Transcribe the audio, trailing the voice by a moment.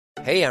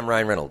Hey, I'm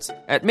Ryan Reynolds.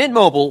 At Mint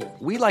Mobile,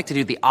 we like to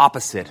do the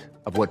opposite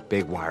of what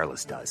Big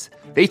Wireless does.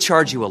 They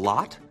charge you a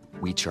lot,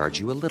 we charge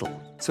you a little.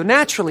 So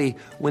naturally,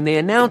 when they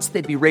announced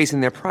they'd be raising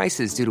their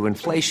prices due to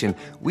inflation,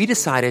 we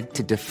decided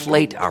to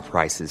deflate our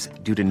prices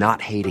due to not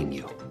hating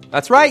you.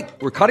 That's right.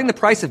 We're cutting the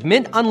price of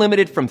Mint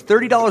Unlimited from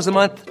 $30 a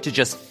month to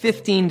just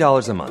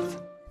 $15 a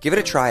month. Give it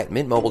a try at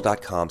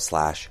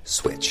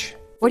mintmobile.com/switch.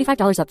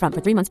 $45 up front for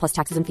 3 months plus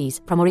taxes and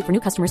fees. Promo rate for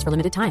new customers for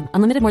limited time.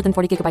 Unlimited more than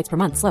 40 gigabytes per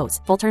month. Slows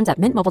full terms at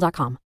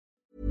mintmobile.com.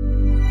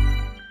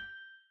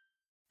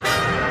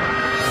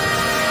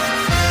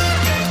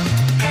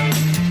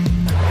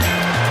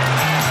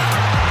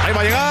 Ahí va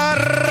a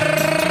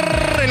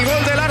llegar el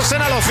gol del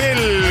Arsenal.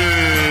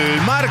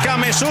 Özil. Marca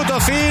Mesut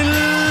Özil.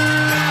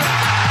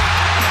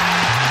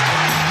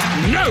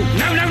 No,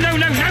 no, no, no,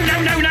 no, no,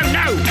 no, no, no,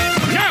 no.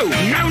 No,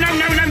 no, no,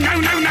 no, no, no,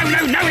 no, no,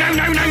 no, no, no,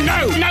 no, no,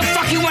 no. No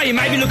fucking way, you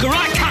made me look a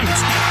right cunt.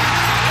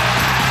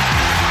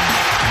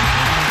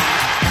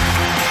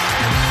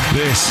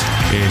 This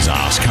is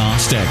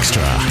Arsecast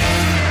Extra.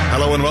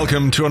 Hello and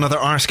welcome to another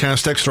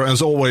Arsecast Extra,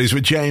 as always,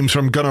 with James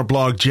from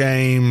Gunnerblog.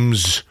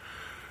 James,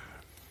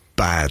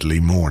 badly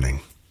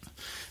morning.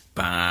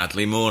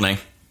 Badly morning.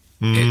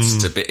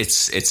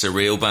 It's a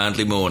real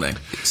badly morning.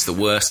 It's the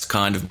worst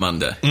kind of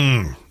Monday.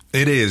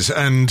 It is.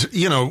 And,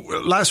 you know,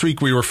 last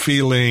week we were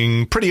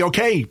feeling pretty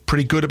okay,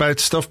 pretty good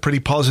about stuff, pretty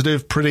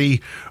positive,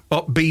 pretty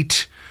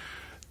upbeat.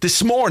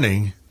 This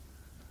morning,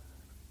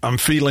 I'm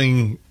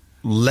feeling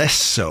less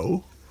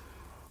so.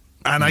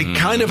 And I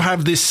kind of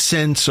have this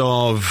sense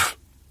of,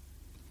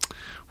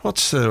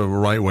 what's the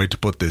right way to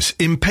put this?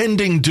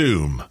 Impending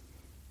doom.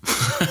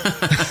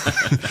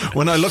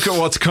 When I look at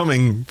what's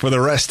coming for the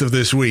rest of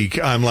this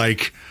week, I'm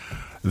like,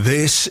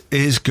 this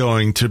is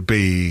going to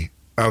be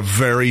a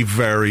very,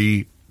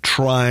 very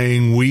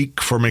trying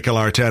week for Mikel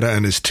Arteta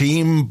and his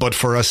team, but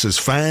for us as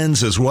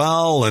fans as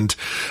well. And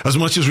as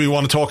much as we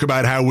want to talk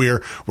about how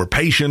we're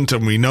patient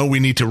and we know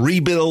we need to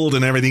rebuild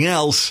and everything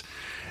else,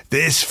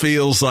 this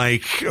feels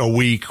like a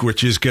week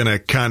which is going to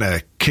kind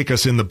of kick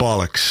us in the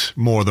bollocks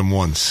more than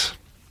once.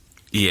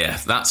 Yeah,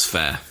 that's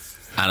fair.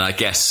 And I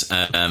guess,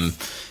 the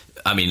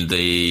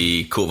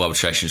Court of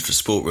Arbitrations for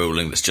Sport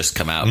ruling that's just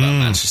come out about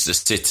Manchester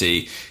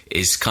City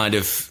is kind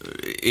of,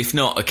 if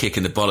not a kick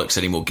in the bollocks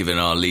anymore, given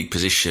our league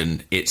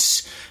position,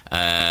 it's,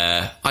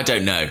 I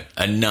don't know,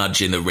 a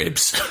nudge in the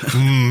ribs.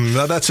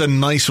 That's a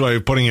nice way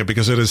of putting it,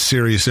 because it has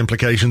serious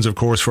implications, of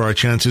course, for our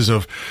chances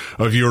of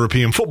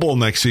European football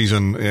next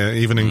season.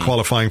 Even in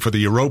qualifying for the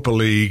Europa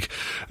League,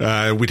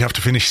 we'd have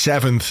to finish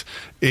 7th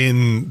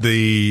in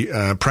the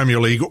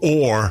Premier League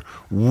or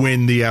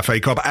win the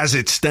FA Cup. As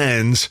it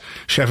stands,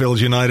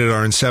 Sheffield United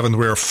are in 7th.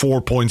 We're 4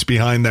 points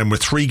behind them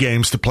with 3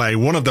 games to play.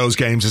 One of those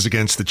games is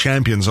against the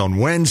champions on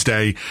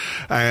Wednesday,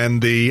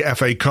 and the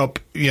FA Cup,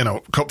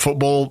 cup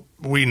football,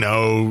 we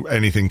know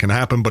anything can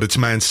happen, but it's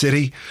Man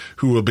City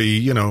who will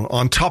be,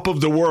 on top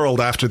of the world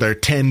after their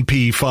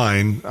 10p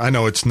fine. I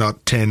know it's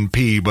not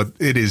 10p, but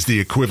it is the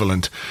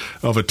equivalent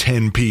of a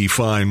 10p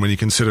fine when you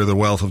consider the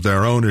wealth of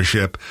their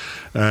ownership.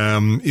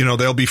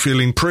 They'll be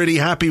feeling pretty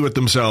happy with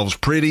themselves,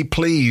 pretty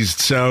pleased.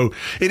 So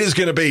it is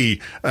going to be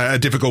a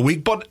difficult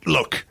week. But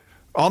look,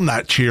 on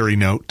that cheery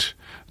note,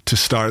 to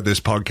start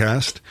this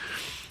podcast,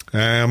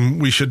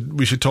 we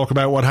should talk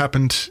about what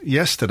happened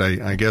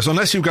yesterday, I guess.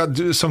 Unless you've got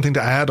something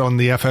to add on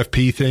the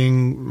FFP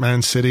thing,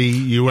 Man City,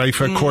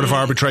 UEFA, Court of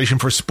Arbitration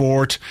for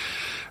Sport.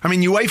 I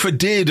mean, UEFA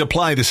did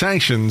apply the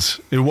sanctions.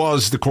 It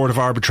was the Court of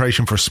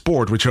Arbitration for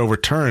Sport which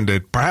overturned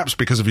it, perhaps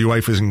because of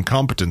UEFA's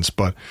incompetence,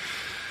 but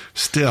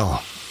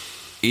still.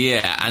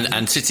 Yeah,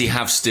 and City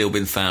have still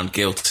been found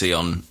guilty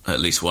on at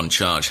least one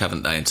charge,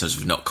 haven't they, in terms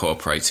of not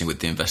cooperating with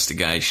the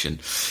investigation.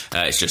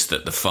 It's just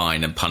that the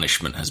fine and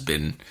punishment has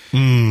been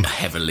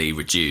heavily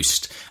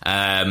reduced.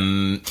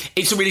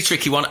 It's a really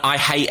tricky one. I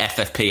hate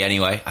FFP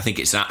anyway. I think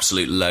it's an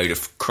absolute load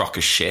of crock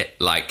of shit.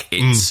 Like,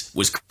 it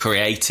was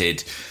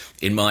created,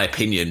 in my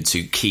opinion,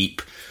 to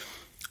keep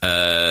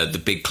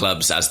the big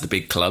clubs as the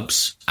big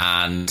clubs.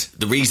 And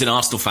the reason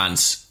Arsenal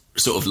fans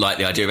sort of like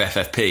the idea of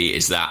FFP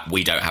is that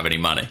we don't have any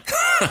money.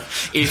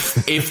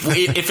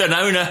 If an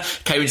owner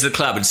came into the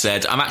club and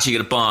said, I'm actually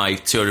going to buy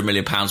 £200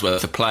 million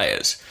worth of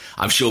players,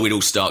 I'm sure we'd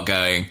all start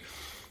going,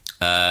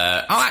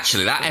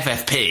 actually, that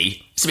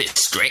FFP, it's a bit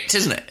strict,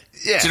 isn't it?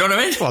 Yeah. Do you know what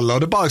I mean? Well, a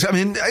load of bugs. I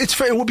mean,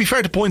 it would be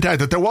fair to point out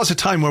that there was a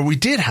time where we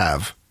did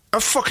have a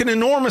fucking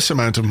enormous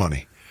amount of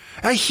money.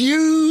 A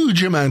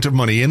huge amount of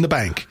money in the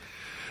bank.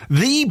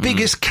 The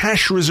biggest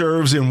cash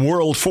reserves in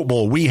world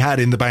football we had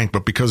in the bank,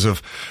 but because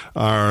of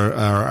our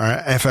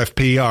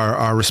FFP,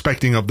 our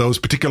respecting of those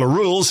particular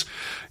rules,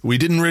 we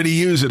didn't really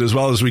use it as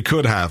well as we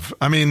could have.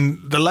 I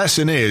mean, the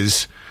lesson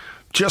is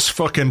just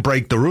fucking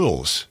break the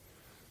rules.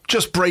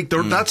 Just break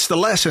that's the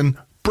lesson.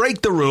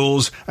 Break the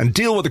rules and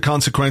deal with the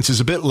consequences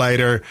a bit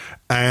later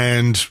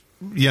and,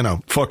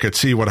 fuck it,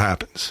 see what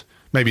happens.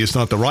 Maybe it's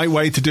not the right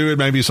way to do it.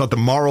 Maybe it's not the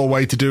moral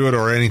way to do it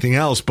or anything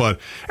else, but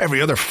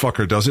every other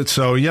fucker does it.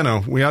 So,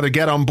 we either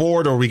get on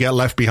board or we get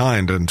left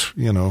behind. And,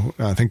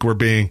 I think we're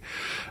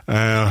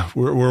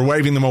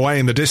waving them away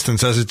in the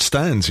distance as it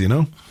stands,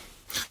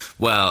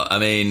 Well, I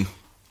mean,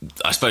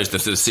 I suppose the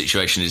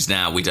situation is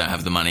now we don't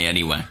have the money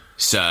anyway,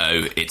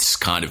 so it's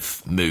kind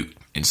of moot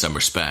in some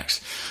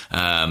respects.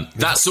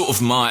 That's sort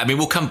of my... I mean,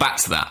 we'll come back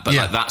to that, but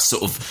like, that's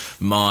sort of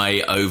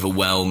my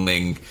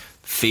overwhelming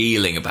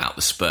feeling about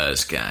the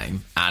Spurs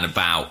game and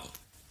about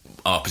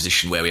our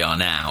position where we are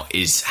now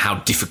is how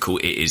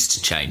difficult it is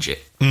to change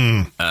it.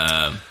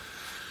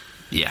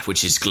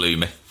 Which is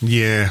gloomy.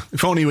 Yeah,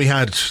 if only we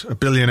had a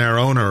billionaire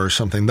owner or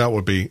something, that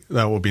would be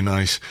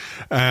nice.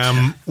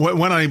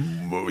 When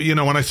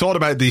I thought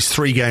about these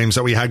 3 games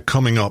that we had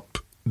coming up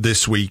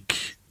this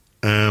week,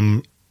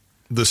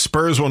 the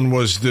Spurs one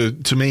was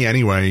to me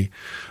anyway,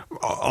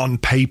 on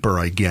paper,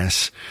 I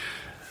guess,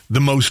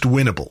 the most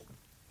winnable.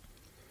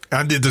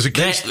 And there's a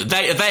case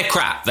they're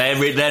crap.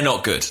 They're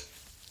not good.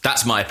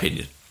 That's my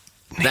opinion.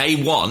 They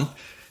won,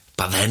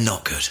 but they're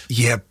not good.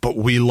 Yeah, but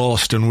we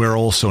lost, and we're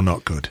also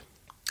not good.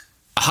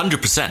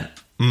 100%.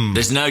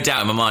 There's no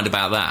doubt in my mind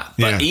about that.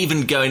 But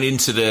even going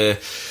into the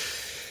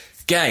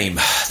game,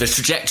 the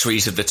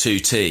trajectories of the two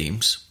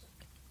teams,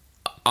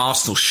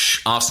 Arsenal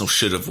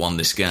should have won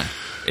this game,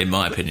 in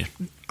my opinion.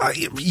 I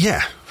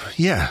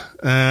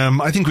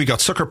think we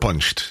got sucker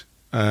punched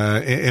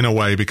in a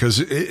way, because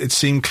it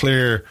seemed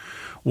clear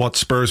what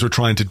Spurs were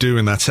trying to do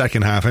in that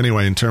second half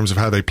anyway, in terms of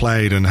how they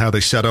played and how they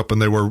set up,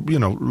 and they were,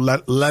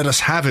 let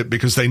us have it,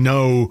 because they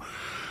know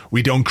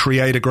we don't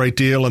create a great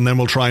deal, and then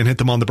we'll try and hit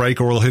them on the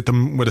break, or we'll hit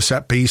them with a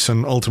set piece,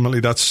 and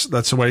ultimately that's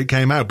the way it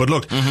came out. But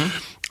look,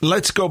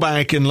 let's go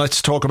back and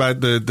let's talk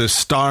about the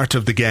start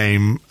of the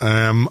game.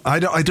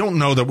 I don't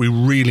know that we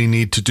really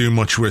need to do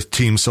much with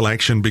team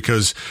selection,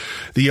 because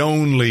the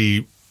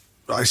only,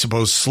 I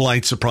suppose,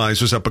 slight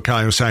surprise was that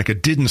Bukayo Saka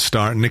didn't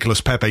start and Nicolas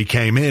Pepe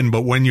came in.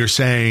 But when you're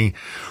saying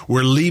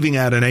we're leaving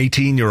out an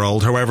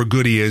 18-year-old, however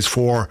good he is,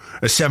 for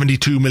a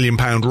 £72 million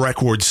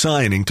record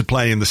signing to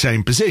play in the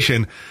same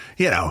position,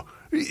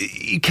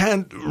 you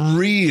can't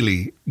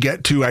really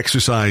get too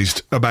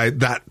exercised about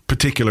that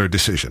particular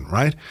decision,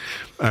 right?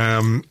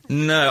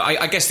 No,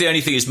 I guess the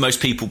only thing is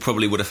most people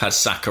probably would have had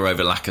Saka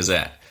over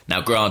Lacazette.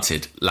 Now,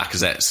 granted,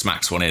 Lacazette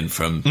smacks one in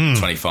from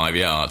 25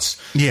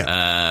 yards.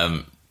 Yeah.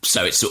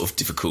 So it's sort of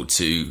difficult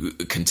to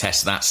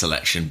contest that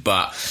selection.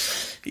 But,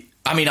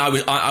 I mean,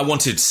 I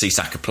wanted to see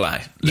Saka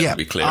play. Let's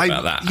be clear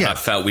about that. Yeah.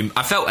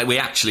 I felt like we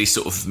actually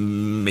sort of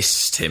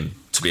missed him,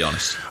 to be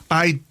honest.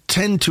 I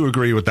tend to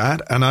agree with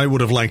that, and I would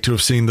have liked to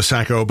have seen the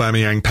Saka,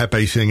 Aubameyang,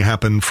 Pepe thing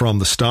happen from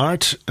the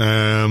start.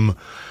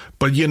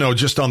 But,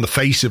 just on the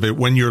face of it,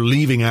 when you're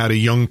leaving out a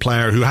young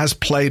player who has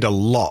played a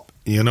lot,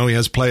 he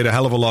has played a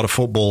hell of a lot of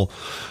football,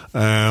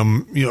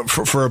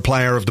 for a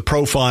player of the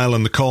profile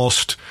and the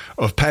cost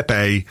of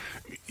Pepe,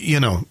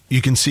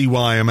 you can see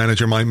why a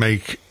manager might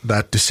make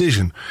that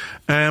decision.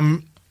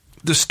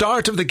 The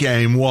start of the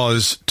game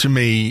was, to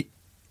me,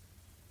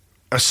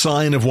 a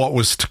sign of what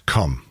was to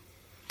come.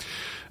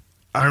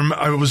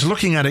 I was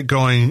looking at it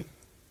going,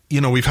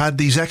 we've had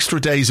these extra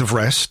days of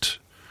rest.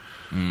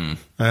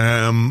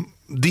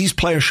 These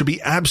players should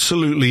be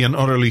absolutely and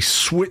utterly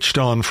switched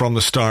on from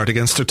the start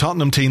against a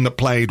Tottenham team that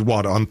played,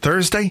 on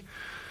Thursday?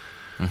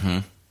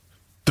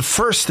 The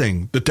first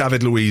thing that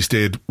David Luiz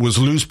did was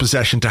lose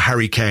possession to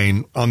Harry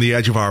Kane on the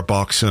edge of our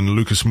box, and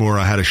Lucas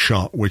Moura had a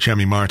shot, which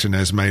Emi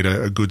Martinez made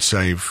a good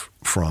save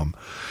from.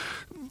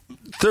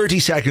 30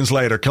 seconds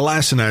later,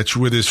 Kolasinac,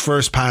 with his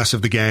first pass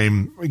of the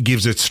game,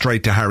 gives it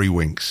straight to Harry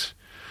Winks.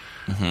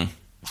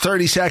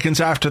 30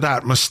 seconds after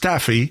that,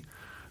 Mustafi,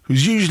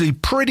 who's usually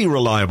pretty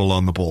reliable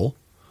on the ball,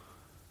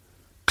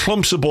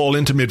 clumps a ball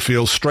into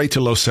midfield straight to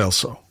Lo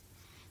Celso.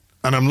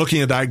 And I'm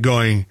looking at that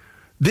going,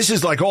 this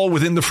is like all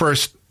within the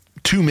first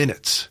 2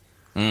 minutes.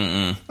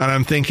 And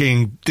I'm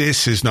thinking,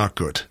 this is not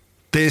good.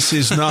 This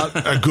is not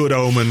a good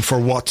omen for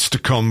what's to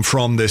come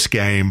from this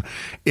game,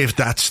 if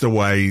that's the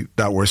way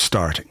that we're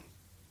starting.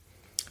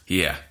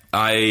 Yeah,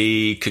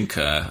 I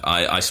concur.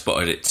 I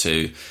spotted it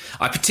too.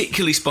 I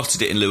particularly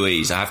spotted it in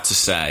Luiz, I have to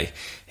say.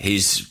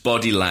 His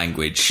body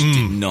language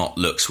did not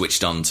look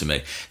switched on to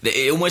me.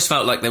 It almost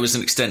felt like there was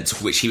an extent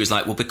to which he was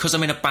like, well, because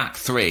I'm in a back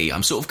three,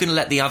 I'm sort of going to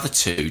let the other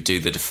two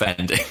do the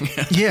defending.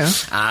 Yeah.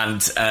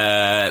 And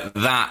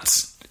that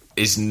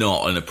is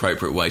not an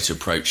appropriate way to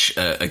approach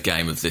a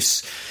game of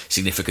this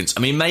significance.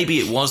 I mean, maybe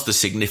it was the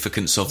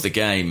significance of the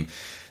game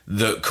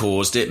that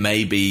caused it.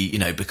 Maybe,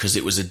 because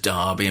it was a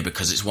derby and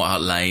because it's White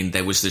Hart Lane,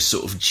 there was this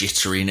sort of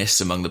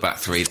jitteriness among the back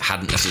three that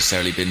hadn't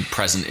necessarily been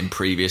present in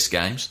previous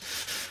games.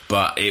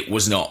 But it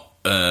was not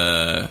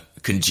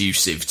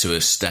conducive to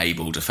a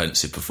stable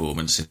defensive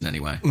performance in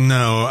any way.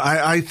 No,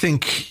 I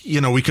think,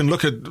 we can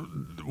look at...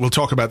 We'll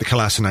talk about the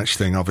Kolasinac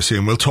thing, obviously,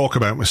 and we'll talk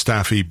about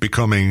Mustafi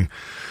becoming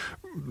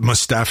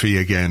Mustafi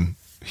again.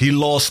 He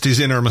lost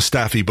his inner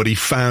Mustafi, but he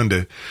found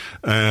it.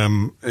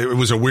 It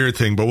was a weird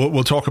thing, but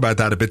we'll talk about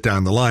that a bit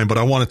down the line. But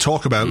I want to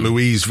talk about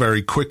Luiz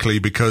very quickly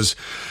because,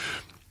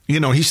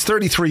 he's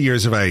 33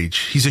 years of age.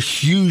 He's a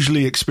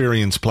hugely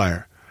experienced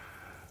player.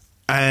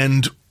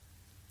 And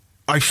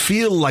I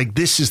feel like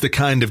this is the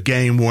kind of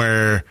game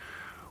where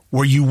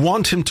you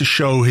want him to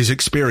show his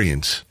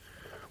experience,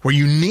 where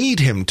you need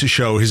him to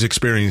show his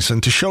experience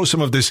and to show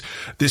some of this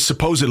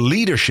supposed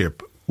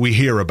leadership we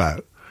hear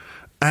about.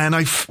 And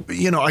I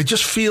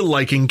just feel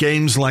like in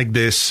games like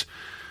this,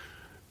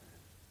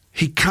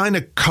 he kind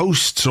of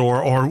coasts,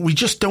 or we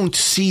just don't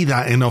see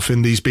that enough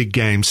in these big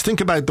games. Think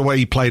about the way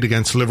he played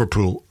against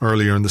Liverpool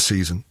earlier in the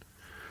season.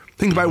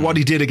 Think about what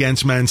he did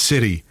against Man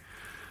City,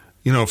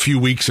 a few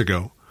weeks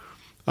ago.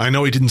 I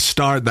know he didn't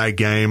start that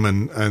game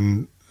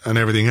and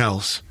everything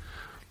else.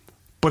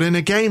 But in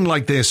a game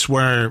like this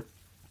where,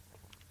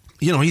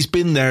 he's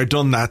been there,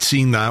 done that,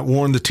 seen that,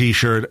 worn the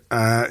T-shirt,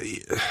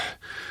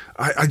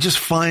 I just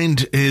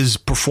find his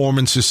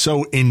performance is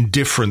so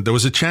indifferent. There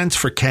was a chance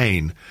for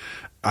Kane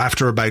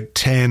after about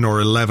 10 or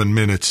 11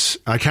 minutes.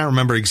 I can't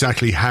remember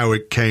exactly how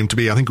it came to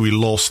be. I think we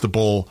lost the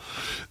ball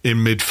in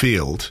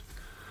midfield.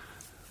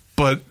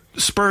 But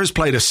Spurs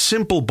played a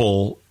simple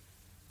ball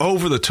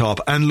over the top,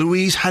 and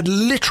Luiz had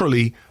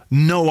literally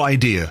no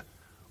idea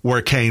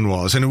where Kane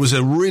was. And it was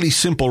a really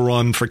simple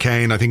run for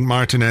Kane. I think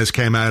Martinez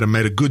came out and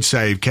made a good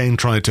save. Kane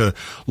tried to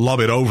lob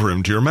it over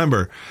him. Do you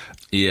remember?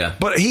 Yeah.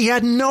 But he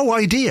had no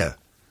idea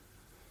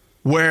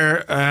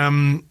where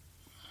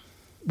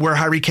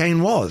Harry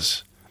Kane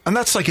was. And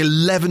that's like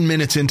 11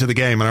 minutes into the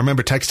game. And I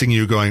remember texting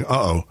you going,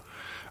 I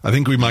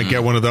think we might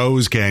get one of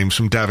those games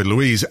from David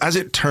Luiz. As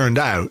it turned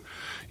out,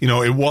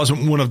 it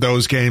wasn't one of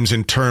those games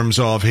in terms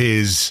of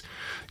his,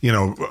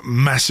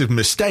 massive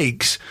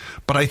mistakes.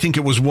 But I think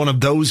it was one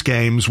of those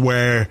games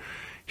where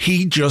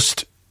he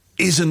just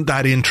isn't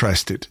that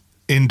interested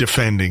in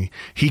defending.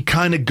 He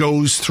kind of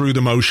goes through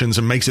the motions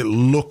and makes it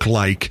look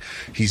like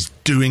he's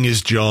doing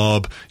his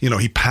job.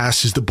 He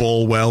passes the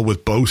ball well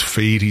with both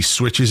feet. He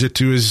switches it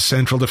to his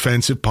central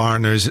defensive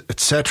partners,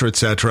 etc.,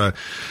 etc.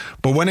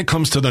 But when it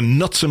comes to the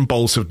nuts and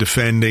bolts of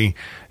defending,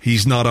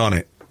 he's not on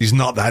it. He's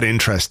not that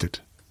interested.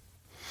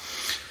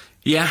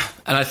 Yeah,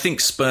 and I think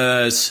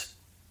Spurs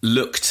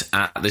looked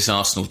at this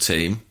Arsenal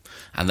team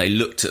and they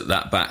looked at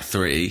that back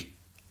three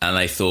and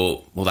they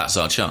thought, well, that's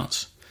our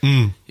chance.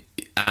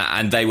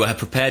 And they were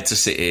prepared to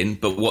sit in,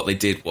 but what they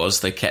did was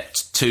they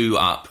kept 2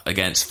 up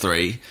against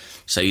 3.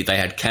 So they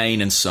had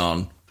Kane and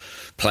Son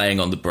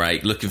playing on the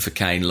break, looking for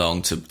Kane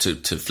long to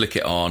flick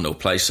it on or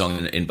play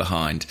Son in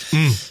behind.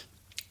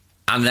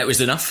 And that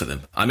was enough for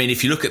them. I mean,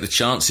 if you look at the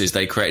chances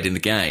they created in the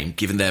game,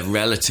 given their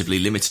relatively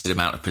limited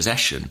amount of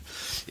possession,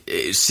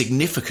 it's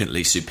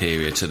significantly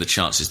superior to the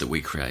chances that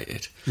we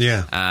created.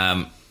 Yeah.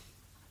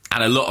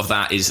 And a lot of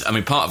that is,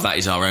 part of that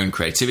is our own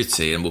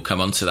creativity, and we'll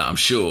come on to that, I'm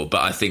sure.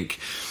 But I think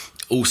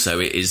also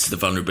it is the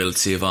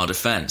vulnerability of our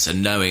defence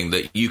and knowing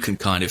that you can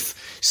kind of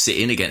sit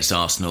in against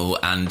Arsenal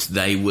and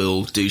they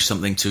will do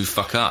something to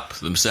fuck up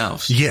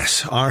themselves.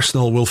 Yes,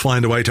 Arsenal will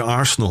find a way to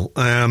Arsenal.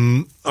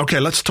 Okay,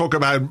 let's talk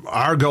about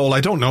our goal.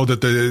 I don't know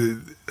that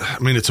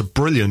it's a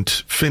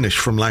brilliant finish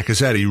from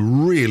Lacazette. He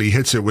really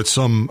hits it with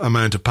some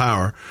amount of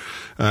power.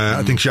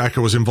 I think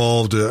Xhaka was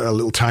involved, a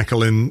little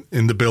tackle in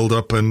the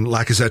build-up, and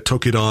Lacazette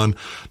took it on.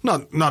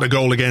 Not a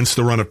goal against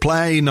the run of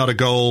play, not a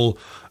goal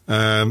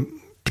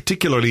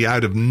particularly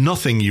out of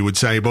nothing, you would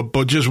say,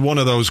 but just one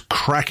of those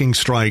cracking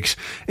strikes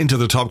into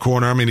the top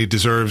corner. He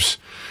deserves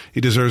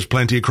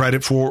plenty of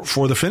credit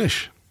for the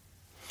finish.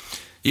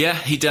 Yeah,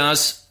 he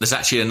does. There's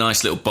actually a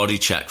nice little body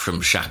check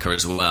from Xhaka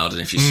as well. And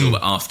if you saw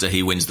that after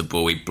he wins the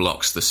ball, he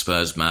blocks the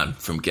Spurs man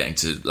from getting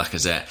to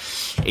Lacazette.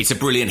 It's a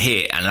brilliant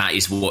hit, and that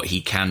is what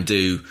he can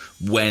do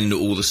when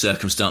all the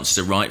circumstances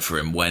are right for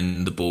him.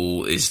 When the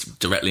ball is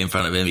directly in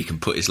front of him, he can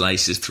put his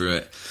laces through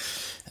it.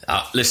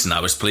 Listen,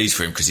 I was pleased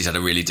for him because he's had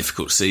a really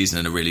difficult season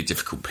and a really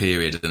difficult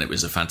period, and it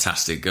was a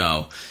fantastic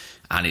goal,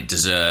 and it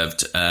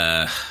deserved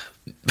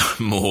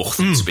more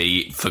to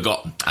be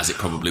forgotten, as it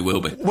probably will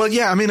be. Well,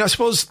 yeah, I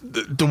suppose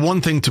the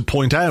one thing to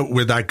point out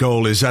with that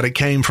goal is that it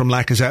came from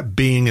Lacazette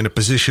being in a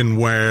position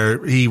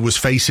where he was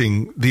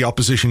facing the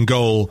opposition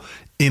goal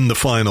in the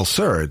final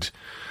third.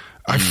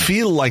 I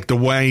feel like the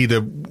way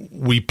that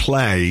we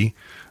play,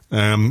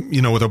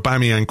 with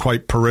Aubameyang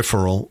quite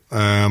peripheral,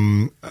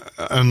 and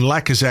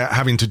Lacazette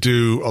having to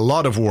do a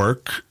lot of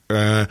work,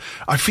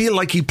 I feel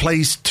like he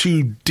plays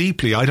too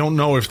deeply. I don't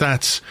know if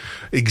that's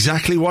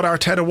exactly what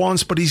Arteta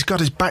wants, but he's got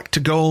his back to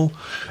goal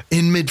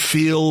in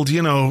midfield.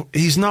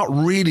 He's not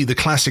really the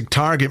classic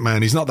target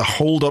man. He's not the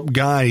hold-up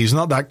guy. He's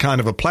not that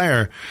kind of a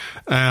player.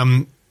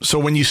 So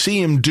when you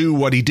see him do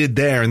what he did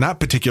there in that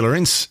particular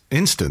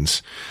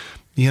instance,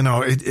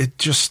 it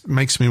just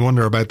makes me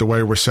wonder about the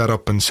way we're set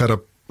up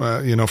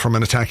from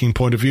an attacking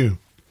point of view.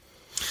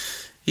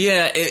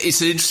 Yeah,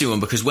 it's an interesting one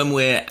because when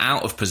we're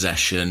out of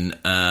possession,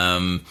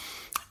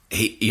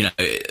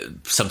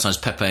 sometimes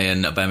Pepe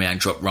and Aubameyang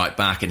drop right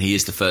back and he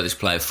is the furthest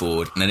player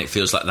forward, and then it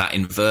feels like that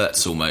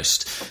inverts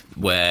almost,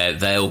 where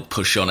they'll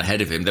push on ahead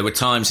of him. There were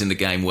times in the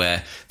game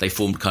where they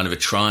formed kind of a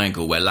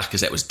triangle where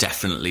Lacazette was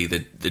definitely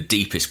the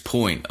deepest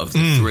point of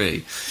the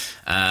three.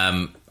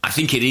 I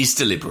think it is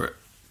deliberate,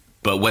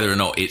 but whether or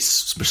not it's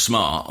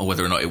smart or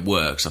whether or not it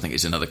works, I think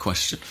is another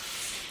question.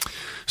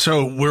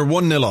 So we're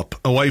 1-0 up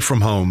away from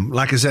home.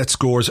 Lacazette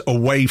scores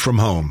away from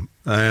home,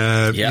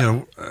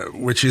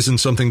 which isn't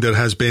something that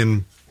has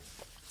been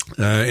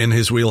in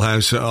his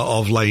wheelhouse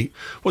of late.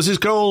 Was his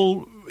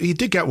goal? He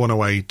did get one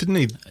away, didn't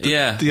he?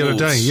 The other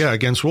day,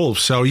 against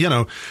Wolves. So,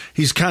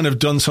 he's kind of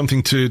done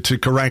something to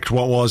correct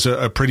what was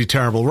a pretty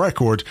terrible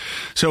record.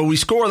 So we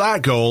score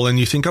that goal and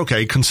you think,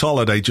 okay,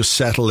 consolidate, just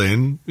settle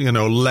in,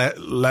 let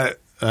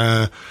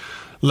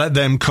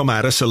them come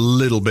at us a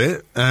little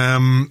bit,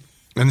 and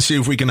see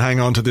if we can hang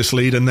on to this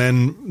lead and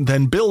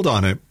then build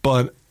on it.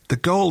 But the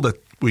goal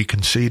that we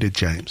conceded,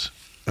 James,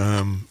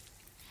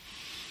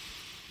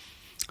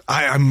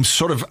 I'm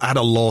sort of at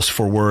a loss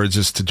for words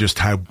as to just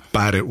how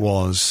bad it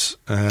was.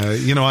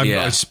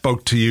 I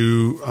spoke to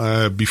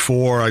you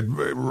before. I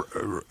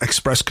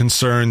expressed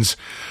concerns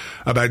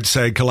about,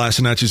 say,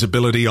 Kolasinac's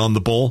ability on the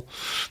ball,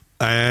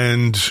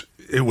 and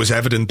it was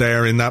evident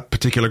there in that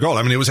particular goal.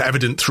 I mean, it was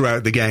evident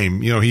throughout the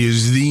game. He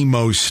is the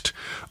most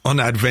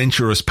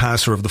unadventurous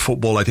passer of the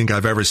football I think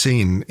I've ever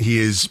seen. He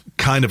is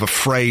kind of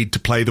afraid to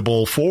play the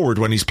ball forward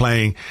when he's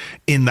playing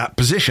in that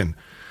position.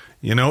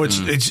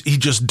 He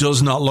just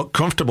does not look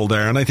comfortable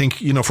there. And I think,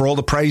 for all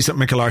the praise that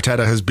Mikel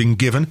Arteta has been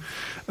given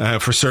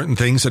for certain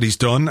things that he's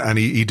done, and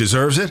he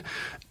deserves it,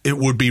 it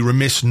would be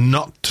remiss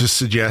not to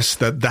suggest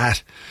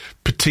that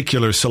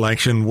particular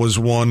selection was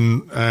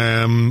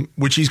one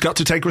which he's got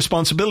to take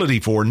responsibility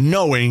for,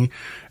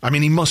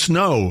 he must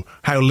know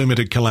how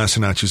limited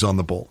Kolasinac is on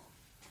the ball.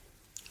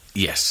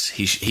 Yes,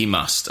 he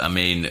must. I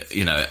mean,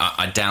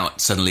 I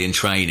doubt suddenly in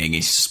training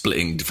he's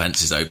splitting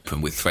defences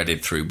open with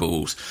threaded through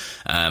balls.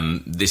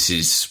 This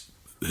is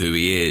who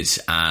he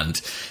is.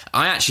 And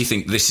I actually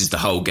think this is the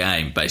whole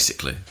game,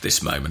 basically,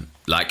 this moment.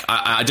 Like,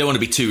 I don't want to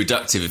be too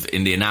reductive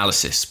in the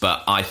analysis,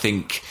 but I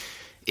think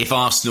if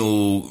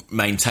Arsenal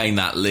maintain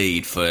that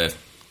lead for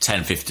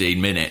 10,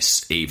 15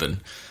 minutes even,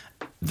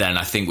 then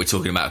I think we're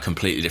talking about a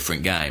completely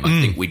different game.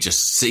 I think we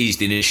just seized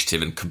the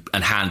initiative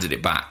and handed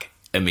it back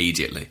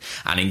immediately.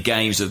 And in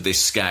games of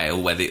this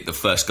scale, where the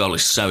first goal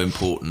is so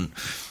important,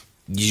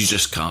 you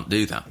just can't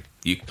do that.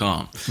 You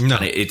can't. No.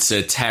 And it's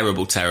a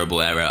terrible,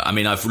 terrible error. I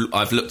mean, I've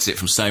looked at it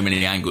from so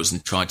many angles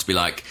and tried to be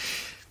like,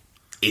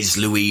 is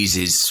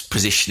Luiz's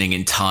positioning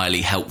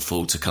entirely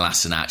helpful to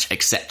Kolasinac,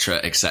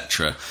 etc.,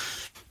 etc.?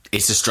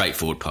 It's a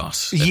straightforward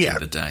pass at the end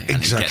of the day, and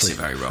exactly. He gets it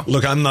very wrong.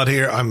 Look, I'm not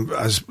here.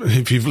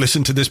 If you've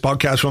listened to this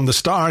podcast from the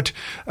start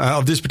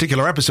of this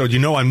particular episode,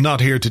 I'm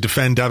not here to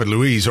defend David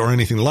Luiz or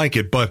anything like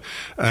it. But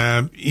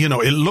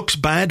it looks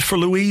bad for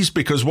Luiz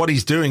because what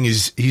he's doing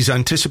is he's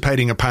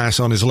anticipating a pass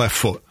on his left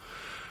foot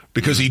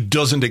because he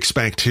doesn't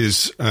expect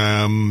his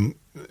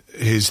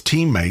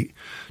teammate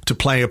to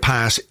play a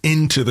pass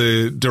into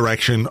the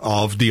direction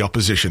of the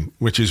opposition,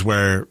 which is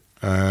where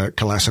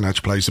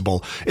Kolasinac plays the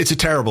ball. It's a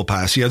terrible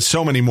pass. He had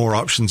so many more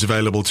options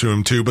available to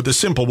him too, but the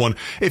simple one,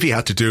 if he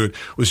had to do it,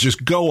 was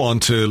just go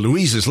on to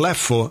Luiz's left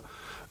foot.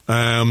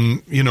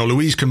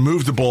 Luiz can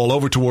move the ball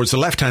over towards the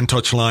left-hand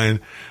touchline.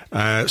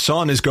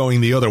 Son is going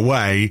the other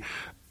way.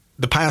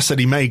 The pass that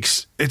he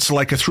makes, it's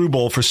like a through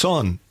ball for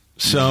Son.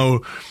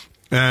 So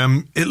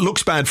it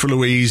looks bad for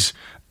Luiz.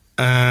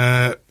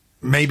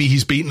 Maybe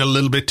he's beaten a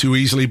little bit too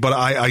easily, but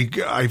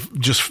I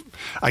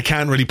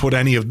can't really put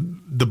any of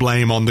the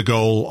blame on the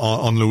goal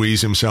on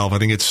Luiz himself. I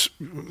think it's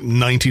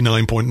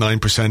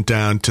 99.9%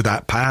 down to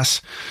that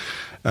pass.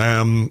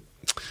 Son.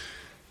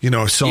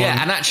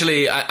 Yeah, and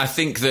actually, I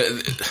think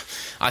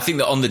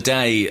that on the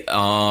day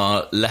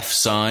our left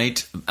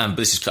side, and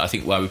this is I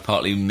think why we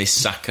partly missed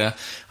Saka.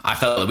 I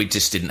felt that we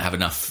just didn't have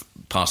enough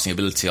passing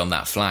ability on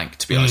that flank.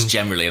 To be honest,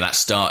 generally, that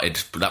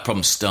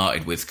problem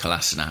started with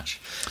Kolasinac.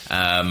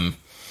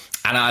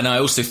 And I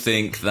also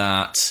think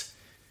that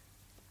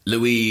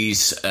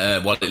Luiz,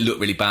 while it looked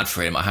really bad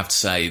for him, I have to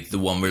say the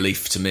one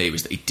relief to me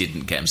was that he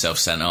didn't get himself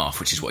sent off,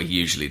 which is what he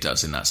usually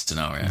does in that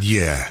scenario.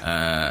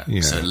 Yeah.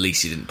 So at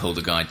least he didn't pull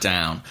the guy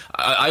down.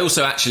 I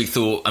also actually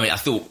thought, I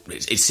thought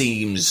it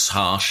seems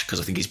harsh because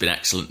I think he's been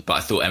excellent, but I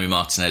thought Emi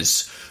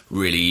Martinez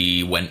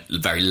really went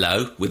very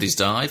low with his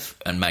dive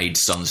and made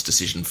Son's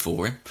decision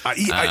for him.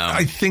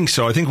 I think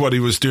so. I think what he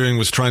was doing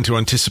was trying to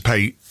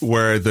anticipate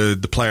where the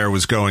player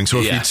was going. So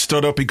if he'd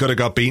stood up, he could have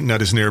got beaten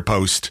at his near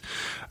post.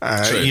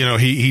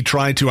 He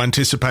tried to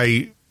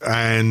anticipate,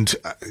 and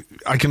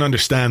I can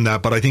understand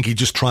that, but I think he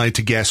just tried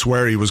to guess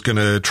where he was going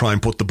to try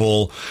and put the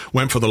ball,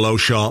 went for the low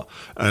shot,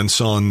 and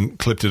Son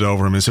clipped it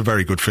over him. It's a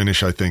very good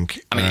finish, I think.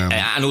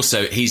 And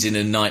also he's in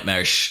a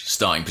nightmarish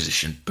starting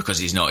position because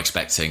he's not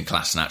expecting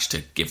Kolasinac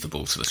to give the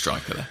ball to the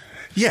striker there.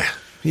 Yeah.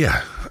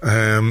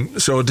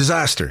 So a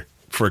disaster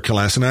for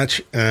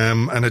Kolasinac,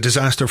 and a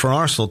disaster for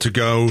Arsenal to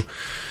go,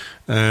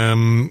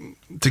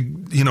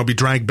 be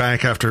dragged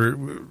back after.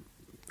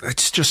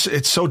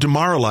 It's so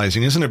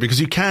demoralising, isn't it? Because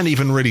you can't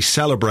even really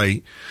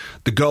celebrate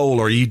the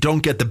goal, or you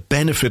don't get the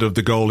benefit of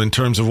the goal in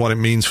terms of what it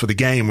means for the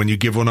game when you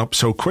give one up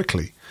so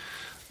quickly.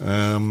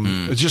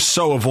 It's just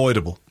so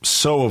avoidable.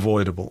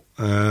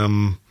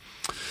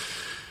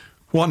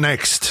 What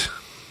next?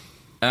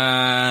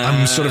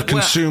 I'm sort of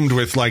consumed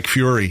with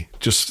fury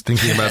just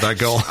thinking about that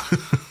goal.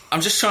 I'm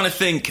just trying to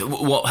think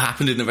what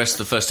happened in the rest of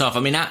the first half.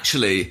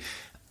 Actually,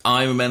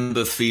 I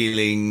remember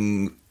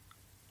feeling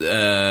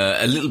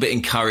a little bit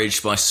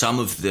encouraged by some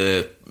of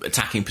the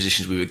attacking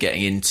positions we were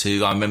getting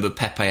into. I remember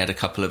Pepe had a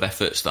couple of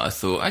efforts that I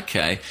thought,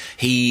 okay,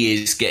 he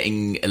is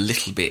getting a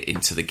little bit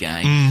into the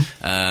game.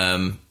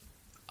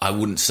 I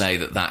wouldn't say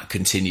that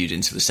continued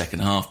into the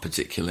second half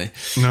particularly.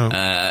 No.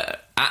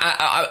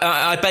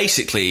 I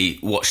basically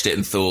watched it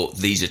and thought,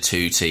 these are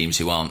two teams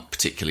who aren't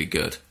particularly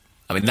good.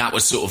 I mean, that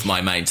was sort of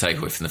my main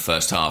takeaway from the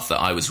first half, that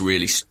I was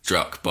really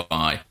struck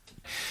by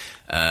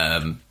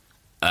an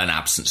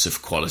absence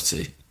of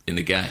quality in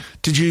the game.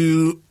 Did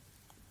you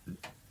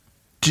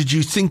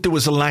think there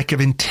was a lack of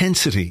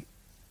intensity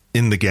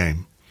in the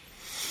game?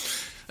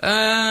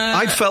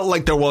 I felt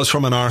like there was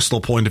from an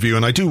Arsenal point of view,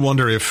 and I do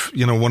wonder if,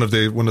 you know, one of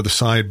the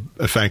side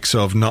effects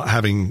of not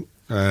having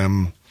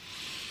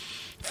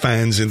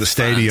fans in the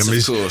stadium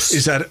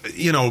is that,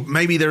 you know,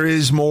 maybe there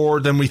is more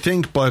than we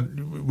think, but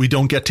we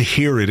don't get to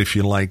hear it, if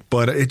you like.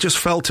 But it just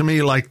felt to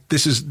me like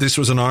this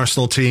was an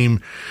Arsenal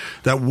team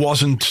that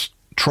wasn't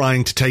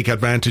trying to take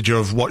advantage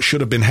of what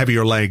should have been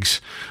heavier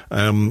legs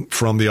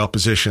from the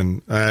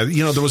opposition.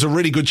 You know, there was a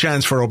really good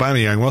chance for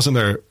Aubameyang, wasn't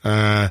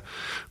there?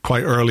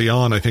 Quite early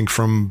on, I think,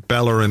 from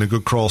Bellerin, a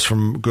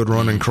good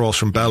running cross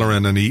from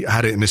Bellerin, and he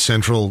had it in his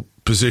central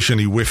position.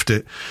 He whiffed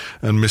it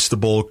and missed the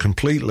ball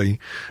completely.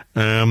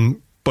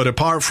 But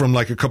apart from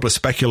like a couple of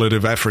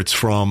speculative efforts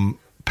from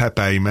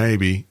Pepe,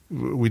 maybe,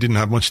 we didn't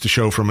have much to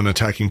show from an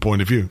attacking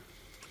point of view.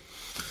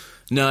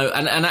 No,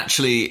 and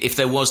actually, if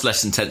there was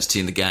less intensity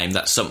in the game,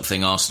 that's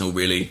something Arsenal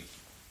really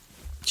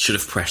should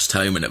have pressed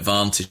home an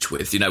advantage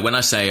with. You know, when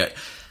I say at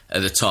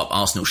the top,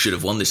 Arsenal should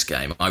have won this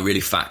game, I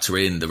really factor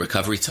in the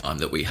recovery time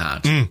that we had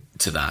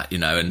to that, you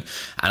know. And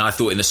I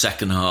thought in the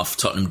second half,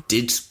 Tottenham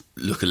did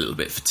look a little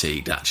bit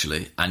fatigued,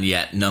 actually. And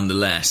yet,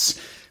 nonetheless,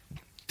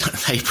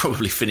 they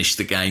probably finished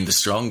the game the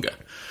stronger.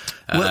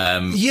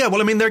 Well,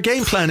 I mean, their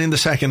game plan in the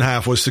second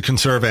half was to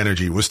conserve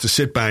energy, was to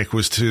sit back,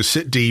 was to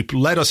sit deep,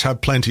 let us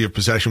have plenty of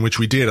possession, which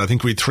we did. I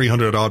think we had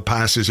 300 odd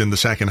passes in the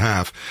second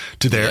half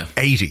to their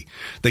 80.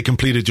 They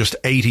completed just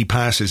 80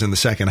 passes in the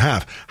second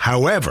half.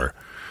 However,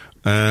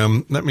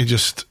 let me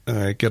just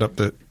get up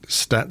the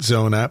Stat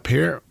Zone app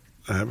here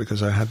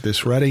because I had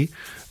this ready.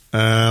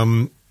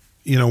 You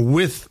know,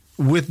 with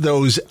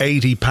those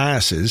 80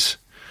 passes,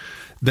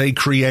 they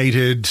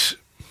created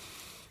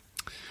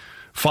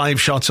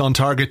 5 shots on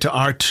target to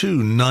our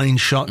 2, 9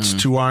 shots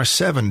to our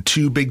 7,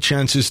 2 big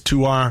chances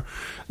to our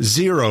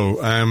 0.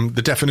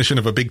 The definition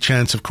of a big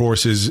chance, of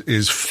course,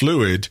 is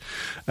fluid.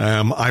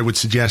 I would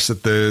suggest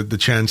that the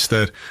chance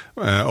that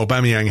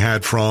Aubameyang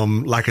had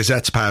from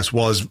Lacazette's pass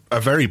was a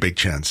very big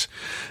chance.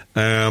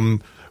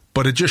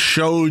 But it just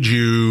showed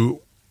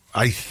you,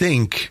 I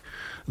think,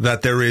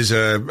 that there is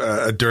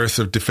a dearth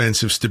of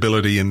defensive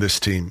stability in this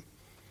team.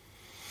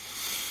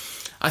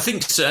 I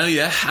think so,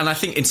 yeah. And I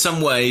think in some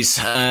ways,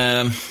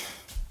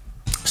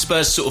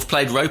 Spurs sort of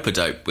played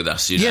rope-a-dope with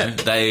us, you know.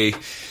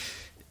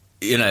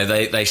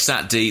 Yeah. They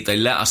sat deep, they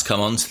let us come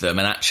onto them,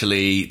 and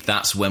actually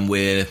that's when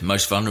we're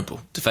most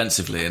vulnerable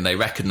defensively, and they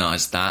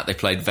recognised that. They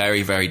played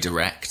very, very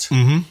direct.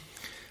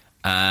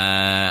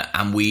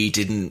 And we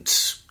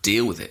didn't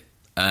deal with it.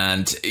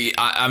 And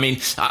I mean,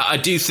 I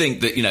do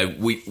think that, you know,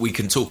 we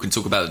can talk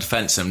about the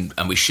defence, and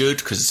we should,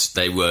 because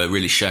they were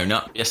really shown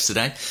up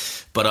yesterday.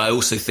 But I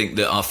also think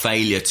that our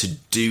failure to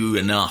do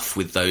enough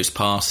with those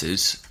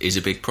passes is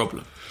a big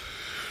problem.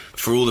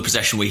 For all the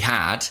possession we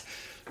had,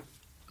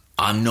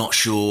 I'm not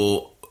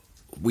sure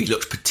we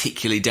looked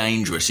particularly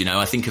dangerous. You know,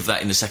 I think of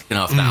that in the second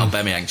half, that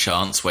Aubameyang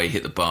chance where he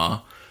hit the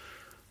bar.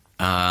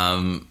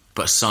 But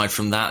aside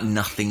from that,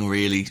 nothing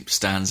really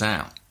stands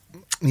out.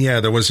 Yeah,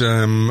 there was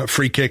a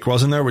free kick,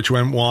 wasn't there, which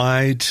went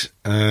wide.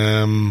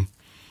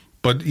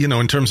 But, you know,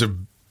 in terms of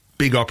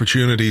big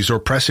opportunities or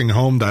pressing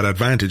home that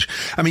advantage,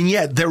 I mean,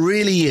 yeah, there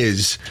really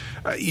is,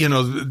 you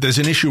know, there's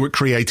an issue with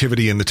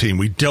creativity in the team.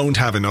 We don't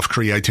have enough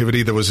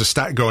creativity. There was a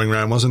stat going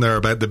around, wasn't there,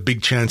 about the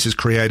big chances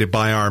created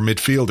by our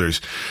midfielders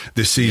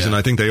this season. Yeah.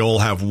 I think they all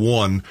have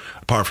one,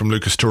 apart from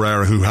Lucas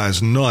Torreira, who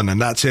has none, and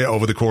that's it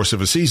over the course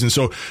of a season.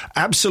 So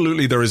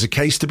absolutely there is a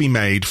case to be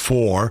made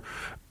for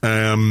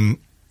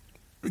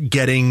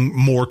getting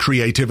more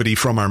creativity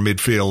from our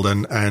midfield,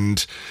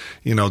 and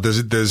you know,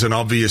 there's an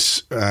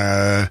obvious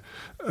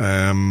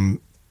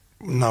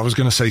I was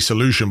going to say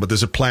solution, but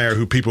there's a player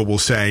who people will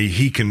say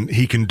he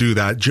can do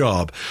that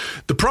job.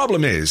 The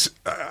problem is,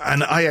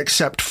 and I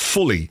accept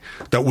fully,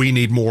 that we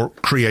need more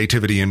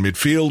creativity in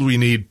midfield. We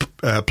need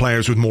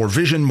players with more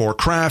vision, more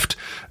craft.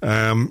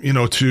 You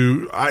know,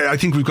 I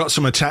think we've got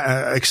some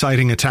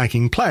exciting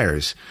attacking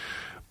players.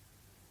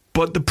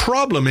 But the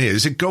problem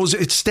is,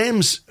 it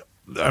stems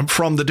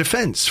from the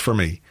defence for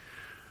me,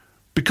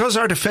 because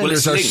our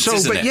defenders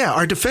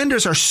our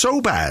defenders are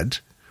so bad.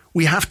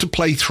 We have to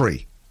play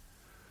 3.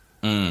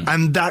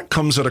 And that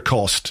comes at a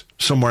cost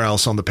somewhere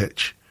else on the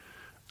pitch.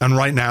 And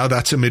right now,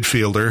 that's a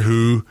midfielder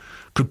who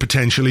could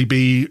potentially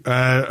be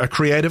a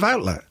creative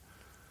outlet.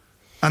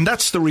 And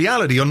that's the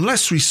reality,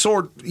 unless we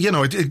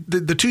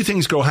the two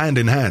things go hand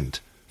in hand,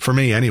 for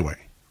me anyway.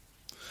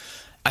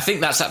 I think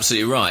that's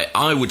absolutely right.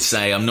 I would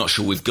say I'm not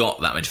sure we've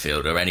got that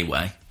midfielder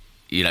anyway.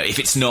 You know, if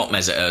it's not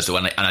Mesut Ozil,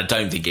 and I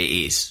don't think it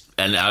is,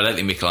 And I don't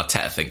think Mikel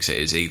Arteta thinks it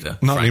is either.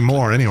 Not frankly.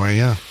 anymore, anyway,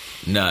 yeah.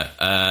 No.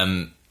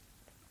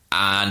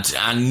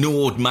 And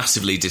nor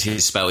massively did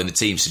his spell in the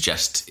team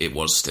suggest it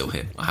was still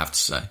him, I have to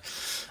say.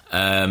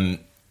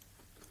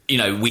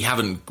 We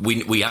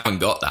haven't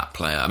got that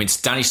player. I mean,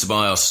 Dani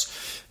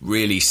Ceballos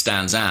really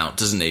stands out,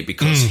 doesn't he?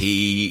 Because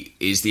he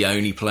is the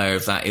only player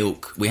of that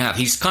ilk we have.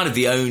 He's kind of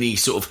the only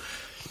sort of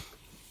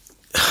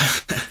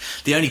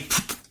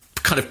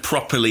kind of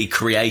properly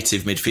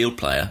creative midfield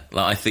player that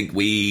I think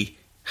we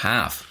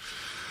have.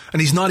 And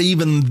he's not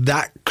even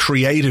that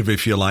creative,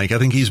 if you like. I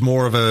think he's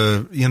more of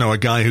a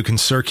guy who can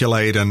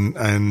circulate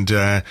and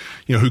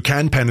who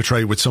can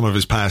penetrate with some of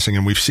his passing.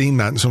 And we've seen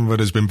that, and some of it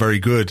has been very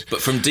good.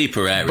 But from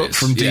deeper areas. But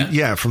from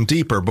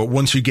deeper. But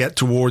once you get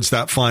towards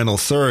that final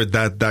third,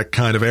 that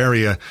kind of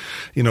area,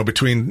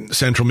 between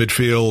central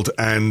midfield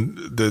and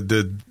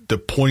the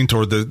point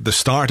or the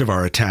start of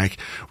our attack,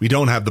 we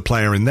don't have the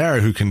player in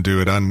there who can do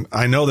it. And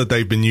I know that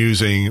they've been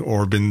using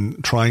or been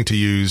trying to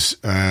use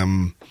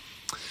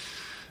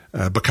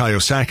Bukayo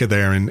Saka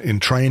there in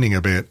training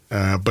a bit.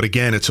 But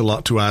again, it's a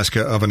lot to ask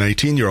of an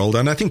 18-year-old.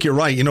 And I think you're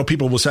right.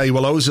 People will say,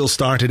 well, Ozil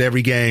started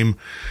every game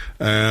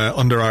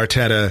under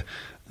Arteta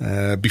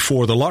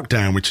before the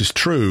lockdown, which is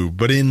true.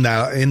 But in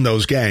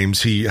those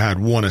games, he had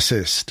one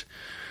assist.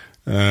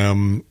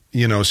 So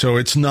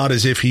it's not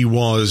as if he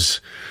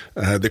was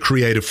the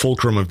creative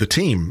fulcrum of the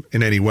team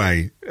in any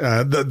way.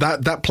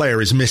 That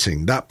player is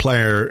missing. That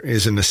player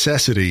is a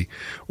necessity,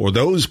 or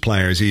those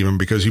players even,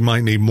 because you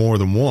might need more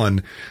than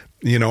one,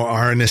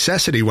 are a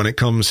necessity when it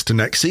comes to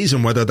next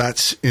season, whether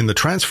that's in the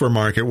transfer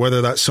market,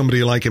 whether that's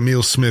somebody like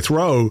Emile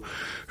Smith-Rowe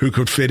who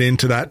could fit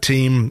into that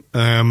team.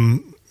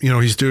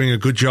 He's doing a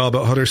good job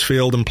at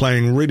Huddersfield and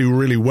playing really,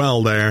 really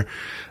well there.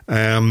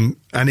 And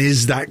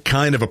is that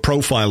kind of a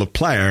profile of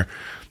player?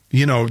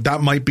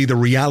 That might be the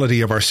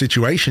reality of our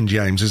situation,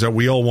 James, is that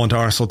we all want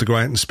Arsenal to go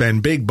out and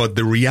spend big, but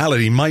the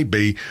reality might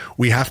be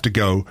we have to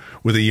go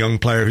with a young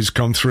player who's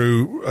come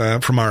through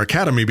from our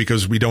academy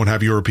because we don't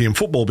have European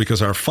football,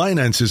 because our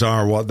finances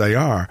are what they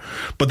are.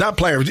 But that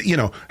player,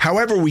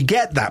 however we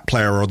get that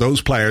player or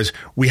those players,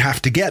 we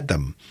have to get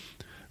them.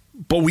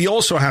 But we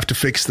also have to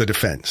fix the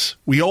defence.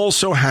 We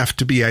also have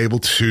to be able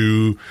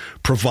to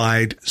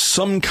provide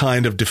some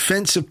kind of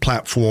defensive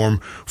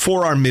platform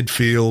for our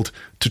midfield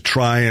to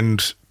try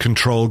and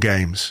control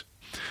games.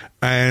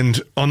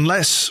 And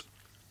unless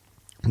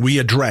we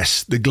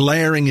address the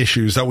glaring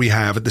issues that we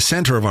have at the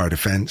centre of our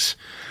defence,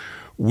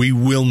 we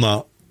will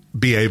not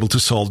be able to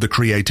solve the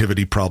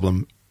creativity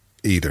problem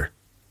either.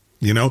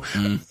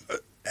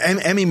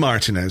 Emi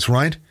Martinez,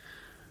 right?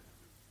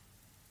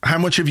 How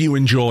much have you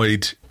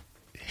enjoyed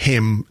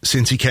him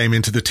since he came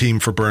into the team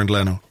for Bernd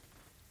Leno?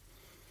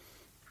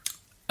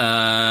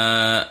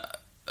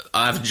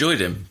 I've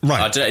enjoyed him.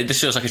 Right. This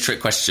feels like a trick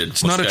question.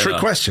 It's not a trick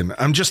question.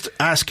 I'm just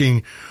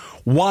asking,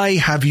 why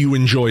have you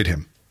enjoyed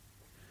him?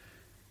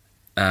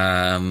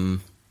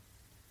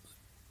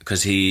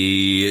 Because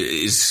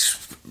he is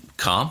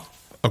calm.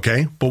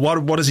 Okay, but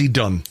what has he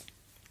done?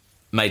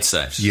 Made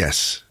saves.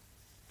 Yes.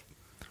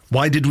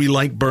 Why did we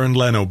like Bernd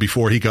Leno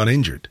before he got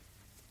injured?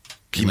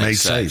 He made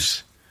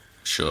saves.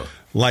 Sure.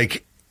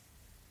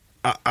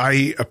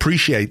 I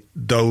appreciate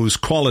those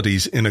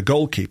qualities in a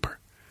goalkeeper,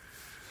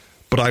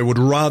 but I would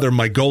rather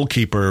my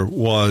goalkeeper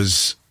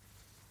was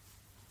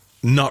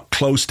not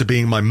close to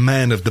being my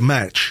man of the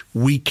match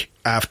week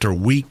after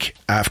week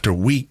after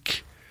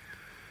week.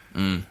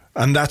 And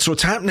that's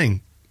what's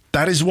happening.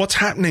 That is what's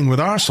happening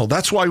with Arsenal.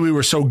 That's why we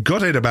were so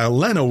gutted about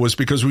Leno, was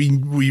because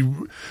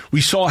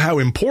we saw how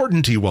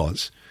important he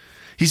was.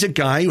 He's a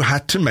guy who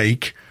had to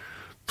make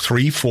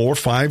 3, 4,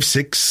 5,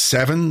 6,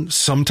 7,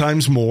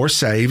 sometimes more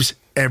saves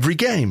every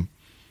game.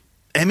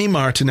 Emi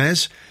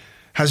Martinez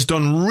has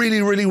done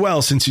really, really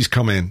well since he's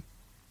come in,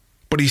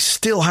 but he's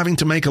still having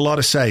to make a lot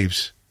of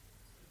saves.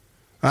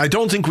 I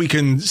don't think we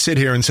can sit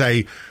here and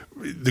say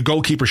the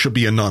goalkeeper should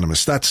be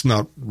anonymous. That's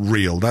not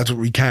real.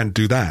 We can't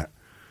do that.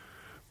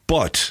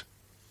 But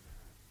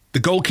the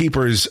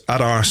goalkeepers at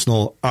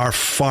Arsenal are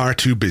far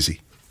too busy.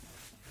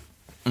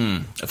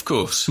 Of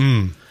course.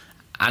 And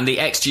the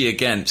XG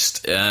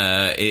against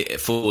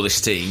for this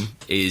team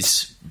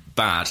is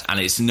bad, and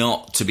it's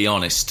not, to be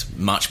honest,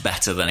 much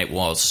better than it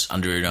was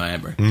under Unai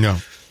Emery. No.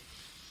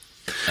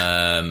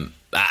 And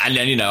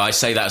then, I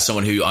say that as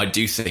someone who I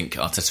do think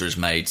Arteta has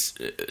made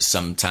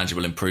some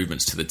tangible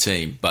improvements to the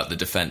team, but the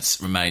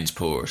defence remains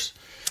porous.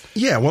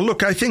 Yeah, well,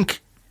 look, I think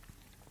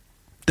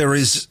there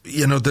is,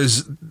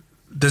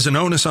 there's an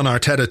onus on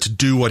Arteta to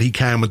do what he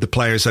can with the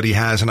players that he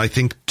has, and I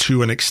think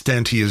to an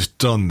extent he has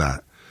done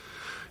that.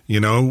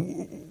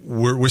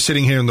 We're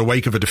sitting here in the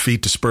wake of a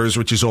defeat to Spurs,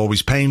 which is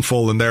always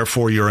painful, and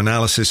therefore your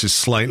analysis is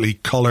slightly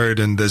coloured,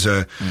 and there's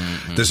a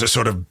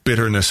sort of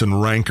bitterness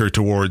and rancour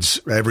towards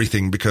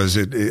everything because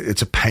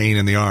it's a pain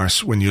in the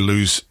arse when you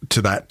lose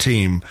to that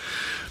team.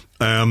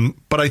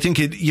 But I think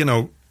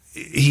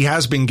he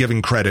has been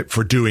given credit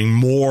for doing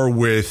more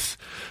with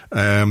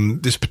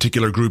this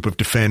particular group of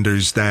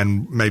defenders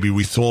than maybe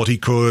we thought he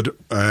could.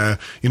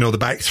 The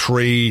back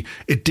three,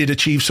 it did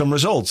achieve some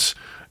results.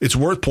 It's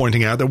worth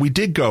pointing out that we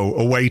did go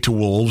away to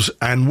Wolves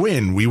and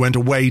win. We went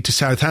away to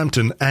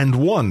Southampton and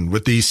won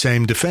with these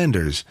same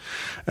defenders.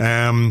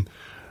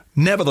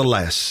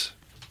 Nevertheless,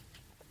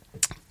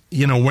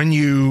 when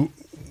you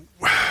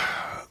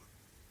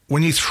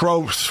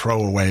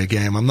throw away a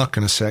game, I'm not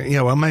going to say,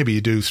 maybe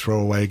you do throw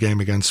away a game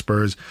against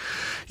Spurs.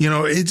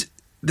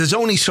 There's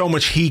only so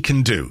much he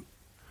can do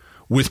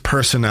with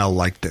personnel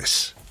like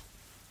this.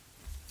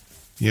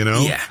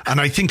 Yeah.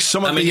 And I think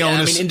some of the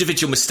onus...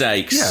 individual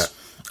mistakes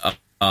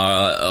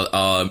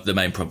are the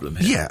main problem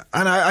here. Yeah,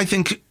 and I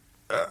think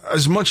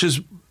as much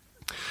as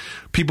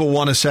people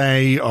want to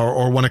say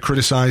or want to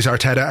criticise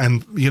Arteta,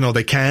 and,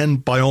 they can,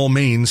 by all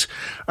means,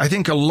 I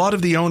think a lot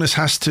of the onus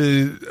has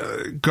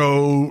to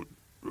go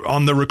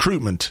on the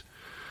recruitment.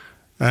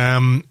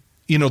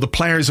 The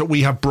players that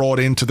we have brought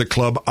into the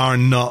club are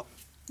not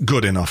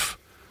good enough.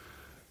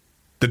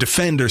 The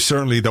defenders,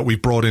 certainly, that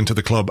we've brought into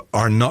the club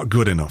are not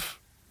good enough.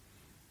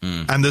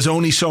 And there's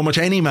only so much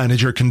any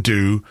manager can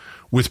do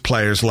with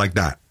players like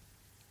that.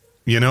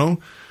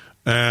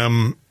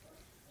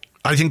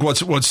 I think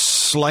what's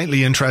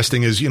slightly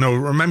interesting is,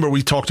 remember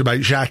we talked about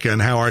Xhaka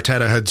and how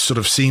Arteta had sort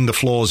of seen the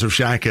flaws of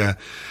Xhaka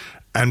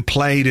and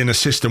played in a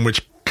system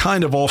which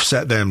kind of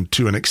offset them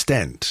to an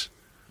extent.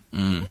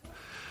 He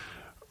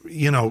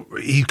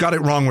got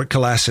it wrong with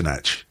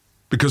Kolasinac,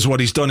 because what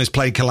he's done is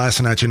play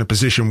Kolasinac in a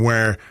position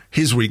where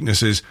his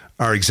weaknesses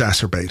are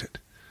exacerbated.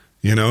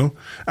 And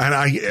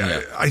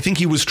I think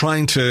he was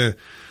trying to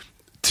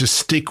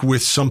stick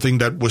with something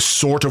that was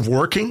sort of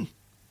working,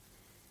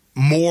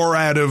 more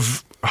out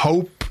of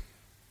hope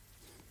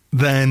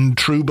than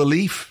true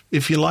belief,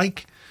 if you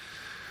like.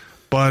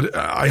 But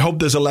I hope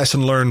there's a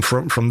lesson learned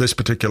from this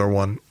particular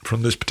one,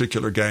 from this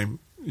particular game,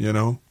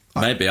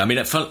 Maybe.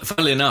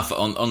 Funnily enough,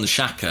 on the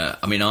Xhaka,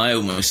 I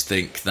almost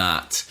think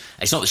that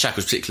it's not that Xhaka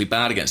was particularly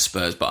bad against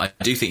Spurs, but I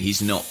do think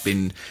he's not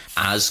been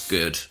as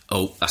good.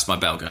 Oh, that's my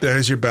bell going.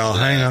 There's your bell.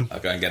 Hang on. I'll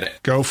go and get it.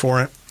 Go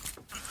for it.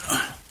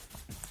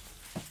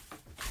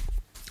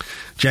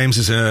 James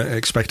is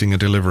expecting a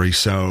delivery,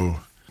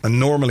 and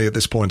normally at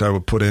this point I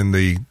would put in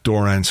the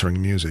door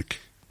answering music,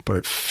 but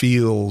it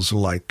feels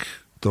like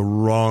the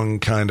wrong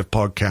kind of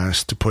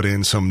podcast to put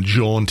in some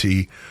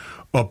jaunty,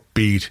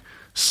 upbeat,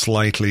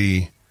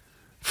 slightly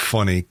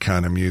funny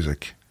kind of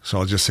music. So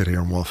I'll just sit here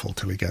and waffle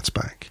till he gets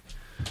back.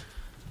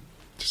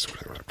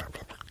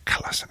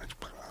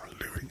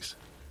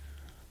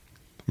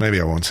 Maybe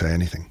I won't say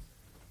anything.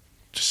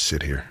 Just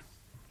sit here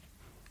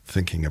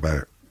thinking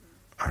about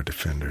our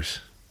defenders.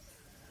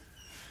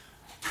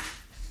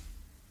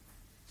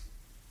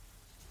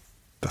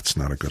 That's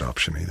not a good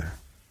option either.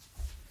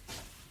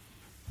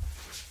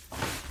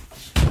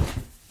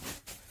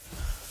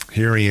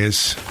 Here he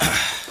is.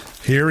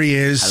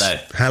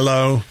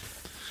 Hello.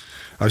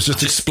 I was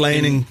just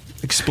explaining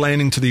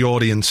to the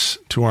audience,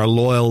 to our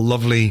loyal,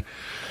 lovely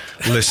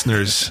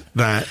listeners,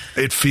 that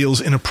it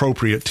feels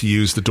inappropriate to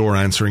use the door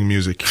answering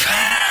music.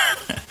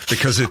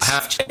 Because I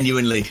have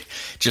genuinely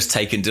just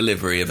taken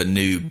delivery of a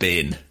new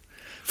bin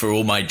for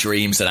all my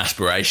dreams and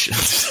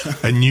aspirations.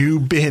 A new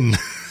bin.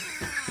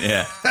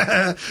 Yeah.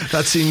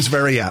 That seems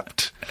very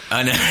apt.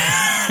 I know.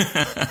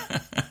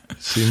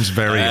 Seems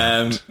very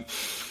apt.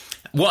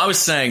 What I was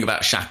saying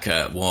about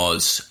Xhaka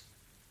was,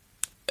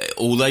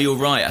 although you're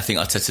right, I think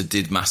Arteta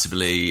did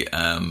massively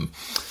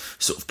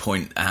sort of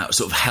point out,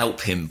 sort of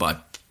help him by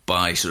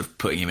sort of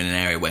putting him in an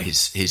area where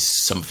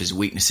some of his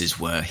weaknesses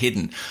were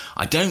hidden.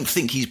 I don't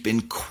think he's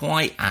been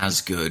quite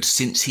as good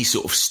since he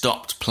sort of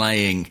stopped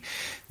playing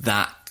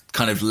that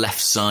kind of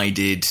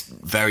left-sided,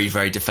 very,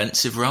 very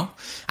defensive role.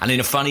 And in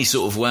a funny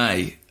sort of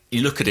way,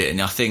 you look at it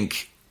and I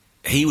think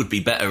he would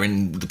be better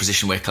in the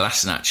position where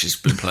Kolasinac has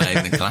been playing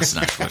than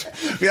Kolasinac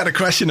would. We had a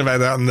question about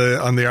that on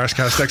the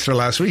Arscast Extra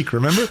last week,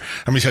 remember?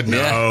 And we said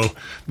no.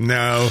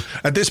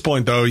 At this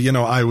point, though,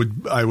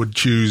 I would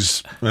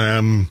choose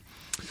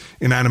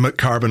inanimate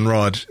carbon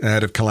rod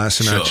out of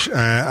Kolasinac. Sure.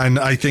 And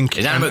I think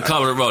inanimate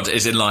carbon rod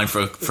is in line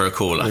for a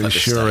call. It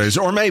sure is.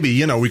 Or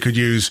maybe we could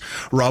use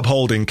Rob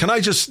Holding. Can I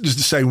just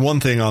say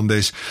one thing on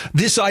this?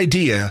 This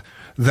idea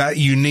that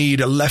you need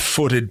a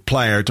left-footed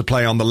player to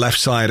play on the left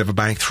side of a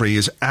back three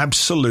is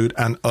absolute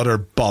and utter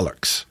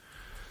bollocks.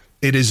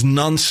 It is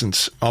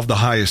nonsense of the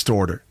highest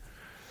order.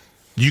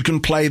 You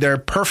can play there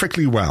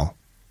perfectly well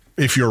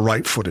if you're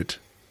right-footed.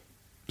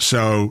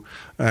 So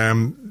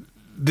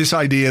this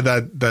idea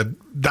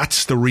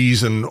that's the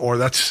reason, or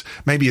that's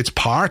maybe it's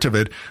part of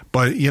it,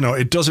 but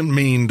it doesn't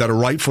mean that a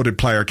right-footed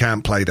player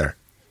can't play there.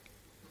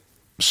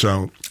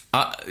 So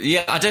I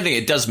don't think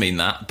it does mean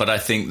that, but I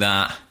think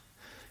that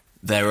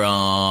there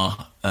are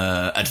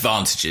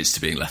advantages to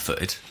being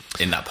left-footed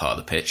in that part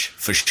of the pitch,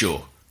 for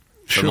sure,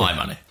 for my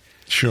money.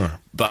 Sure.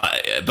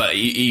 But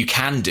you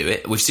can do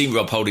it. We've seen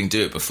Rob Holding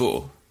do it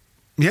before.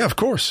 Yeah, of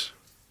course.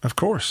 Of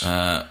course.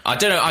 I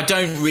don't know. I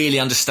don't really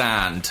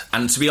understand.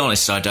 And to be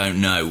honest, I don't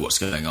know what's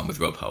going on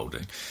with Rob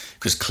Holding,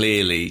 because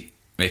clearly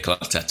Mikel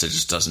Arteta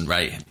just doesn't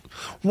rate him.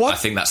 I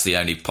think that's the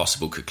only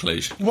possible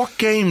conclusion. What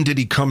game did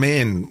he come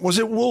in? Was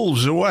it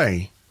Wolves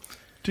away?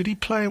 Did he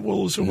play at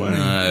Wolves away?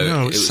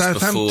 No, it was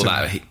Southampton. before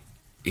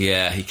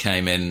that. He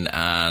came in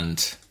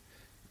and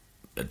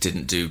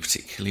didn't do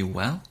particularly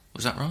well.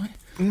 Was that right?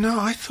 No,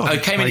 I thought he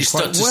came in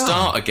to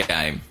start a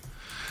game.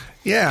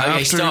 Yeah,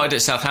 he started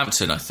at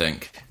Southampton, I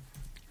think.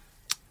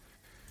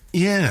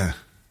 Yeah.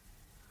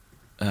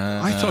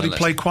 I thought he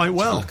played quite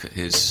well. Look at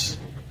his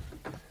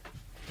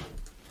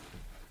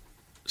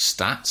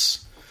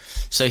stats.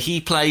 So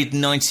he played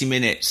 90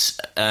 minutes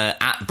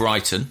at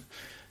Brighton,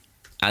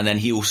 and then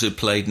he also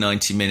played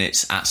 90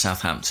 minutes at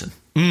Southampton.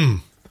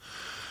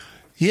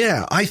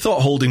 Yeah, I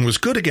thought Holding was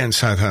good against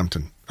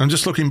Southampton. I'm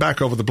just looking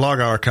back over the blog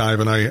archive,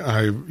 and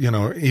I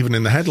even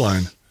in the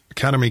headline,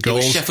 Academy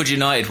goals. It was Sheffield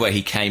United where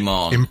he came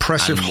on.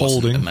 Impressive and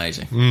holding.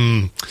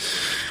 Amazing.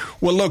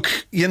 Well, look,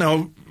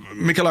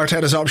 Mikel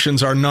Arteta's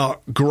options are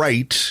not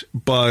great,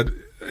 but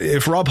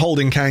if Rob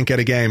Holding can't get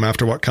a game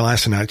after what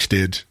Kolasinac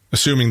did,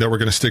 assuming that we're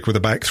going to stick with the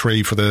back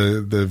three for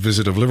the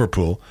visit of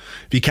Liverpool,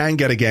 if he can't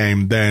get a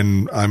game,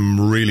 then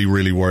I'm really,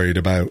 really worried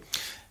about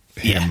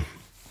him. Yeah.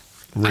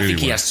 Really I think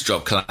he has to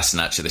drop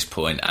Kolasinac at this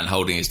point, and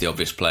Holding is the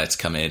obvious player to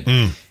come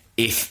in.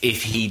 If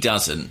he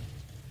doesn't,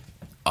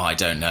 I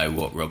don't know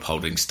what Rob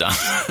Holding's done.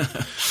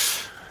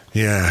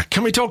 Yeah.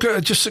 Can we talk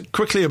just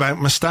quickly about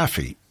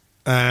Mustafi?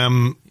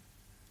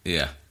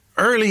 Yeah.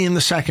 Early in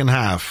the second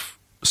half,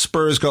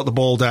 Spurs got the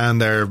ball down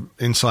their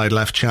inside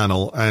left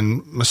channel,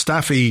 and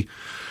Mustafi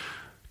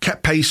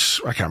kept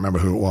pace. I can't remember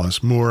who it was.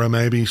 Moura,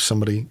 maybe,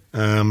 somebody.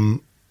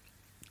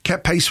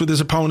 Kept pace with his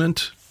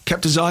opponent,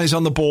 kept his eyes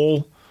on the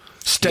ball,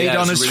 stayed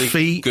on his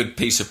feet. Good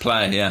piece of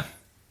play, yeah.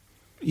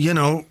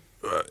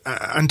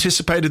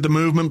 Anticipated the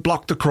movement,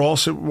 blocked the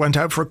cross, it went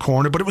out for a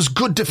corner, but it was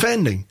good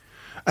defending.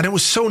 And it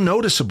was so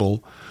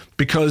noticeable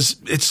because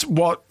it's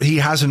what he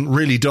hasn't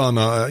really done,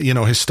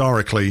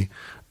 historically.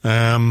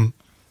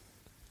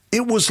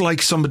 It was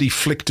like somebody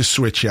flicked a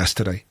switch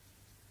yesterday.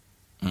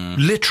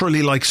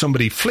 Literally like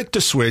somebody flicked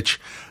a switch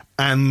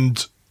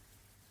and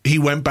he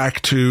went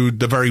back to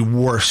the very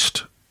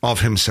worst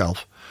of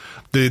himself.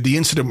 The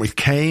incident with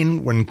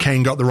Kane, when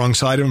Kane got the wrong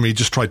side of him, he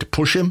just tried to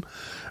push him.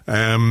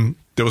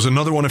 There was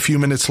another one a few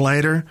minutes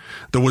later.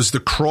 There was the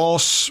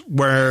cross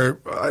where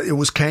it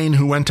was Kane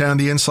who went down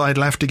the inside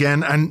left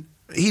again, and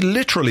he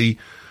literally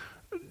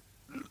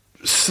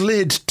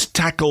slid to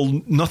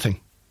tackle nothing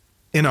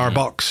in our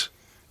box.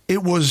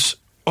 It was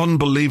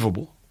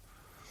unbelievable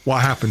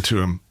what happened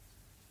to him.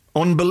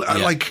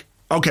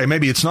 Okay,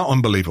 maybe it's not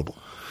unbelievable,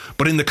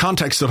 but in the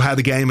context of how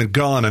the game had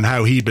gone and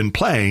how he'd been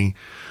playing,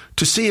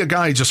 to see a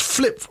guy just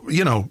flip,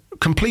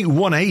 complete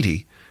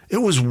 180, it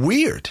was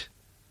weird.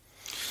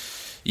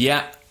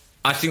 Yeah,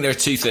 I think there are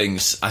two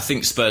things. I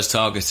think Spurs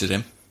targeted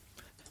him.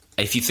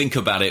 If you think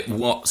about it,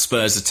 what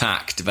Spurs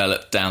attack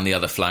developed down the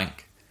other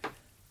flank?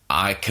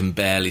 I can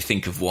barely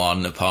think of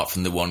one, apart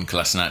from the one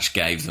Kolasinac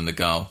gave them the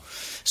goal.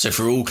 So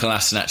for all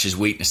Kolasinac's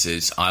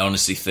weaknesses, I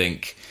honestly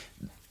think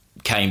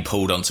Kane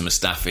pulled onto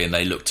Mustafi and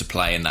they looked to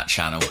play in that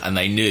channel. And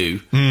they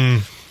knew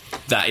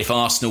that if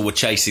Arsenal were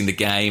chasing the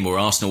game or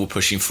Arsenal were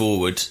pushing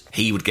forward,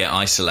 he would get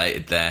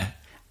isolated there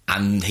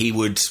and he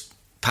would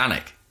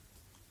panic.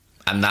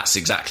 And that's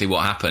exactly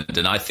what happened.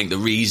 And I think the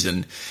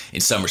reason,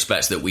 in some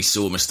respects, that we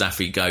saw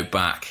Mustafi go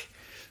back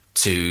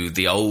to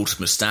the old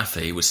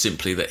Mustafi was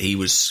simply that he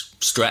was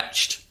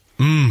stretched.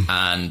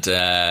 And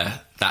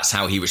that's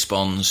how he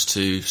responds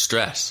to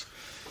stress.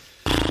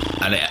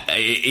 And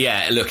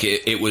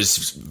it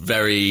was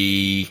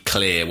very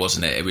clear,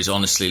 wasn't it? It was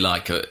honestly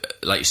like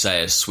you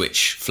say, a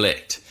switch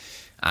flicked.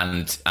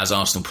 And as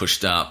Arsenal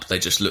pushed up, they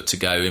just looked to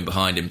go in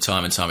behind him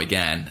time and time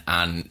again.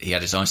 And he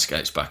had his ice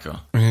skates back on.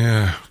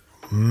 Yeah.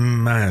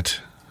 Mad.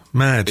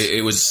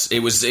 It was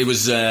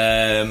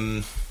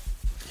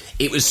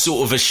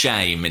sort of a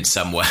shame in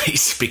some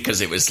ways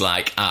because it was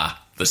like,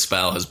 the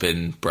spell has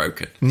been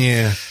broken.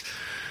 Yeah.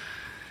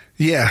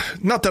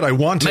 Not that I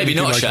want it. Maybe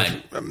not a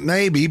shame.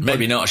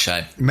 Maybe not a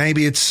shame.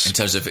 Maybe it's in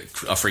terms of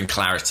offering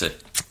clarity.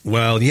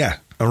 Well, yeah,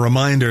 a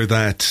reminder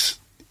that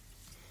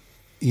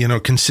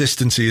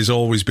consistency has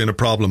always been a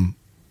problem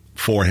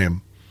for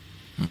him.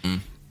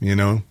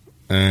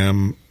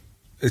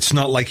 It's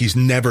not like he's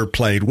never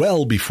played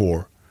well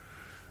before.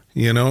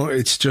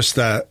 It's just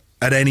that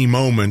at any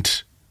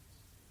moment,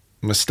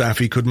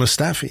 Mustafi could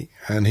Mustafi.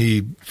 And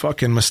he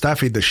fucking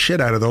Mustafi'd the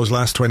shit out of those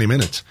last 20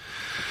 minutes.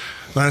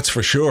 That's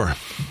for sure.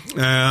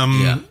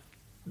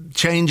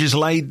 Changes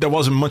late. There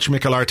wasn't much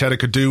Mikel Arteta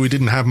could do. We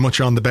didn't have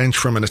much on the bench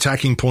from an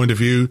attacking point of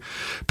view.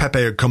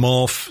 Pepe had come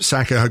off.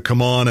 Saka had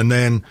come on. And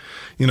then,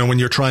 when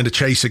you're trying to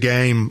chase a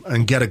game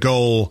and get a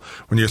goal,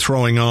 when you're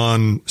throwing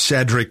on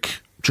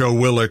Cedric, Joe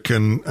Willock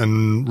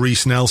and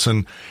Reece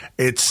Nelson,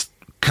 it's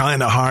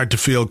kind of hard to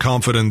feel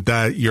confident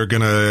that you're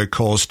going to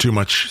cause too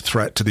much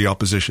threat to the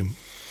opposition.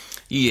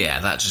 Yeah,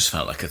 that just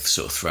felt like a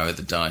sort of throw of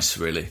the dice,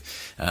 really.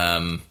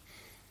 I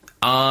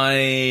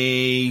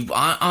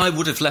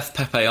would have left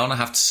Pepe on, I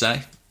have to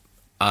say.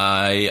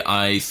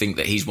 I think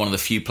that he's one of the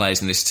few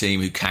players in this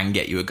team who can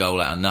get you a goal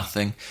out of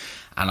nothing.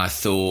 And I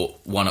thought,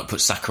 why not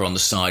put Saka on the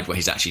side where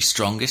he's actually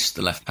strongest,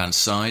 the left-hand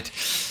side?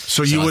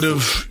 So you would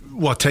have,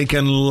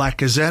 taken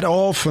Lacazette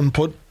off and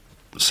put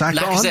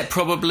Saka on? Lacazette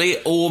probably,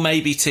 or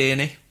maybe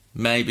Tierney.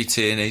 Maybe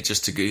Tierney,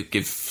 just to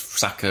give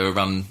Saka a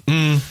run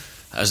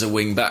as a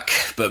wing-back.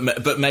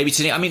 But maybe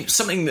Tierney. I mean,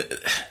 something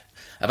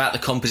about the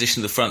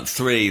composition of the front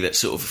three that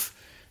sort of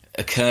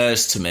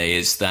occurs to me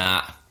is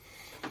that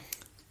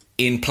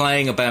in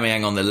playing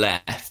Aubameyang on the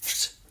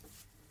left,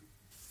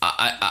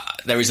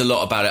 there is a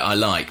lot about it I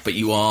like, but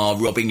you are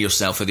robbing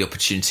yourself of the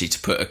opportunity to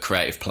put a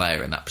creative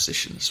player in that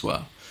position as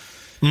well.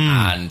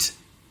 And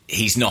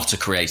he's not a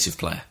creative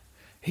player.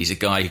 He's a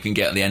guy who can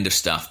get at the end of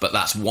stuff, but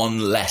that's one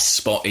less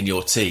spot in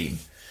your team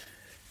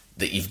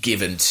that you've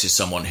given to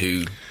someone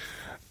who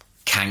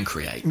can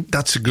create.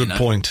 That's a good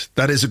point.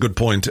 That is a good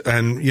point.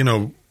 And,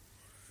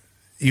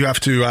 you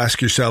have to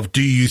ask yourself,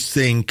 do you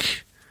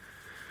think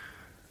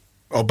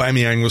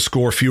Aubameyang will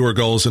score fewer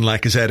goals than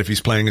Lacazette if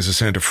he's playing as a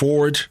centre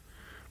forward?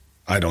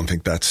 I don't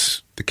think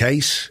that's the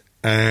case.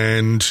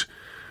 And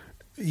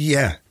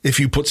yeah, if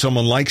you put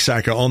someone like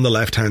Saka on the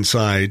left-hand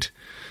side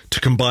to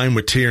combine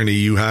with Tierney,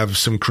 you have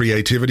some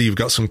creativity, you've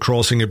got some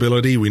crossing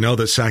ability. We know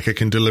that Saka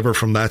can deliver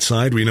from that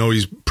side. We know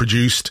he's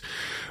produced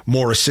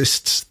more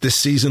assists this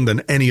season than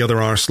any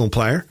other Arsenal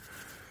player.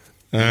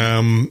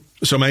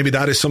 So maybe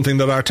that is something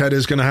that Arteta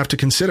is going to have to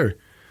consider.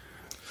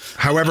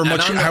 However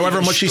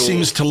much he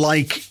seems to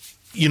like,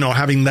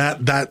 having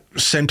that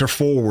centre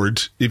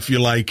forward, if you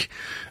like,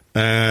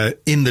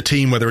 in the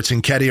team, whether it's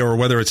Nketiah or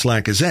whether it's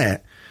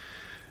Lacazette,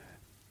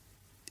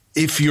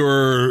 if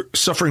you're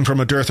suffering from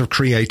a dearth of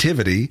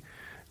creativity,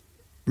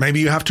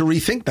 maybe you have to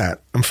rethink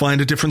that and find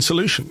a different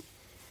solution.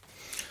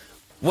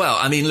 Well,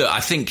 I mean, look,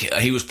 I think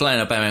he was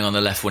playing Aubameyang on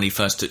the left when he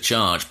first took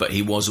charge, but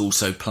he was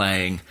also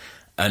playing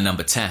a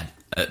number 10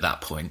 at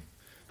that point.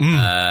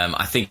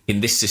 I think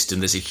in this system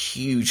there's a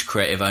huge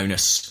creative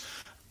onus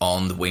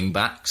on the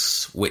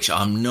wing-backs, which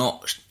I'm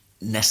not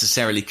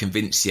necessarily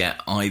convinced yet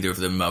either of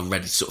them are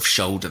ready to sort of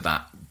shoulder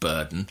that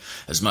burden,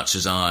 as much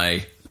as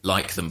I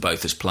like them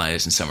both as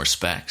players in some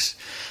respects.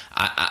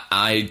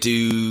 I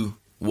do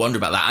wonder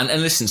about that.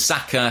 And listen,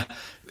 Saka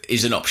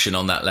is an option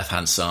on that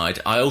left-hand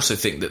side. I also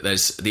think that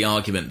there's the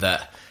argument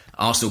that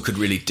Arsenal could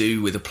really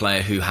do with a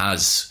player who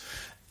has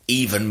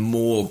even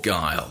more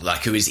guile,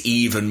 like who is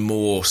even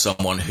more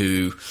someone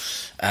who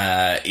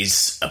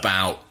is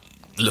about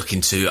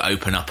looking to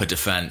open up a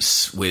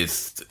defence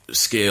with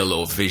skill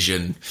or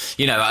vision.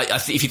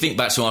 If you think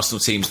back to Arsenal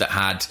teams that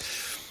had,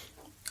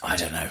 I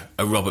don't know,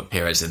 a Robert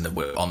Pires on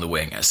the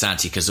wing, a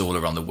Santi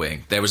Cazorla on the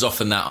wing, there was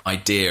often that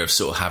idea of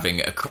sort of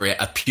having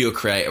a pure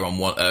creator on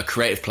one, a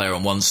creative player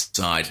on one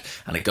side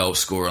and a goal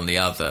scorer on the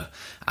other.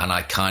 And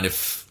I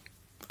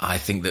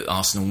think that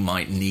Arsenal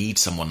might need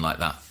someone like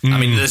that. I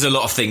mean, there's a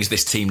lot of things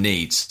this team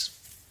needs,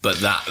 but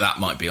that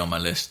might be on my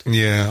list.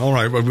 Yeah, all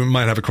right. Well, we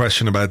might have a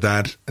question about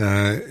that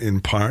in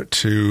part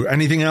two.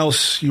 Anything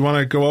else you want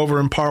to go over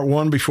in part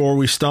one before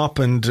we stop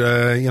and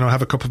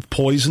have a cup of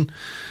poison?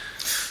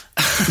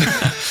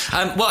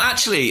 Well,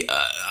 actually,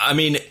 I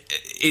mean,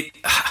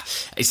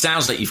 it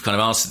sounds like you've kind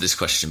of answered this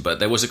question, but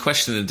there was a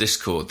question in the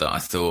Discord that I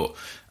thought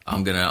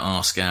I'm going to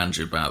ask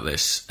Andrew about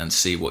this and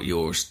see what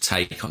your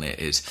take on it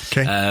is.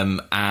 Okay.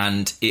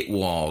 And it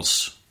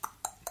was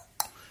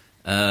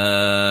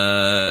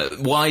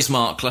Wise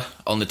Markler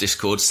on the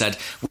Discord said,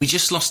 "We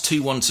just lost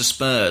 2-1 to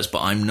Spurs,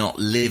 but I'm not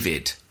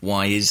livid.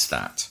 Why is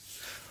that?"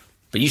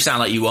 But you sound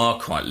like you are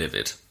quite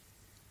livid.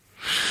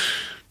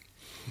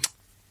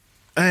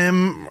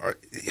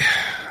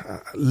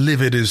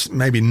 Livid is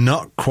maybe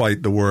not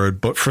quite the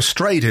word, but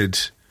frustrated.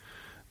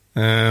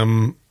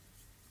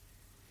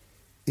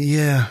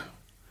 Yeah.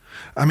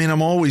 I mean,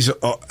 I'm always...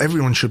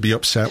 everyone should be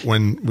upset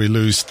when we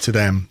lose to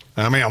them.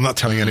 I mean, I'm not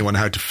telling anyone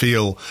how to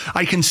feel.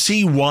 I can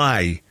see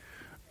why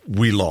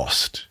we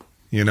lost,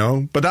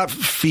 But that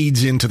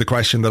feeds into the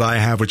question that I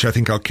have, which I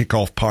think I'll kick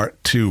off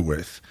part two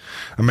with.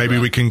 And maybe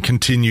we can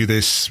continue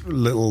this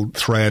little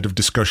thread of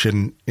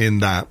discussion in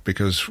that,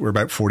 because we're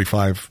about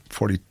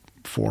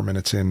 44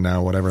 minutes in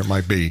now, whatever it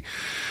might be.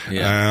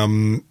 Yeah.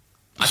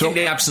 I think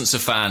the absence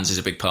of fans is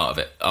a big part of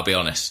it, I'll be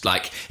honest.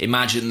 Like,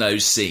 imagine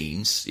those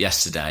scenes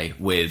yesterday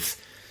with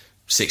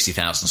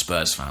 60,000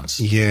 Spurs fans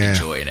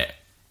enjoying it.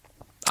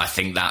 I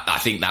think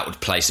that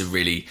would place a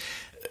really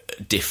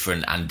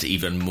different and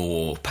even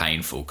more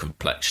painful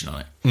complexion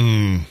on it.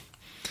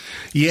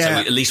 Yeah.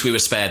 So at least we were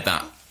spared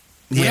that.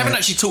 We haven't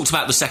actually talked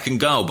about the second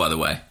goal, by the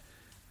way.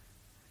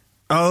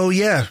 Oh,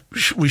 yeah,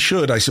 we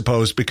should, I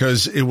suppose,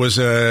 because it was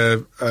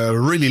a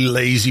really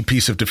lazy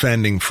piece of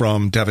defending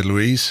from David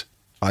Luiz,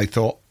 I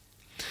thought.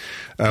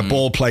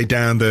 Ball played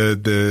down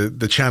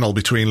the channel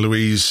between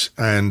Luiz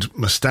and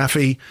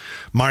Mustafi.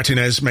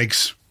 Martinez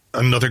makes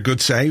another good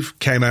save,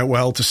 came out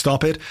well to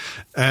stop it.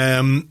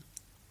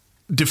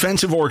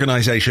 Defensive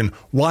organisation.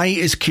 Why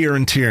is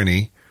Kieran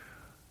Tierney,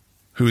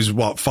 who's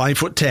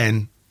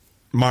 5'10",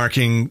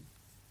 marking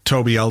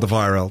Toby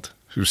Alderweireld,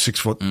 who's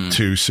 6'2",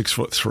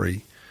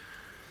 6'3"?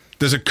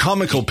 There's a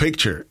comical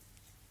picture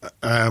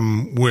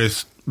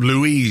with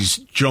Luiz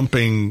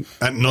jumping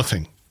at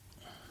nothing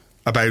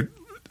about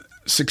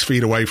 6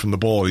 feet away from the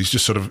ball. He's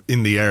just sort of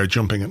in the air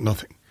jumping at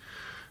nothing.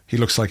 He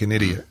looks like an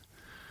idiot.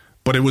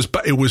 But it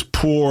was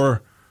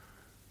poor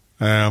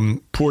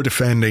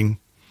defending,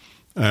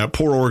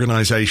 poor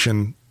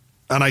organisation.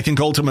 And I think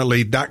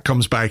ultimately that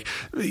comes back,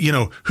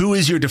 who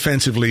is your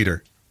defensive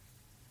leader?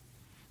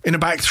 In a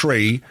back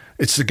three,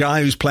 it's the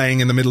guy who's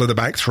playing in the middle of the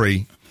back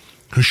three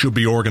who should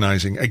be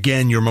organising.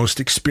 Again, your most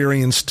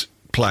experienced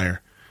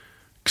player,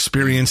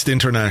 experienced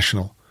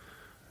international,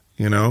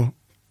 and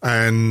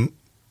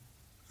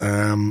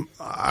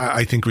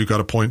I think we've got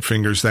to point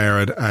fingers there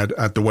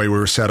at the way we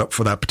were set up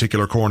for that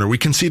particular corner. We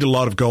concede a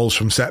lot of goals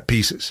from set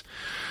pieces.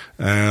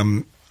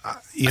 I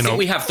think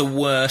we have the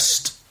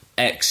worst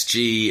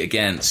XG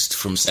against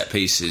from set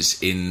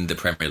pieces in the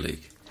Premier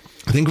League.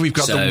 I think we've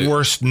got the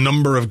worst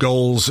number of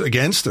goals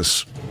against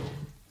us.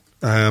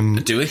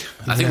 Do we?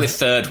 I think we're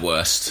third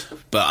worst,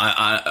 but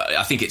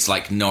I think it's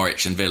like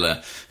Norwich and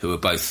Villa, who are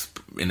both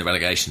in the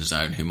relegation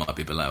zone, who might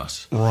be below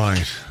us.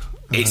 Right.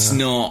 It's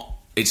not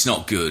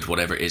good,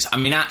 whatever it is. I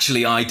mean,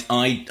 actually, I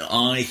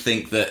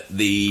think that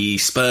the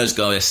Spurs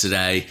goal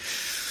yesterday,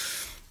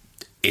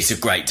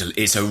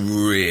 it's a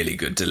really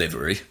good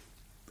delivery,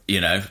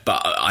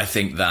 but I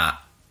think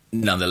that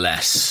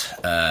nonetheless,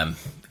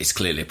 it's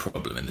clearly a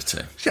problem in the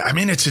team. Yeah, I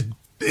mean,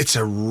 it's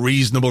a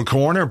reasonable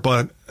corner,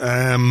 but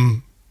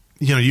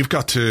you've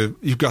got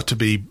to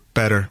be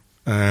better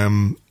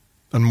and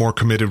more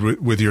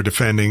committed with your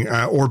defending.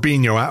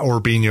 Orbinho at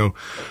Orbinho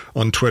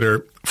on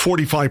Twitter.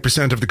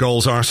 45% of the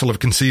goals Arsenal have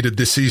conceded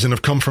this season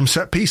have come from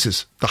set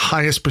pieces, the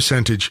highest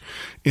percentage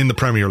in the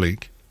Premier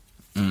League.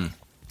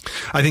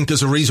 I think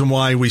there's a reason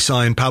why we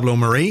signed Pablo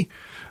Mari,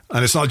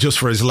 and it's not just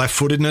for his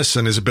left-footedness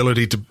and his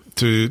ability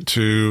to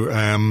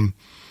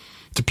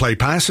play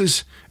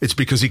passes. It's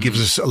because he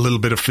gives us a little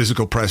bit of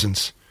physical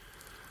presence.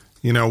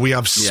 We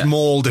have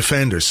small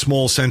defenders,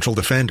 small central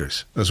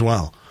defenders as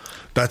well.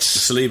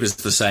 Saliba's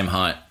the same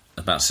height,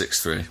 about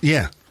 6'3".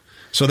 Yeah.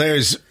 So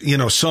there's,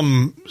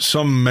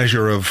 some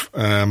measure of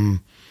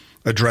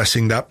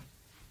addressing that,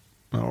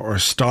 or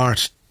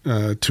start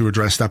to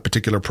address that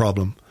particular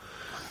problem.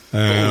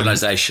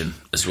 Organisation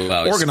as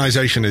well.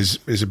 Organisation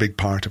is a big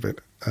part of it.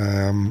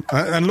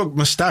 And look,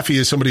 Mustafi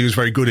is somebody who's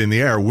very good in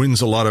the air,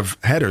 wins a lot of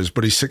headers,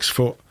 but he's 6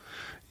 foot.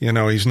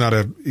 He's not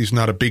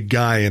a big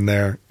guy in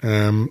there,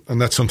 and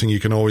that's something you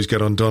can always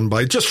get undone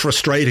by. Just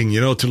frustrating,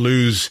 to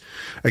lose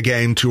a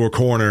game to a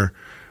corner,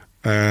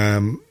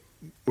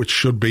 which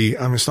should be.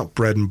 I mean, it's not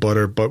bread and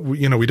butter, but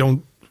we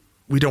don't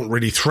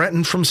really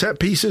threaten from set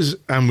pieces,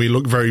 and we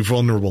look very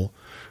vulnerable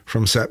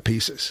from set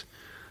pieces.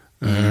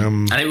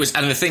 And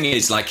the thing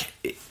is, like,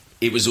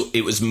 it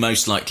was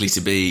most likely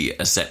to be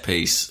a set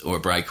piece or a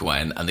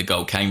breakaway, and the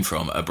goal came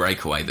from a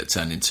breakaway that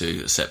turned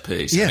into a set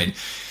piece. Yeah. I mean,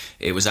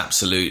 it was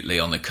absolutely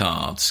on the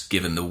cards,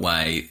 given the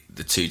way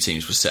the two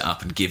teams were set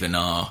up and given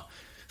our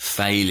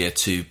failure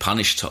to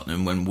punish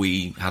Tottenham when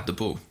we had the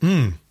ball.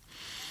 I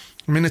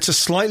mean, it's a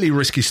slightly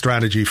risky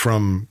strategy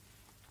from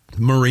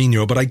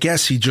Mourinho, but I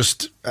guess he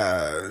just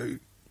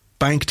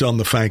banked on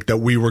the fact that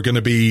we were going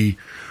to be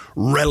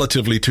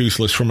relatively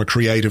toothless from a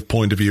creative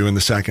point of view in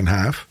the second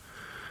half.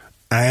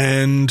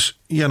 And,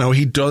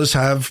 he does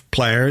have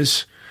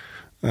players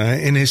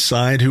in his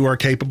side who are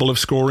capable of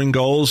scoring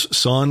goals.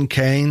 Son,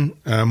 Kane,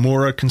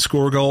 Moura can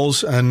score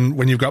goals. And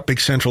when you've got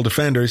big central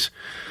defenders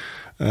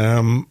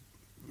who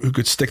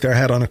could stick their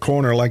head on a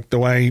corner like the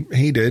way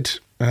he did,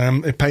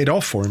 it paid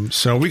off for him.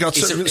 So we got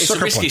it's a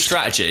risky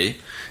strategy,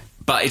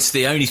 but it's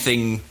the only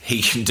thing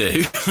he can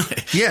do.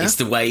 Yeah. It's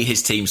the way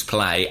his teams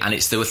play, and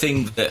it's the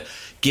thing that,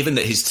 given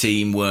that his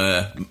team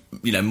were,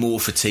 more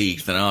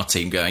fatigued than our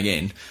team going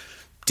in,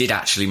 did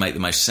actually make the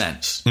most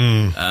sense.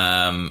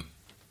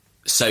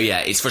 So, yeah,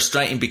 it's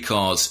frustrating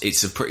because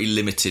it's a pretty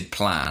limited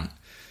plan,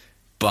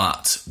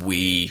 but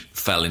we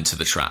fell into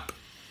the trap.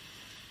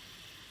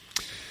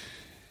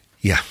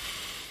 Yeah,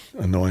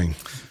 annoying.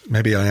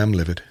 Maybe I am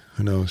livid.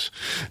 Who knows?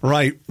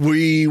 Right,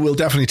 we will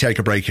definitely take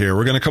a break here.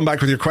 We're going to come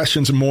back with your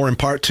questions and more in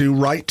part 2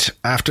 right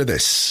after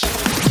this.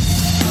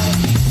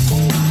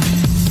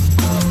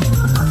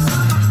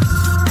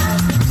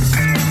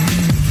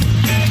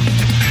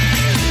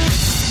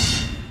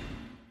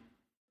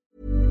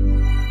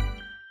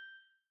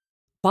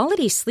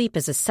 Quality sleep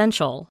is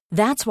essential.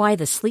 That's why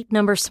the Sleep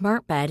Number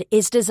Smart Bed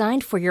is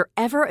designed for your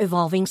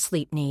ever-evolving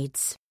sleep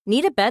needs.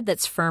 Need a bed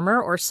that's firmer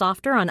or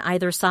softer on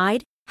either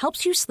side?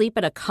 Helps you sleep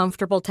at a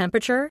comfortable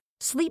temperature?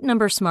 Sleep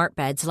Number Smart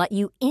Beds let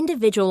you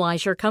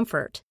individualize your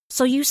comfort,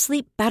 so you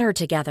sleep better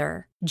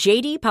together.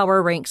 J.D.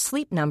 Power ranks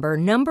Sleep Number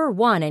number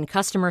 1 in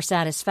customer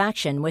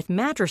satisfaction with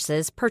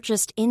mattresses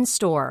purchased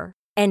in-store.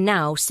 And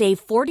now,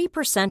 save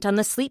 40% on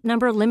the Sleep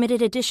Number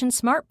Limited Edition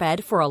Smart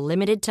Bed for a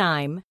limited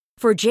time.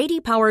 For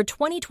J.D. Power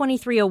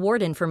 2023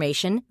 award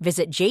information,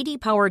 visit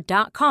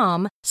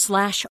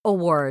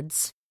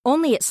jdpower.com/awards.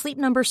 Only at Sleep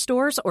Number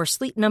stores or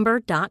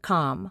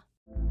sleepnumber.com.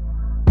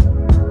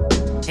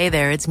 Hey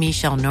there, it's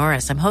Michelle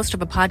Norris. I'm host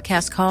of a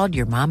podcast called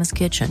Your Mama's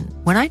Kitchen.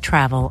 When I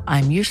travel,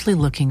 I'm usually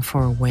looking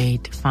for a way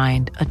to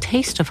find a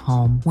taste of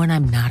home when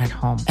I'm not at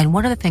home. And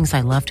one of the things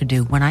I love to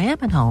do when I am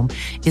at home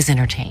is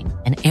entertain.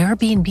 And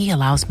Airbnb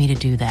allows me to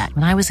do that.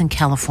 When I was in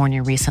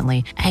California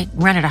recently, I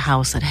rented a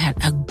house that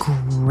had a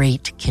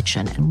great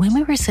kitchen. And when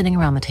we were sitting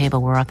around the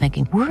table, we were all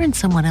thinking, we're in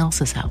someone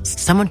else's house.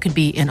 Someone could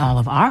be in all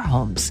of our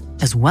homes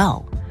as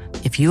well.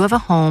 If you have a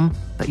home,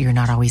 but you're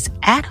not always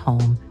at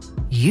home,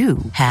 you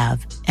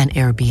have an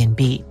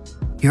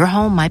Airbnb. Your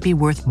home might be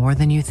worth more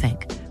than you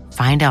think.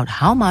 Find out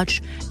how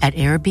much at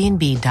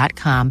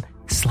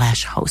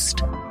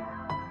airbnb.com/host.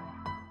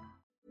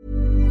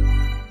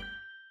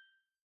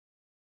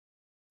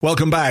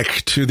 Welcome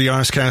back to the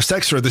Arscast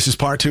Extra. This is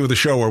part 2 of the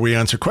show where we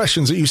answer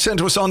questions that you sent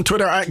to us on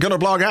Twitter at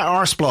Gunnerblog, at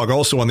Arsblog,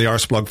 also on the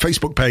Arsblog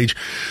Facebook page,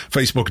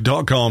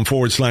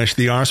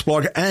 facebook.com/the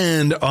Arsblog,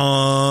 and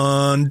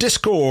on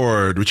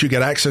Discord, which you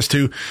get access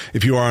to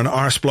if you are an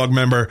Arsblog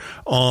member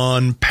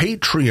on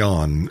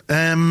Patreon.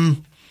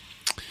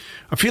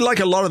 I feel like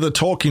a lot of the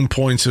talking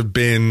points have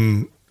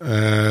been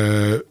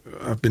done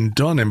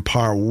in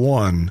part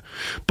 1,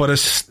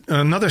 but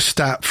another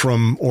stat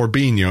from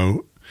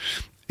Orbinho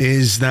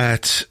is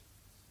that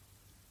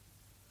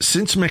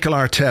since Mikel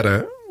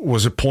Arteta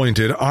was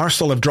appointed,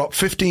 Arsenal have dropped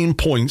 15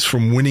 points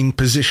from winning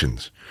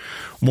positions,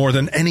 more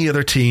than any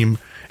other team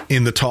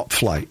in the top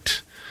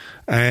flight.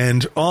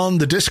 And on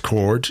the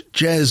Discord,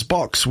 Jez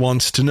Box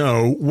wants to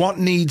know what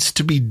needs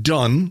to be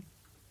done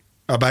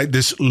about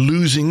this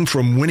losing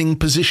from winning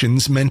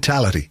positions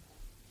mentality.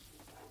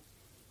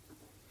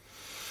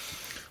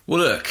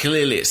 Well, look,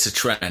 clearly it's a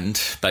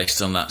trend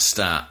based on that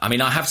stat. I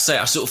mean, I have to say,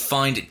 I sort of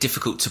find it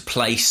difficult to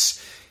place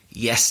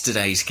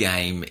yesterday's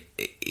game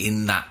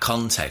in that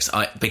context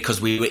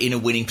because we were in a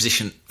winning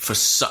position for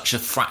such a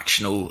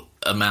fractional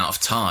amount of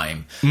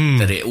time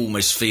that it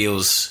almost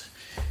feels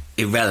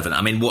irrelevant.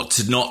 I mean, what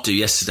to not do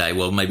yesterday?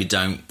 Well, maybe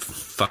don't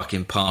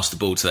fucking pass the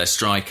ball to their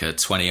striker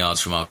 20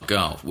 yards from our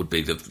goal would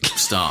be the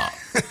start.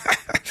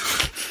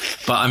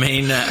 But I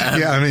mean,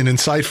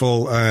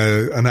 insightful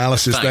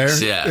analysis. Thanks,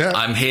 there. Yeah,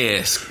 I'm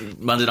here.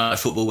 Monday Night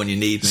Football when you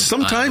need me.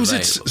 Sometimes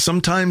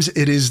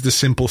it is the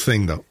simple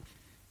thing, though.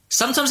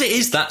 Sometimes it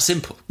is that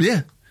simple.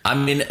 Yeah. I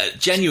mean,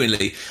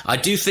 genuinely, I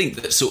do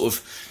think that sort of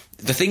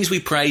the things we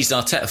praised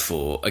Arteta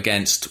for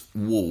against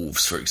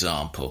Wolves, for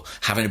example,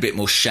 having a bit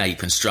more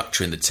shape and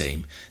structure in the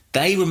team,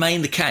 they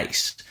remain the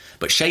case.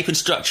 But shape and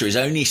structure is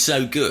only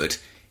so good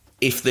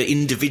if the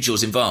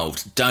individuals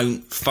involved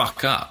don't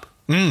fuck up.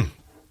 And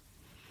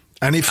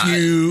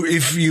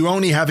if you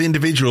only have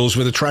individuals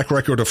with a track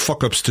record of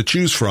fuck-ups to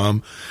choose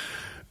from,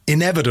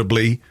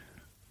 inevitably,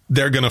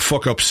 they're going to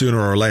fuck up sooner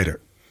or later.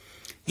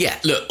 Yeah,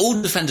 look,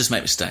 all defenders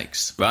make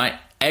mistakes, right?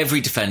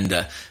 Every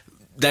defender.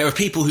 There are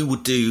people who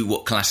would do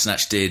what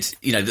Kolasinac did.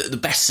 You know, the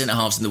best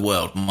centre-halves in the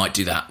world might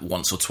do that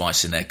once or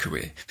twice in their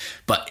career.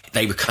 But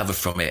they recover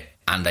from it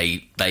and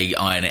they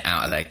iron it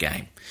out of their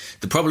game.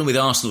 The problem with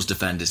Arsenal's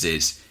defenders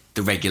is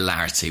the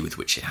regularity with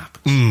which it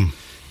happens.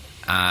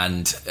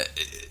 And,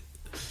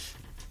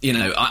 you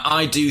know,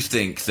 I do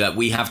think that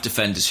we have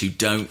defenders who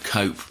don't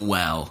cope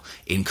well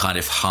in kind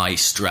of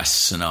high-stress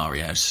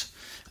scenarios.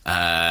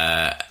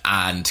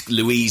 And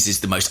Luiz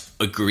is the most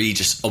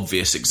egregious,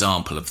 obvious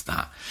example of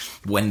that.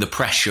 When the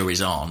pressure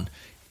is on,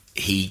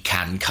 he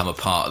can come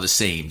apart at the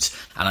seams.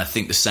 And I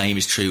think the same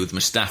is true with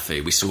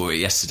Mustafi. We saw it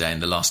yesterday in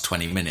the last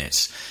 20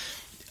 minutes.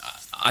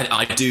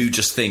 I do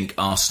just think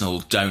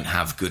Arsenal don't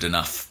have good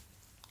enough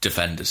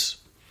defenders.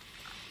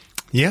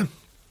 Yeah.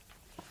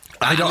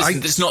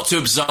 It's not to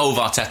absolve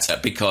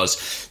Arteta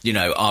because, you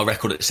know, our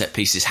record at set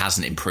pieces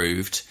hasn't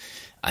improved.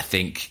 I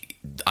think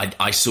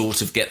I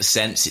sort of get the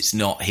sense it's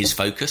not his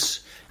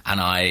focus,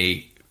 and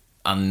I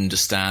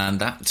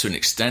understand that to an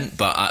extent,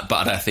 but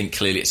I think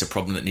clearly it's a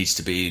problem that needs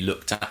to be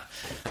looked at.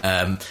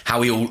 How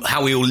we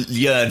all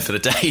yearn for the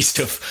days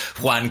of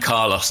Juan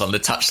Carlos on the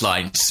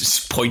touchline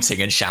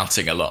pointing and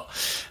shouting a lot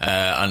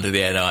under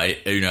the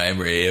Unai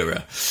Emery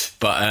era.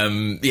 But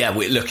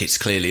look, it's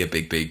clearly a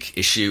big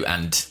issue,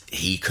 and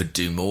he could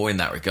do more in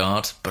that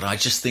regard. But I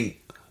just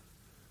think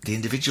the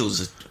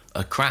individuals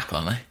are crap,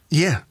 aren't they?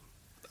 Yeah.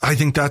 I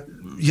think that,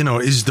 you know,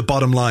 is the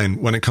bottom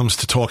line when it comes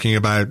to talking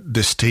about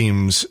this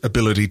team's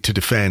ability to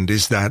defend,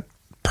 is that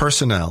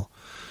personnel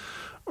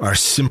are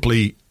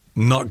simply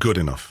not good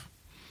enough.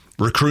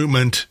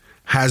 Recruitment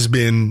has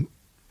been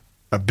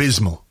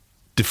abysmal,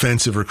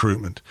 defensive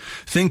recruitment.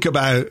 Think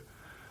about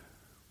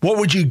what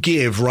would you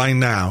give right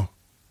now?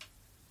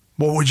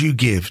 What would you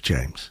give,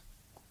 James,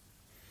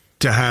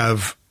 to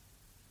have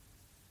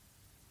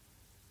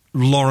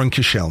Lauren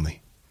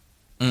Koscielny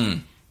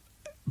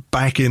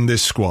back in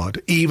this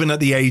squad, even at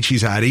the age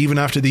he's had, even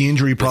after the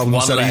injury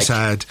problems that he's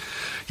had?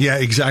 Yeah,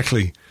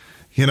 exactly.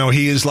 You know,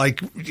 he is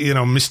like, you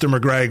know, Mr.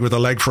 McGregor with a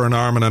leg for an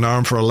arm and an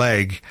arm for a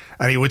leg,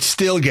 and he would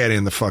still get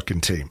in the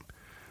fucking team.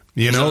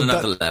 You know, on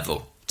another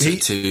level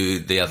to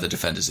the other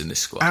defenders in this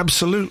squad.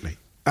 Absolutely.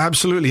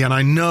 Absolutely. And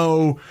I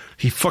know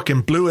he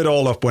fucking blew it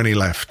all up when he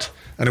left.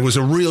 And it was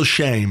a real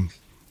shame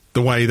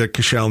the way that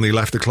Koscielny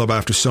left the club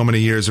after so many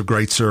years of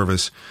great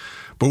service.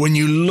 But when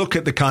you look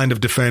at the kind of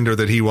defender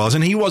that he was,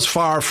 and he was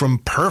far from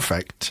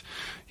perfect,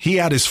 he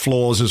had his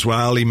flaws as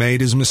well. He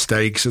made his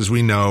mistakes, as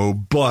we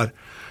know. But,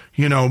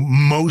 you know,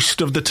 most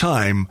of the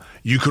time,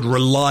 you could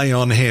rely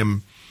on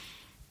him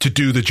to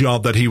do the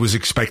job that he was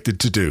expected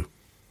to do.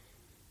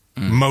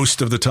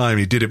 Most of the time,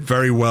 he did it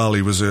very well.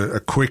 He was a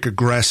quick,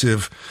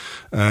 aggressive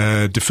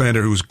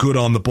defender who was good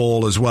on the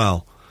ball as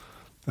well.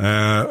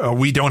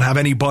 We don't have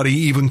anybody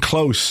even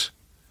close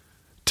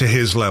to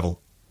his level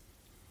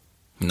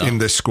in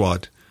this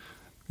squad,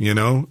 you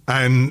know?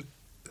 And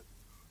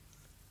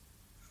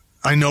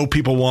I know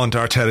people want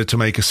Arteta to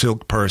make a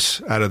silk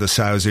purse out of the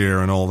sow's ear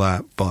and all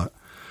that, but,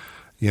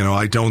 you know,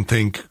 I don't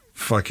think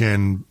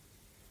fucking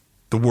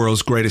the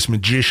world's greatest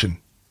magician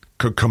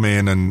could come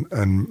in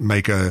and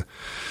make a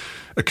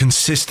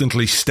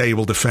consistently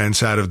stable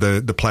defence out of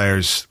the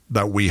players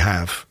that we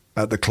have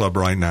at the club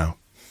right now.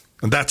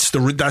 And that's the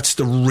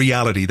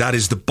reality. That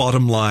is the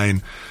bottom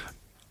line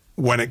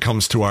when it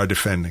comes to our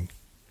defending.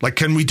 Like,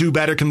 can we do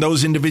better? Can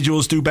those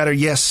individuals do better?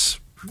 Yes,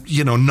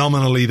 you know,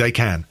 nominally they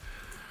can.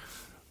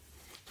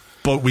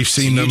 But we've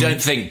seen them. You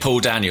don't think Paul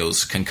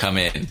Daniels can come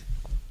in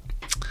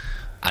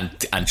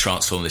and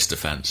transform this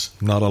defence?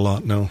 Not a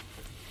lot, no.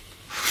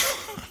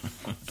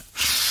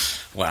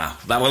 Wow.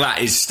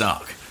 That is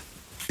stuck.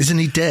 Isn't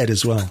he dead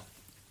as well?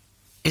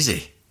 Is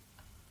he?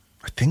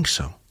 I think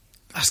so.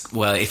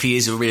 Well, if he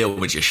is a real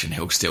magician,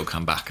 he'll still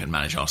come back and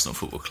manage Arsenal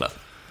Football Club.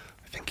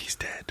 I think he's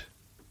dead.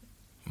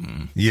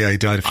 Yeah, he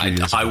died a few years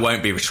ago. I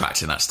won't be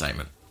retracting that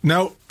statement.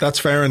 No, that's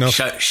fair enough.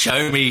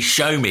 Show me,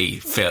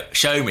 Phil.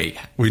 Show me.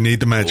 We need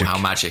the magic. How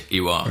magic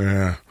you are.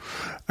 Yeah.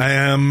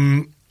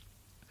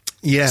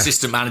 Yeah.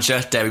 Assistant manager,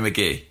 Derry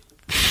McGee.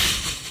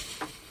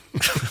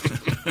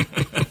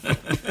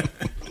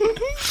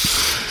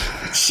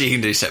 She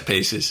can do set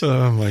pieces.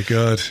 Oh, my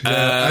God.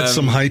 Yeah, add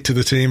some height to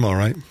the team, all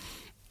right.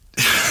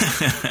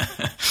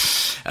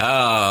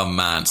 Oh,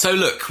 man. So,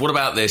 look, what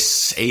about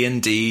this? Ian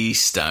D.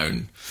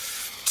 Stone.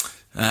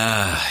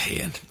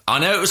 Ian. I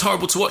know it was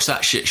horrible to watch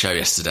that shit show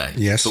yesterday.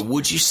 Yes. But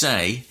would you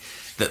say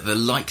that the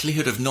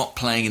likelihood of not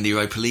playing in the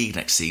Europa League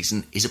next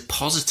season is a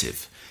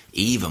positive,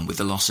 even with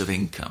the loss of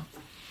income?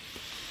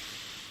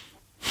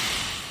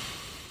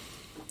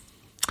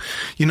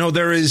 You know,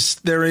 there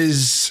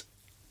is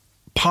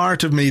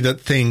part of me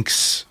that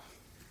thinks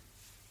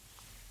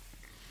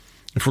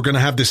if we're going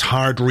to have this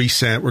hard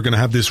reset, we're going to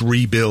have this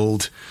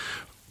rebuild,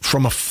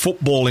 from a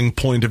footballing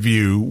point of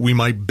view, we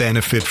might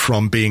benefit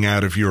from being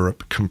out of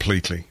Europe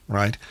completely,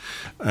 right?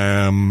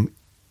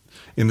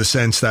 In the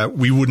sense that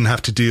we wouldn't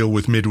have to deal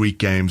with midweek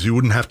games. We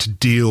wouldn't have to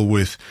deal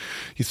with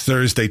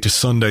Thursday to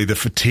Sunday, the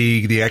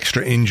fatigue, the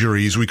extra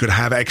injuries. We could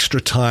have extra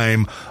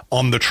time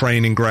on the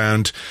training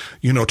ground,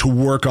 you know, to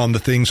work on the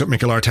things that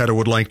Mikel Arteta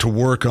would like to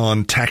work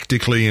on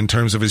tactically in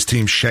terms of his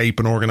team's shape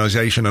and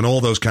organisation and all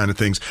those kind of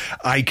things.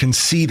 I can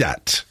see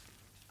that.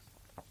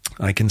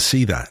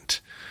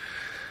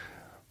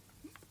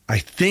 I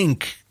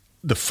think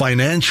the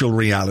financial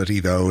reality,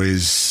 though,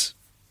 is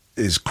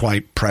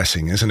quite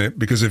pressing, isn't it?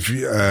 Because if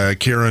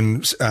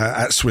Kieran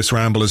at Swiss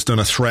Ramble has done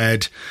a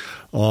thread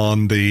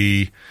on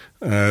the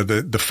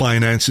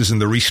finances and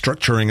the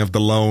restructuring of the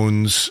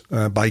loans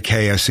by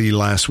KSE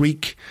last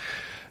week.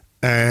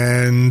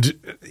 And,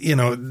 you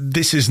know,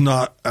 this is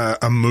not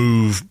a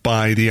move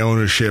by the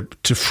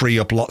ownership to free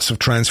up lots of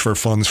transfer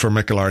funds for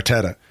Mikel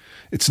Arteta.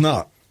 It's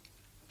not.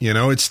 You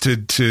know, it's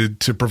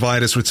to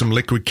provide us with some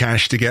liquid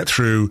cash to get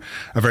through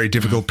a very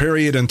difficult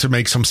period and to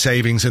make some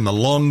savings in the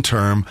long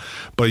term.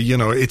 But, you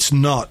know, it's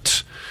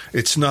not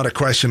a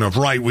question of,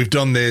 right, we've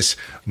done this,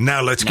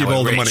 now let's give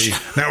all the money.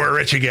 Now we're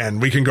rich again.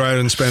 We can go out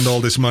and spend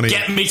all this money.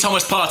 Get me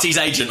Thomas Partey's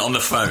agent on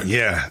the phone.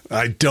 Yeah,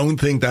 I don't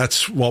think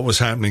that's what was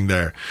happening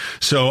there.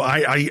 So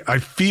I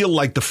feel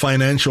like the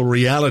financial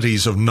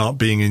realities of not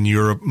being in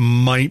Europe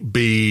might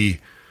be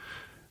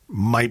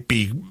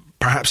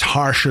perhaps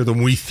harsher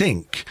than we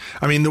think.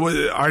 I mean,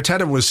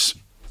 Arteta was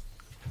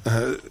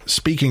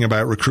speaking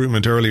about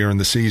recruitment earlier in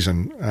the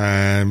season,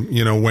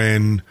 you know,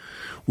 when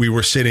we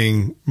were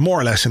sitting more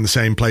or less in the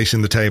same place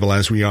in the table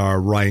as we are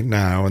right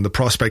now, and the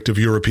prospect of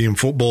European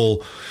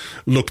football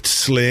looked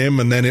slim,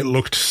 and then it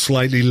looked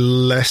slightly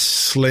less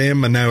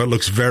slim, and now it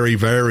looks very,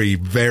 very,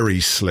 very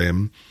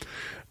slim.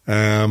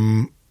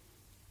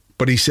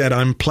 But he said,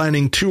 I'm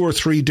planning 2 or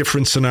 3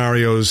 different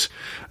scenarios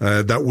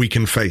that we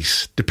can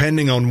face.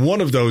 Depending on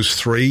one of those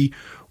 3,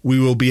 we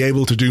will be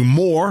able to do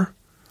more,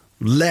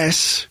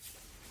 less,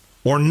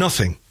 or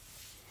nothing.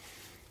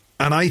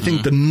 And I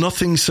think the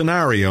nothing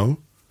scenario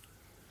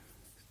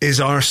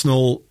is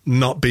Arsenal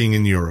not being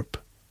in Europe.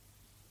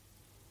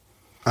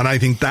 And I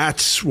think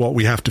that's what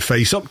we have to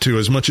face up to,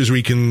 as much as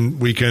we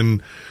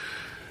can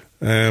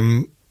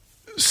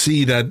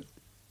see that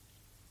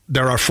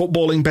there are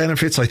footballing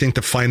benefits. I think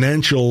the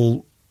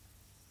financial,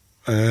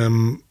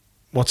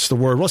 what's the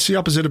word? What's the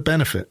opposite of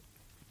benefit?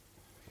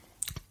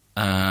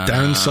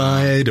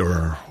 Downside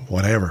or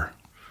whatever.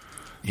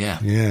 Yeah.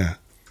 Yeah.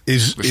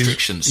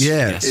 Restrictions.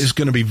 Is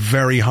going to be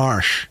very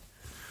harsh.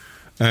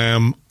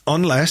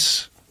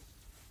 Unless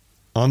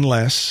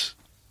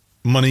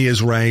money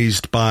is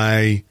raised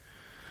by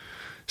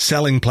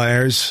selling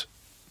players,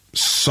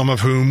 some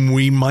of whom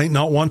we might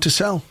not want to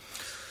sell.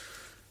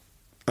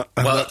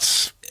 And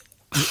that's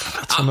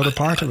another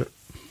part of it.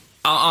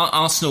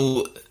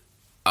 Arsenal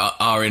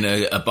are in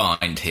a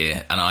bind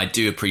here, and I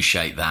do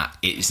appreciate that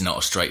it is not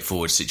a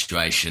straightforward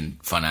situation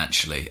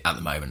financially at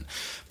the moment.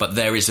 But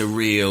there is a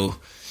real,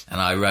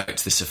 and I wrote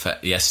to this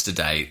effect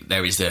yesterday,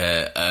 there is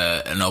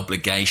an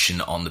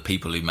obligation on the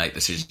people who make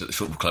decisions at the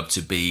football club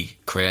to be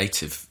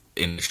creative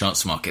in the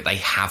transfer market. They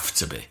have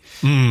to be.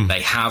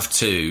 They have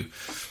to.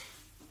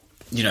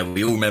 You know,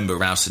 we all remember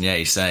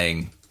Ralston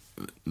saying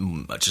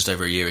just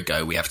over a year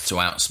ago, we have to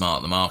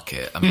outsmart the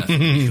market. I mean, I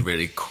think we could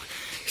really,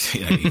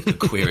 you could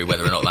query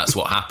whether or not that's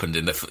what happened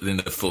in the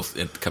fourth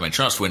incoming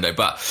transfer window,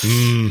 but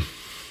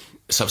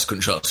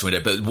subsequent transfer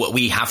window. But what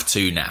we have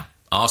to now,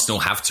 Arsenal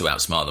have to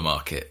outsmart the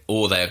market,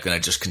 or they are going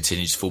to just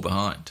continue to fall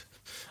behind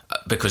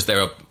because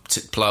there are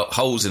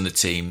holes in the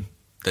team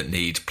that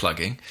need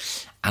plugging,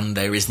 and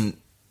there isn't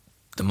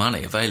the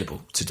money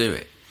available to do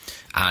it.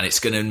 And it's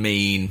going to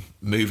mean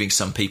moving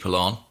some people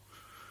on.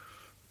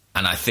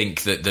 And I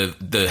think that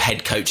the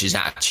head coach's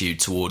attitude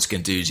towards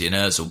Guendouzi and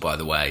Ozil, by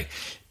the way,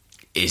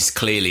 is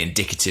clearly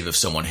indicative of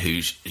someone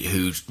who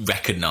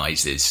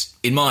recognises,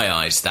 in my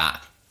eyes,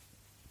 that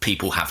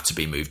people have to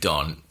be moved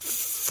on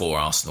for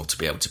Arsenal to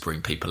be able to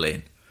bring people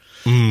in.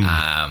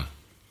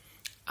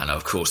 And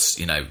of course,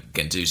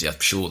 Guendouzi, I'm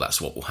sure that's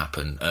what will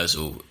happen.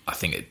 Ozil, I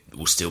think it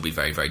will still be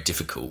very, very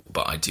difficult,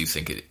 but I do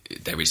think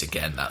there is,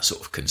 again, that sort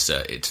of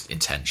concerted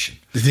intention.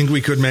 Do you think we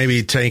could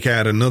maybe take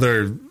out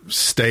another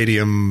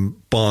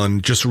stadium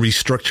bond, just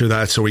restructure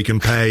that so we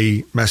can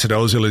pay Mesut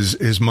Ozil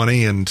his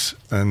money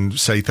and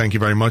say thank you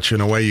very much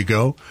and away you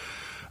go?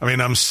 I mean,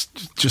 I'm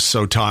just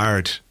so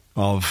tired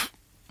of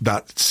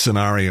that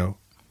scenario,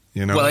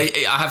 Well, I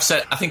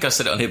think I've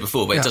said it on here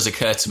before, but It does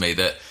occur to me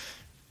that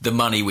the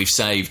money we've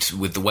saved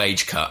with the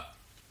wage cut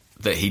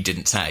that he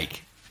didn't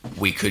take,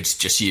 we could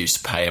just use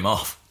to pay him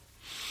off,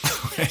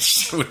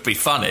 which would be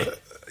funny.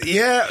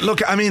 Yeah,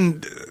 look, I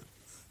mean,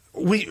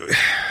 we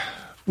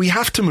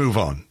have to move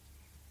on.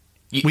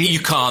 You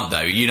can't,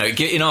 though.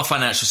 In our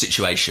financial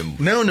situation,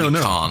 we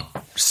can't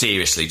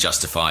seriously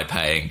justify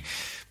paying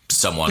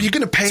someone. But you're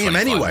going to pay him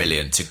anyway. $25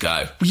 million to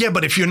go. Yeah,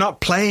 but if you're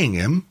not playing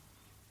him,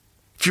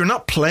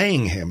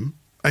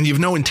 and you've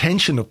no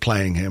intention of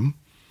playing him,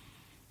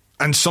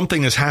 and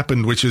something has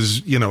happened which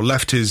has,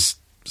 left his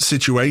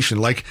situation,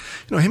 like,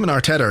 him and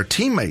Arteta are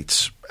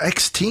teammates,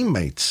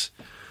 ex-teammates.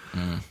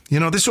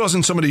 This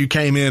wasn't somebody who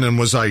came in and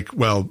was like,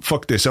 well,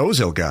 fuck this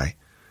Ozil guy.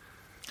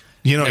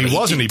 He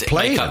wasn't. He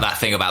played. Make up that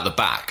thing about the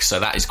back, so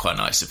that is quite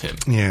nice of him.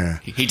 Yeah,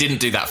 he didn't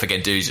do that for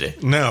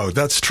Guendouzi. No,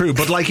 that's true.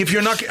 But like, if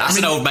you're not, that's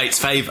an old mate's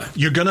favour.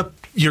 You're gonna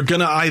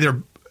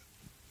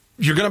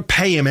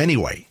pay him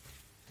anyway.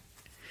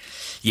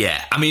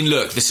 Yeah, I mean,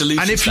 look, the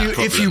solution. And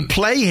if you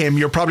play him,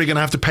 you're probably going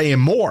to have to pay him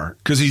more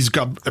because he's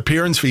got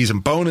appearance fees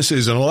and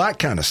bonuses and all that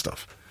kind of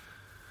stuff.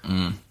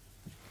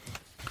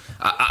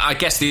 I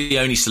guess the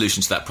only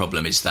solution to that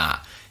problem is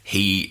that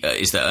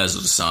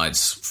Ozil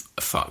decides,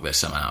 fuck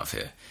this, I'm out of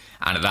here.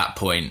 And at that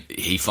point,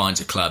 he finds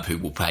a club who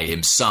will pay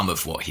him some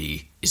of what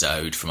he is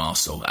owed from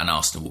Arsenal, and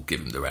Arsenal will give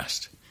him the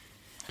rest.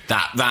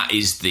 That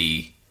is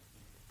the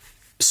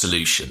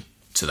solution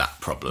to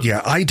that problem.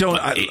 Yeah,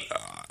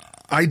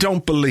 I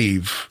don't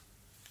believe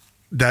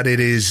that it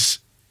is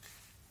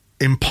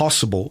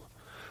impossible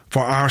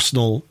for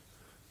Arsenal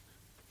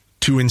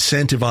to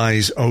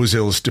incentivise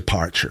Ozil's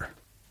departure.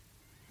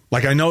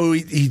 Like, I know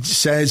he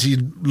says he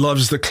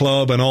loves the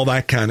club and all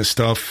that kind of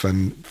stuff,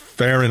 and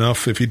fair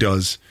enough if he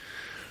does.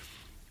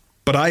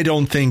 But I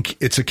don't think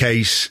it's a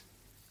case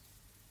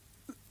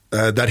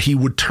that he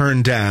would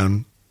turn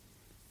down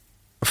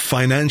a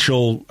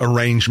financial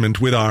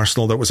arrangement with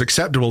Arsenal that was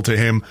acceptable to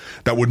him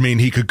that would mean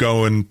he could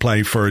go and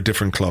play for a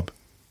different club.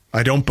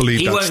 I don't believe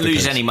he that's won't the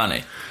lose case. any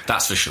money,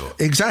 that's for sure.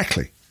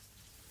 Exactly.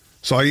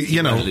 So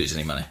he won't lose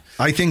any money.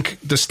 I think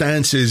the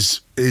stance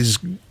is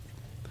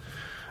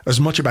as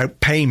much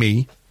about pay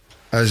me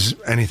as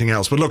anything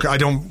else. But look, I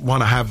don't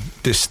want to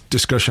have this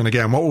discussion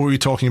again. What were we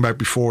talking about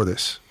before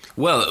this?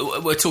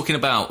 Well, we're talking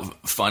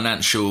about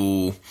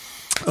financial...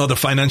 Oh, the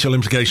financial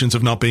implications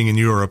of not being in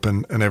Europe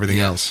and everything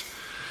else.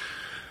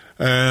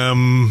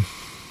 Yeah,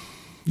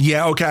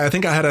 okay. I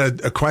think I had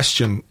a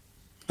question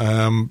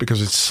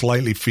because it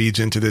slightly feeds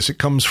into this. It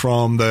comes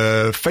from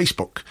the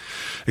Facebook.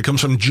 It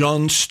comes from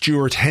John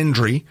Stewart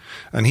Hendry,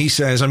 and he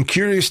says, I'm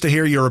curious to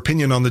hear your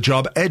opinion on the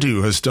job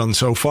Edu has done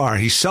so far.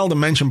 He's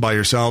seldom mentioned by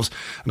yourselves,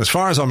 and as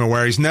far as I'm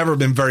aware, he's never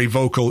been very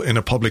vocal in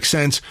a public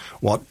sense.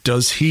 What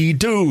does he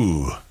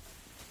do?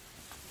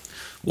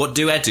 What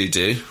do Edu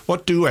do?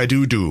 What do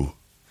Edu do?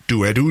 Do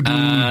Edu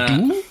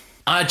do?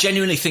 I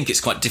genuinely think it's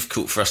quite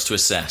difficult for us to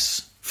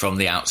assess from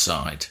the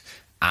outside,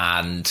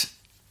 and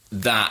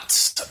that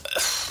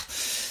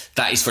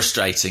is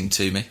frustrating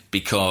to me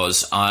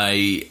because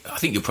I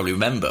think you'll probably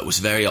remember was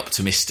very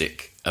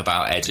optimistic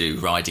about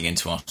Edu riding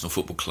into Arsenal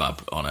Football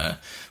Club on a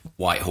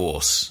white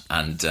horse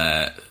and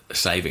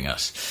saving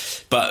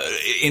us. But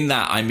in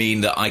that, I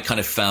mean that I kind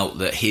of felt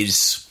that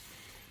his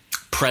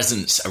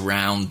presence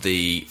around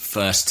the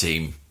first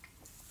team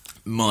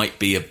might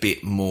be a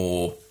bit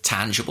more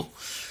tangible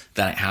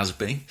than it has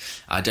been.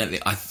 I don't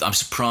think I'm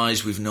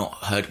surprised we've not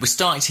heard. We're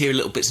starting to hear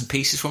little bits and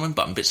pieces from him,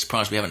 but I'm a bit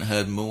surprised we haven't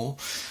heard more.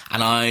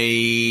 And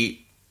I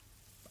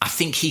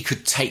think he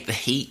could take the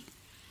heat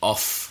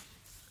off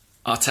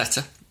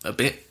Arteta a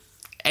bit,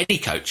 any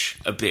coach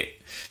a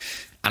bit.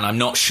 And I'm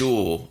not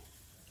sure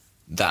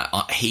that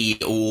he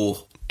or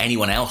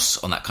anyone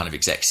else on that kind of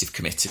executive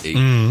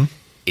committee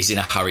is in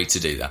a hurry to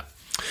do that.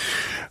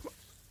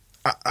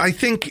 I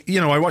think,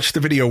 I watched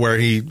the video where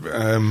he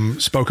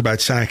spoke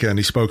about Saka and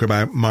he spoke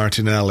about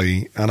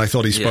Martinelli, and I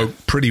thought he spoke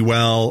pretty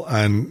well,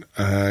 and,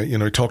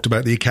 he talked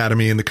about the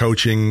academy and the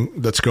coaching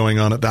that's going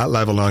on at that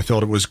level, and I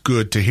thought it was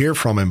good to hear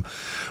from him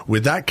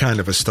with that kind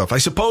of a stuff. I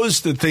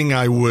suppose the thing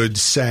I would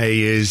say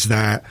is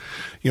that,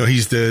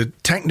 he's the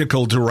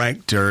technical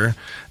director,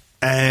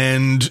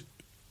 and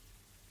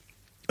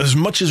as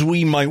much as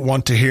we might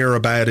want to hear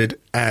about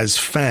it as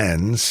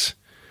fans,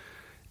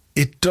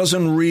 it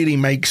doesn't really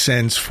make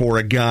sense for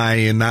a guy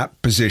in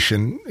that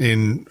position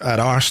at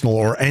Arsenal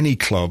or any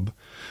club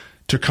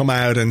to come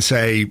out and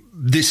say,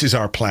 this is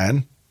our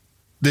plan,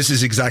 this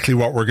is exactly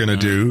what we're going to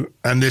do,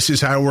 and this is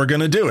how we're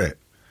going to do it.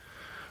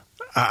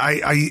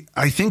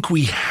 I think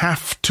we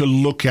have to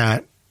look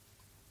at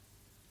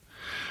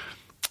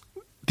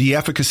the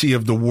efficacy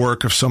of the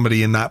work of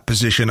somebody in that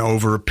position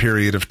over a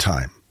period of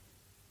time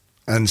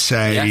and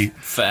say,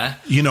 fair.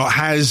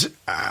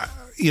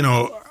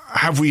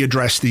 Have we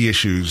addressed the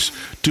issues?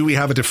 Do we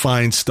have a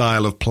defined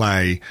style of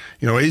play?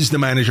 Is the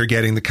manager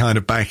getting the kind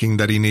of backing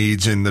that he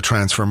needs in the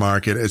transfer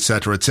market, et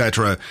cetera, et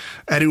cetera?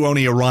 Edu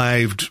only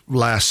arrived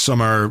last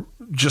summer,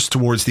 just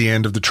towards the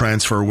end of the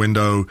transfer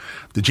window.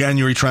 The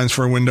January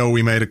transfer window,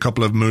 we made a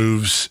couple of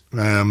moves.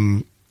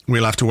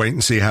 We'll have to wait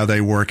and see how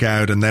they work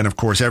out. And then, of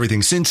course,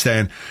 everything since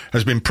then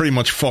has been pretty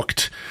much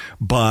fucked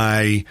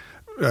by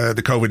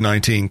the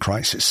COVID-19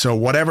 crisis. So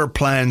whatever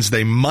plans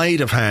they might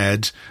have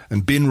had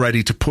and been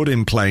ready to put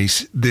in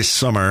place this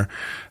summer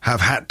have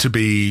had to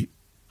be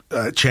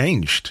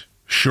changed,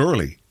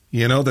 surely.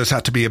 There's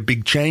had to be a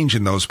big change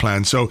in those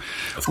plans. So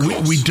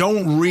we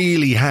don't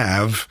really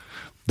have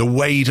the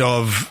weight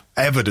of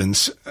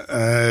evidence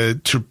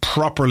to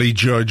properly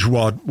judge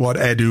what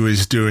Edu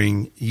is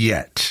doing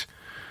yet.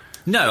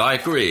 No, I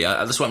agree.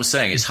 That's what I'm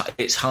saying.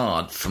 It's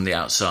hard from the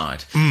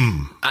outside.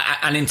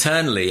 And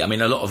internally, I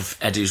mean, a lot of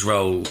Edu's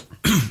role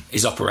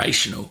is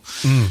operational.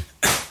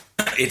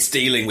 It's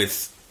dealing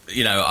with,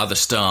 other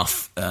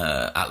staff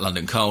at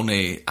London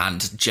Colney,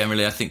 and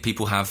generally I think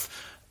people have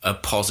a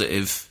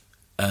positive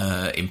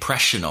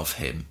impression of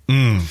him.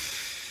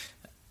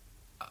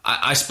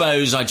 I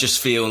suppose I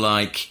just feel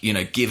like,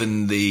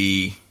 given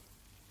the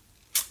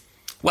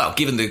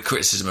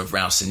criticism of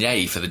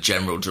Ralston for the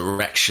general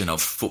direction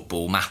of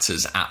football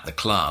matters at the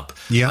club,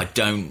 I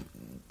don't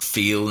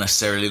feel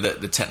necessarily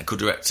that the technical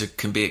director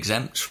can be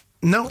exempt.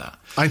 No,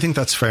 I think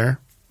that's fair.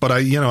 But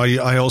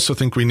I also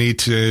think we need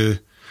to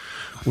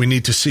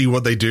see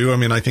what they do. I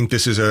mean, I think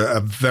this is a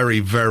very,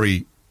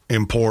 very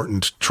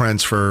important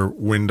transfer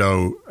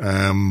window.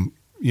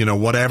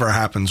 Whatever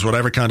happens,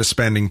 whatever kind of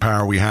spending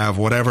power we have,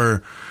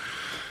 whatever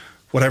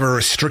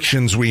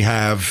restrictions we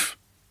have,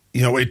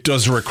 it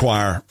does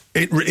require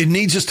it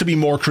needs us to be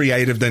more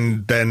creative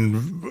than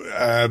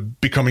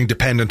becoming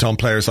dependent on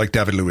players like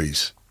David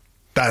Luiz.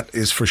 That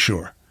is for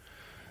sure.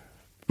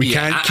 We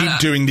can't keep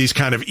doing these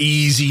kind of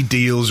easy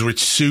deals which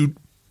suit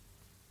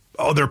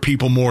other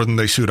people more than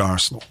they suit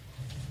Arsenal.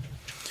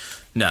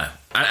 No.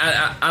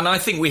 And I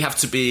think we have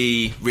to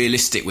be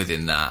realistic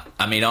within that.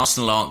 I mean,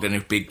 Arsenal aren't going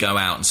to go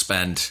out and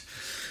spend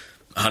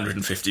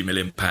 £150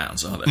 million, are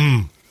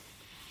they?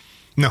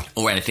 No.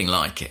 Or anything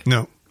like it.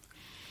 No.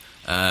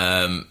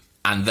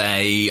 And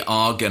they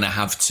are going to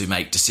have to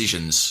make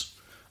decisions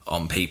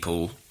on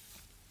people,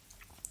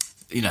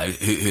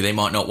 who they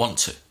might not want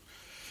to,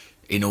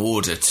 in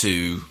order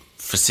to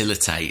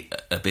facilitate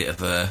a bit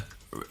of a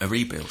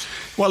rebuild.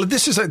 Well,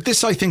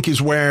 this I think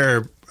is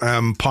where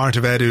part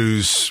of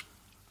Edu's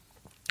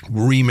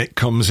remit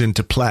comes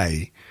into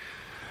play,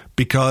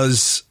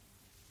 because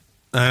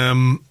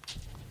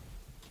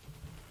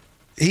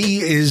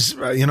he is,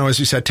 as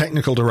you said,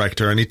 technical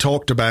director, and he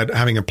talked about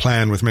having a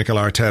plan with Mikel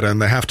Arteta,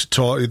 and they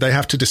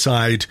have to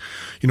decide,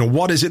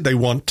 what is it they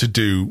want to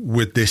do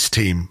with this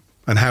team,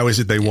 and how is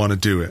it they want to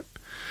do it.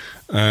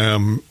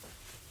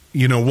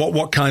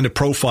 What kind of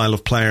profile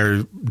of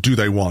player do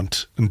they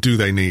want and do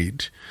they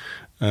need?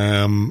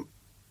 And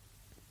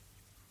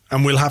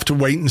we'll have to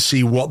wait and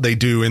see what they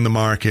do in the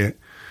market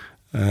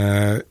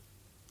to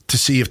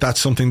see if that's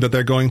something that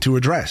they're going to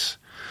address.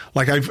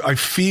 Like, I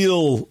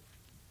feel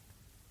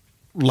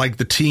like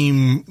the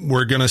team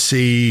we're going to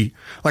see,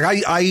 like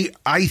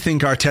I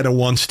think Arteta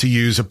wants to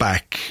use a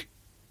back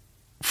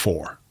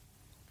four.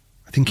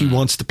 I think he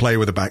wants to play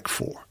with a back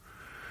four.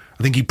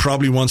 I think he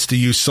probably wants to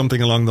use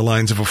something along the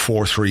lines of a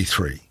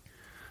 4-3-3.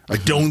 I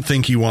don't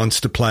think he wants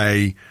to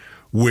play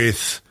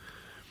with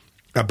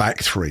a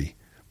back three,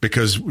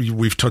 because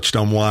we've touched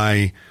on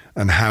why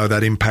and how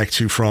that impacts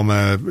you from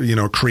a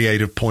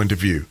creative point of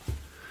view.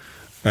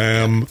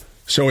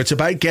 So it's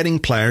about getting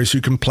players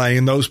who can play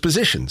in those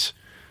positions.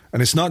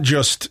 And it's not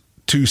just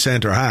two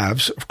centre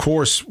halves. Of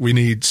course, we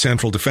need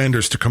central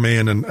defenders to come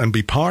in and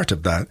be part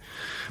of that.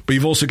 But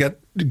you've also got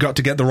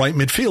to get the right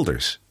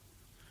midfielders.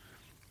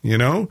 You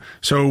know?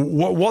 So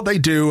what they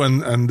do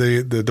and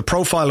the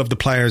profile of the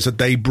players that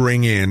they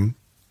bring in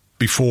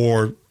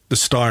before the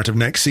start of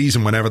next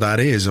season, whenever that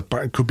is, it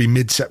could be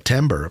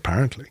mid-September,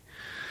 apparently,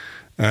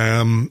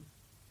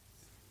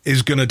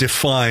 is going to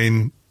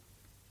define,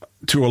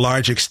 to a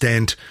large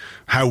extent,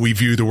 how we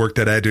view the work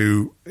that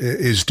Edu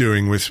is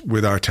doing with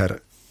Arteta.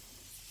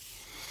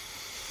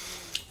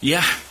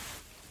 Yeah.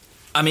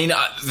 I mean,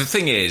 the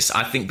thing is,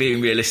 I think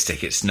being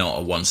realistic, it's not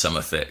a one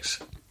summer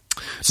fix.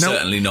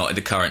 Certainly not in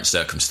the current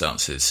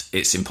circumstances.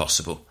 It's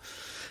impossible.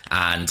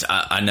 And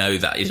I know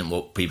that isn't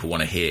what people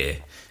want to hear.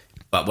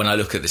 But when I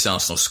look at this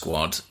Arsenal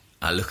squad,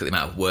 I look at the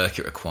amount of work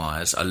it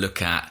requires. I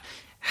look at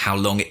how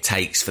long it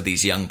takes for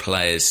these young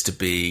players to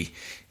be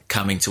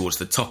coming towards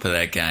the top of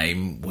their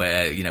game,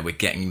 where, you know, we're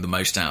getting the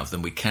most out of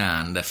them we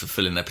can. They're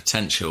fulfilling their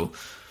potential.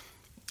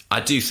 I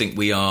do think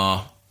we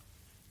are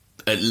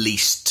at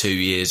least 2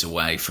 years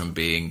away from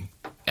being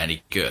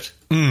any good.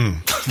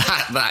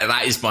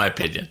 That is my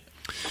opinion.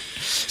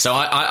 So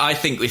I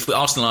think if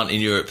Arsenal aren't in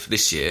Europe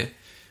this year,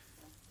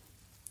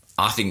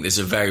 I think there's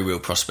a very real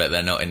prospect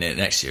they're not in it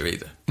next year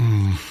either.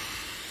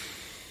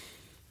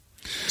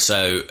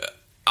 So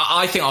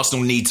I think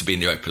Arsenal need to be in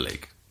the Europa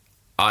League.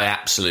 I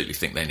absolutely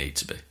think they need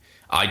to be.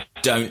 I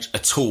don't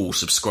at all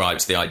subscribe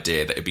to the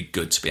idea that it'd be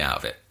good to be out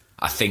of it.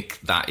 I think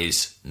that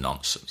is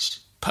nonsense,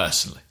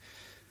 personally.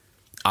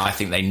 I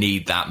think they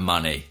need that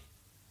money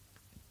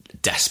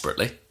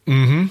desperately,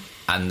 and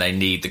they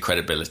need the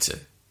credibility.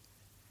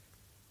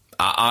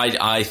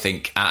 I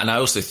think, and I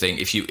also think,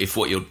 if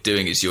what you're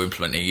doing is you're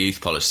implementing a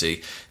youth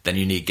policy, then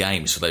you need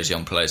games for those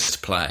young players to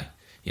play.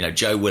 You know,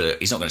 Joe Willett,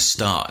 he's not going to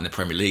start in the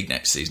Premier League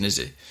next season, is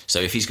he? So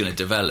if he's going to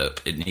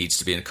develop, it needs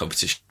to be in a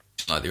competition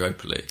like the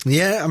Europa League.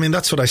 Yeah, I mean,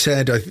 that's what I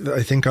said,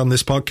 I think, on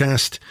this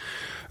podcast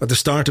at the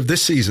start of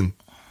this season,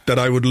 that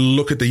I would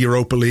look at the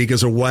Europa League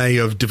as a way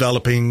of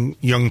developing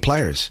young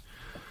players.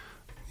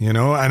 You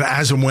know, and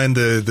as and when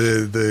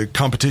the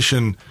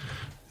competition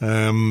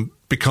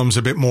becomes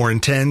a bit more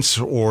intense,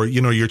 or,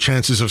 you know, your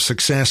chances of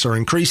success are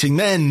increasing,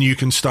 then you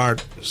can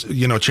start,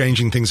 you know,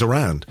 changing things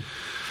around.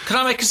 Can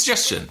I make a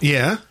suggestion?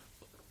 Yeah.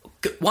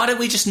 Why don't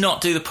we just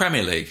not do the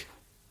Premier League?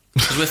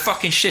 Because we're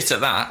fucking shit at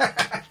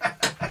that.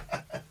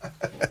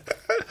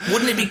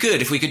 Wouldn't it be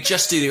good if we could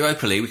just do the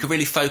Europa League? We could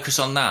really focus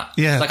on that.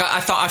 Yeah. Like,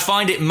 I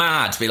find it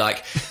mad to be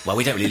like, well,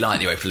 we don't really like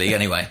the Europa League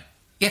anyway.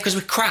 Yeah, because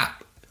we're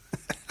crap.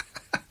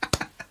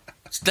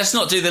 Let's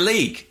not do the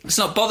league. Let's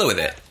not bother with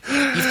it.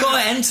 You've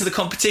got to enter the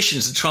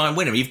competitions and try and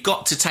win them. You've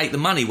got to take the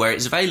money where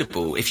it's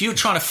available. If you're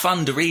trying to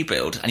fund a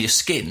rebuild and you're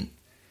skin,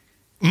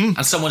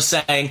 and someone's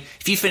saying,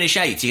 if you finish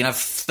 8th, you can have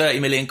 30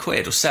 million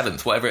quid, or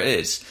 7th, whatever it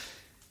is.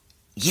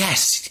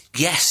 Yes,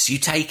 you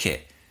take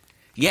it.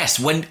 Yes,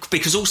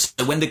 because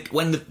also when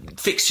the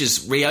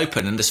fixtures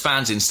reopen and there's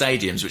fans in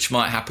stadiums, which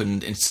might happen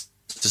to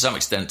some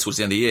extent towards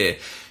the end of the year,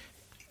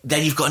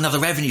 then you've got another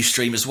revenue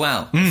stream as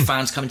well.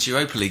 Fans coming to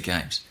Europa League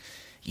games.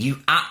 You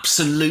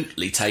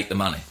absolutely take the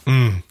money.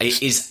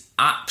 It is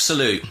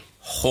absolute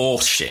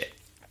horseshit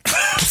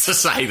to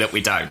say that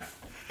we don't.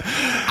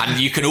 And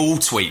you can all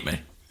tweet me.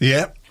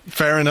 Yeah,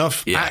 fair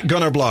enough. Yeah. At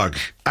Gunnerblog.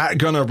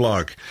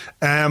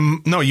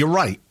 No, you're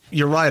right.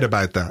 You're right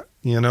about that.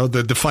 You know,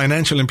 the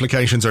financial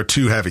implications are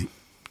too heavy.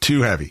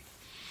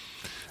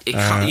 You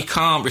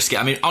can't risk it.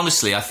 I mean,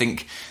 honestly, I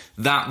think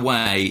that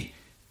way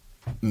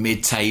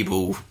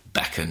mid-table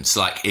beckons.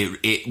 Like,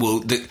 it will,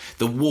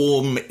 the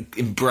warm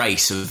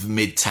embrace of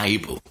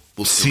mid-table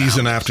will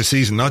season after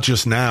season, not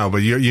just now,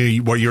 but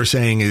what you're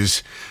saying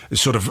is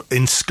sort of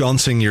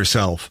ensconcing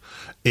yourself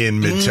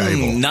in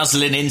mid-table,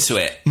 nuzzling into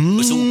it.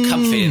 It's all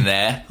comfy in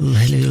there. I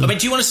mean,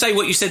 do you want to say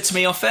what you said to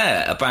me off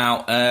air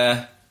about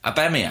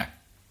Aubameyang?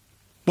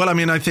 Well, I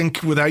mean, I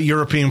think without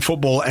European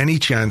football, any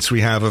chance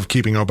we have of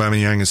keeping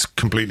Aubameyang is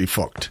completely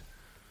fucked.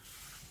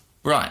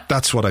 Right.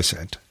 That's what I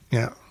said.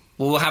 Yeah.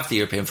 Well, we'll have the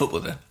European football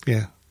then.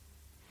 Yeah.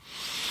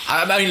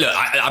 I mean, look,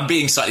 I'm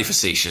being slightly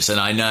facetious, and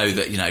I know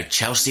that, you know,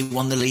 Chelsea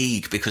won the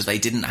league because they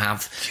didn't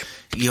have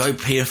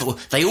European football.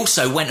 They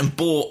also went and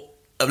bought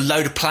a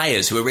load of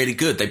players who were really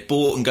good. They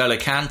bought N'Golo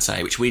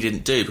Kante, which we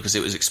didn't do because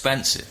it was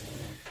expensive.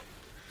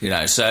 You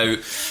know, so...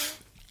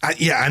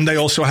 yeah, and they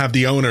also have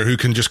the owner who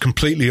can just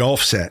completely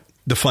offset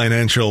the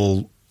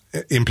financial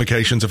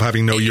implications of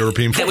having no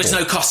European football. There was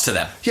no cost to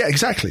them. Yeah,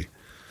 exactly.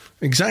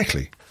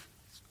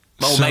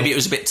 Well, maybe it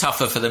was a bit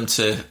tougher for them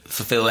to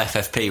fulfil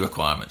FFP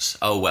requirements.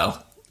 Oh,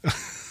 well.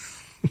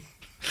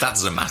 That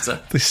doesn't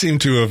matter. They seem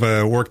to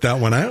have worked that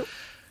one out.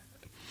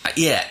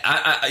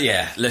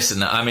 Yeah.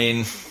 Listen, I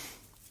mean,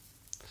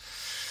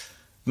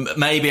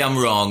 maybe I'm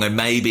wrong, and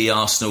maybe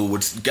Arsenal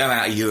would go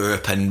out of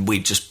Europe and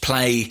we'd just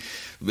play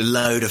a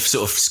load of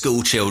sort of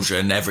school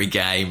children every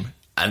game,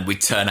 and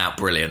we'd turn out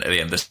brilliant at the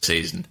end of the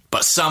season.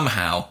 But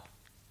somehow,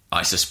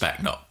 I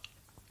suspect not.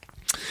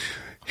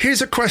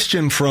 Here's a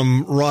question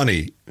from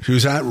Ronnie,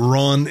 who's at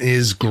Ron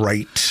is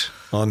Great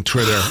on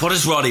Twitter. What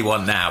does Ronnie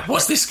want now?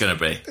 What's this going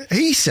to be?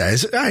 He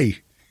says, hey,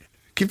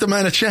 give the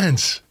man a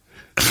chance.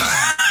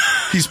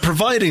 He's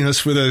providing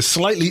us with a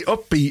slightly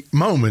upbeat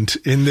moment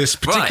in this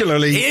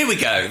particularly... Right, here we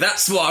go.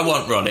 That's what I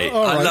want, Ronnie.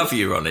 I love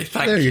you, Ronnie.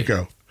 Thank you. There you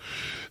go.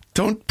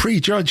 Don't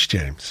prejudge,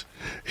 James.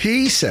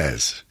 He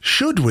says,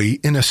 should we,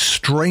 in a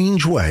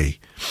strange way,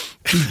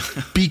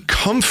 be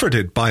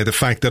comforted by the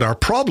fact that our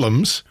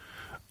problems,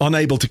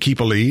 unable to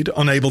keep a lead,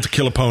 unable to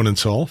kill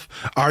opponents off,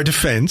 our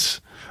defence,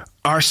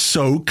 are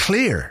so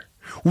clear?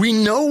 We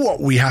know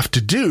what we have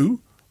to do.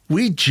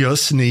 We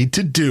just need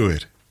to do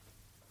it.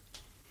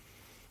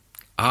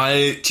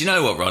 Do you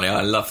know what, Ronnie?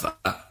 I love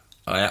that.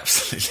 I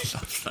absolutely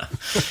love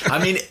that.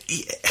 I mean,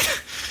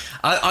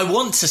 I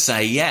want to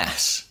say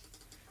yes,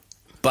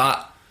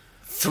 but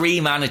 3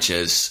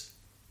 managers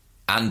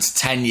and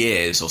 10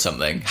 years or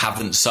something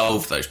haven't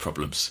solved those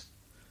problems.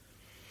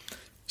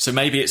 So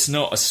maybe it's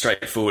not as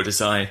straightforward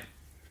as I...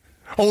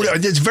 Oh,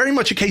 it's very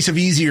much a case of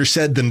easier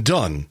said than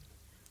done.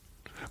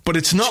 But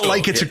it's not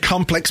like it's a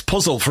complex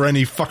puzzle for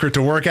any fucker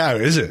to work out,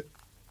 is it?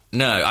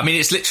 No, I mean,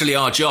 it's literally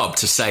our job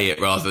to say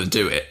it rather than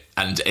do it,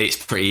 and it's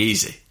pretty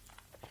easy.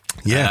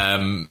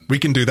 Yeah, we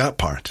can do that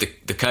part.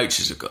 The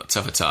coaches have got a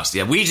tougher task.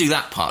 Yeah, we do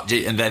that part,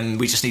 and then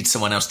we just need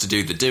someone else to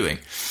do the doing.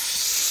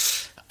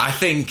 I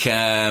think,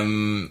 yeah,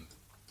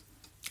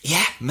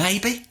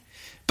 maybe.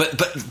 But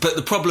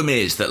the problem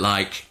is that,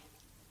 like,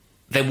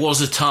 there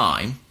was a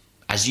time,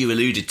 as you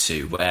alluded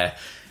to, where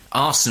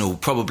Arsenal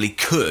probably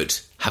could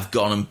have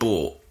gone and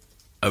bought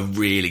a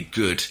really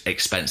good,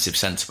 expensive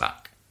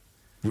centre-back.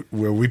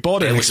 Well, we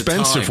bought an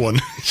expensive one.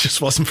 It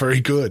just wasn't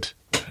very good.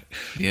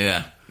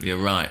 Yeah, you're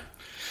right.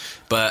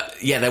 But,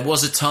 yeah, there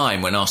was a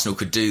time when Arsenal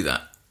could do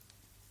that.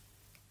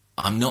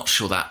 I'm not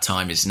sure that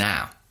time is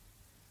now.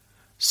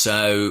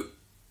 So,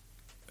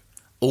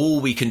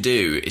 all we can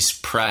do is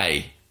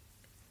pray.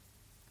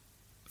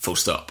 Full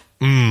stop.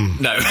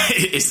 No,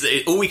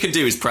 all we can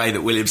do is pray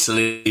that William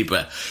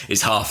Saliba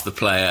is half the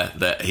player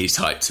that he's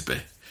hyped to be.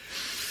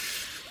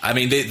 I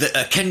mean,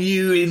 can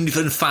you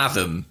even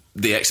fathom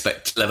the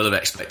level of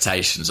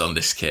expectations on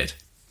this kid?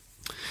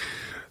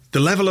 The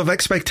level of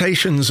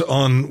expectations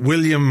on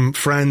William,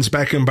 Franz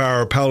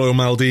Beckenbauer, Paolo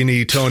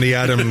Maldini, Tony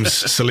Adams,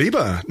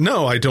 Saliba?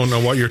 No, I don't know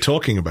what you're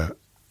talking about.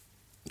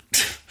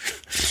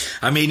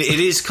 I mean, it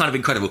is kind of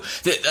incredible.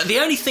 The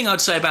only thing I'd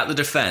say about the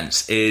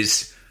defence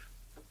is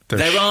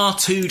there are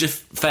 2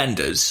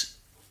 defenders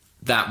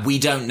that we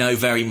don't know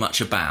very much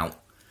about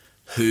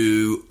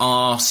who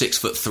are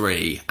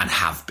 6'3" and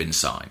have been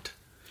signed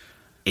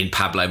in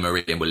Pablo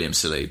Mari and William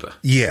Saliba.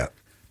 Yeah.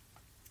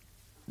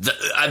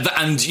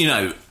 And, you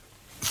know,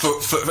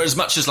 for as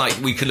much as,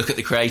 like, we could look at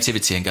the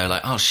creativity and go,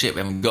 like, oh, shit, we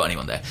haven't got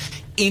anyone there.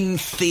 In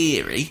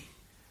theory,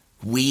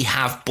 we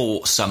have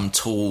bought some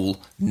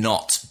tall,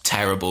 not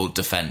terrible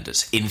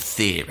defenders. In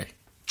theory.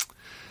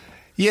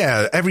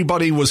 Yeah,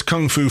 everybody was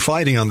kung fu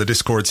fighting on the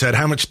Discord said,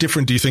 how much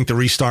different do you think the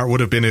restart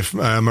would have been if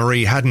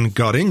Marie hadn't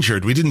got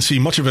injured? We didn't see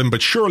much of him,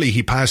 but surely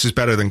he passes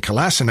better than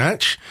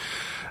Kolasinac.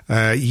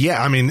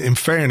 Yeah, I mean, in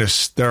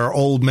fairness, there are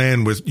old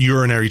men with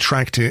urinary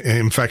tract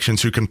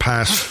infections who can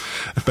pass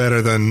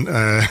better than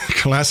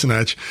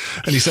Kolasinac.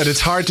 And he said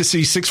it's hard to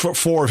see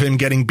 6'4" of him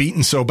getting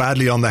beaten so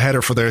badly on the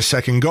header for their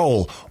second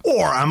goal.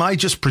 Or am I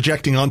just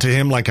projecting onto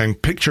him like I'm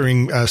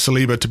picturing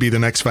Saliba to be the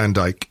next Van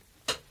Dijk?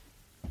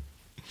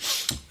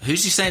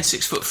 Who's he saying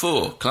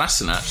 6'4"?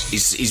 Kolasinac?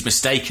 He's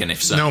mistaken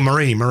if so. No,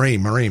 Marie. Oh,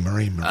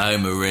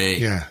 Marie.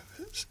 Yeah,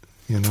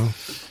 you know.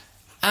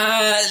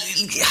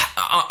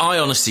 I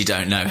honestly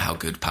don't know how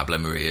good Pablo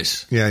Mari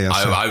is. Yeah.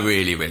 I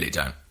really, really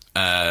don't.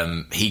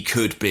 He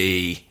could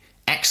be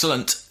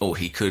excellent, or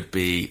he could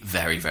be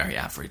very, very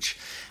average.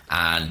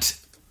 And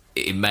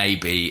it may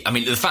be... I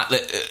mean, the fact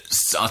that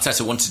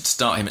Arteta wanted to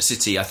start him at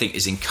City, I think,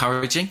 is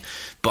encouraging.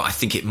 But I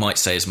think it might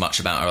say as much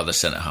about our other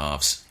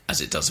centre-halves as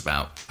it does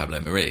about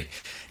Pablo Mari.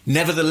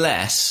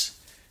 Nevertheless,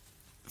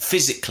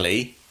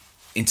 physically,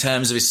 in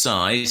terms of his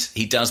size,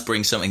 he does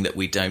bring something that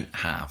we don't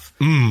have.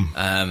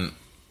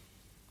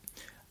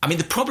 I mean,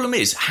 the problem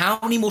is, how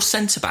many more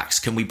centre-backs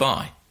can we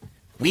buy?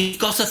 We've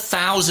got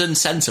 1,000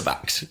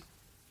 centre-backs.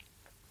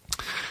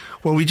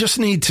 Well, we just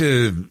need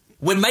to...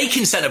 We're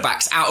making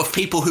centre-backs out of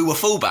people who were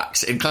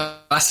full-backs in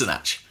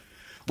Kolasinac.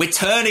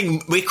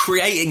 We're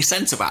creating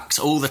centre-backs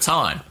all the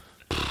time.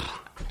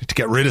 Need to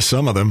get rid of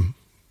some of them.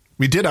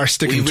 We did our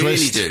stick and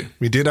twist. We really do.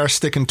 We did our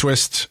stick and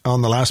twist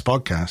on the last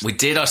podcast. We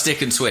did our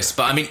stick and twist.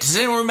 But, I mean, does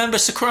anyone remember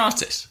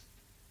Socrates?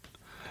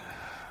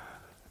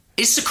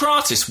 Is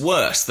Socrates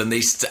worse than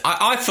these...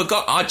 I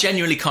forgot. I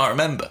genuinely can't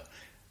remember.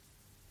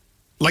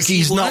 Like,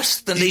 he's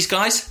worse than these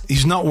guys?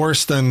 He's not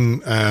worse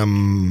than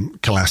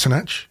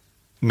Kolasinac.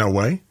 No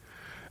way.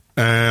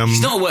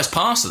 He's not a worse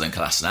passer than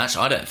Kolasinac,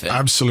 I don't think.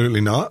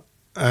 Absolutely not.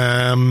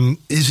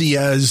 Is he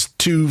as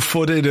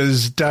two-footed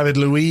as David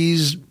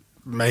Luiz?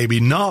 Maybe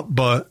not,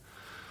 but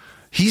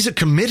he's a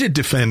committed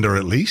defender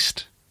at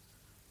least.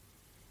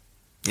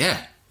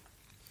 Yeah,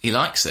 he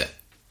likes it.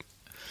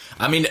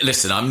 I mean,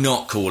 listen, I'm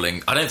not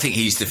calling. I don't think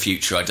he's the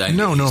future. I don't.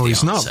 No, think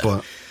he's not.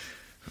 But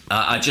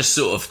I just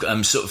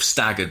I'm sort of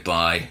staggered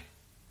by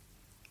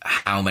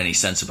how many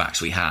centre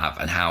backs we have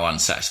and how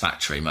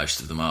unsatisfactory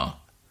most of them are.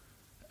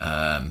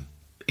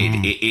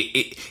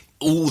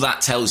 All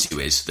that tells you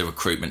is the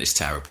recruitment is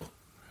terrible.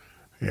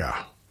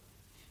 Yeah.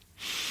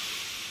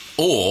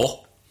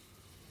 Or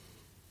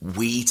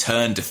we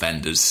turn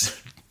defenders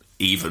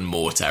even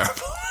more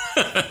terrible.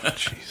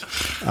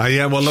 Jesus.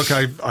 Yeah. Well, look,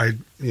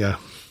 yeah.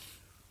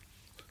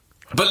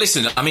 But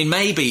listen, I mean,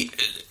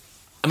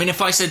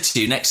 if I said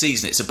to you next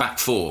season it's a back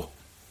four,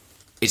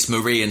 it's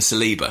Marie and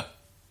Saliba,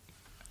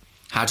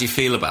 how do you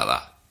feel about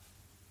that?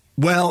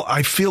 Well,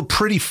 I feel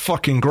pretty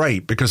fucking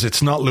great because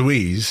it's not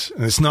Luiz,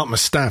 and it's not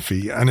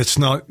Mustafi, and it's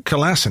not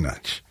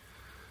Kolasinac.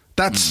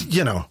 That's,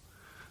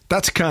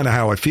 that's kind of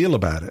how I feel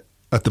about it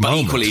at the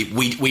moment. But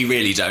equally, we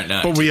really don't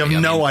know. But we have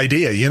no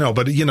idea,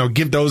 but,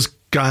 give those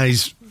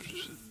guys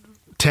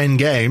 10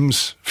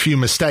 games, few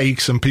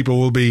mistakes, and people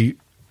will be,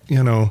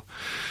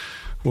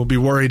 will be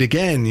worried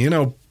again,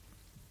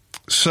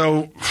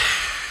 So,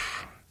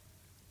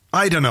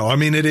 I don't know. I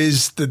mean, it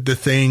is the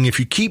thing. If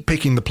you keep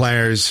picking the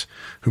players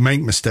who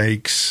make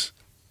mistakes,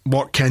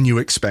 what can you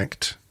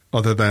expect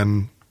other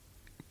than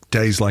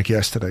days like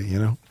yesterday,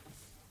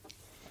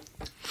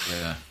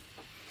 Yeah.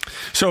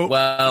 So,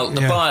 well,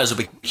 the buyers will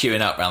be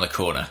queuing up around the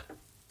corner.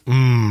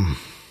 I'm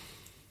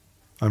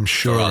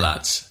sure. For our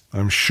lads.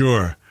 I'm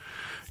sure.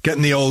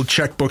 Getting the old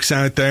checkbooks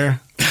out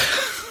there.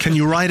 Can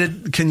you write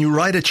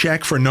a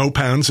check for no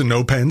pounds and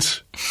no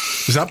pence?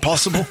 Is that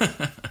possible?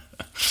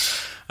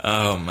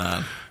 Oh,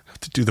 man.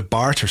 To do the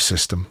barter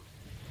system.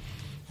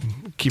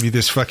 Give you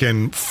this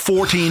fucking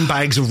 14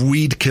 bags of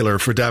weed killer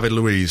for David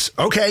Luiz.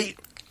 Okay.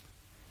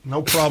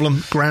 No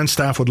problem. Ground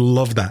staff would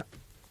love that.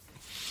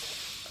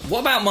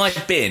 What about my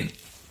bin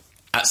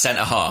at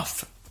centre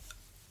half?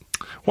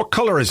 What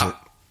colour is it?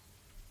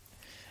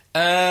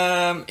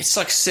 It's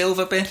like a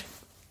silver bin.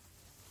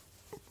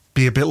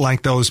 Be a bit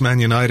like those Man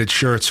United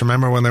shirts.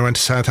 Remember when they went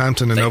to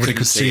Southampton and nobody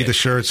could see the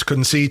shirts,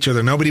 couldn't see each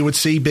other. Nobody would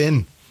see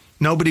bin.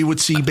 Nobody would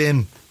see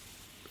bin.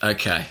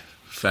 Okay,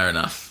 fair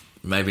enough.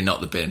 Maybe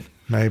not the bin.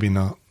 Maybe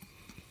not.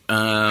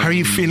 How are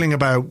you feeling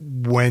about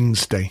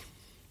Wednesday?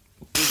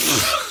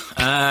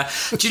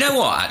 Do you know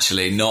what,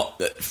 actually? Not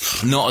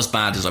as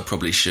bad as I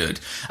probably should.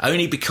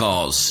 Only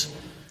because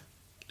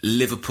did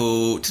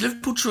Liverpool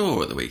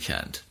draw at the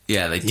weekend?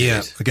 Yeah, they did.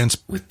 Yeah,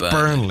 against with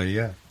Burnley,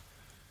 yeah.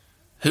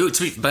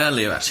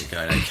 Burnley are actually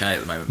going okay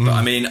at the moment. But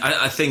I mean,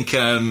 I think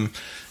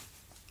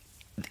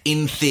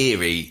in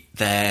theory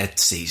their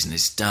season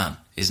is done,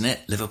 isn't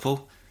it?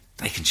 Liverpool,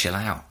 they can chill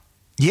out.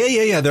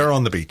 Yeah. They're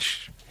on the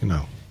beach,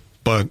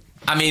 But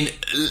I mean,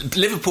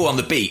 Liverpool on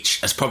the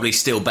beach is probably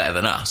still better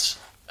than us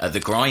at the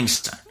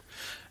grindstone.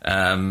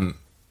 But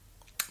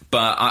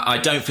I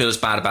don't feel as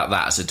bad about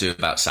that as I do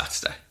about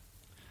Saturday.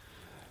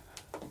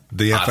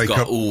 I've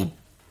got all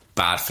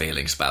bad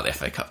feelings about the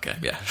FA Cup game,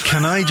 yeah.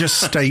 Can I just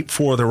state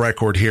for the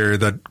record here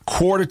that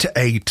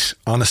 7:45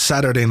 on a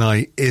Saturday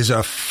night is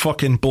a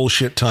fucking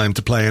bullshit time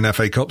to play an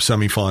FA Cup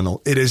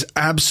semi-final. It is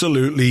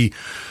absolutely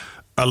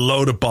a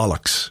load of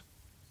bollocks.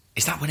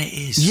 Is that when it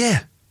is?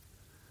 Yeah.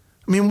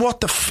 I mean,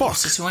 what the fuck?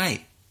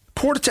 7:45?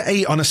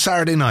 7:45 on a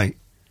Saturday night.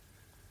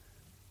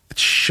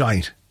 It's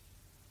shite.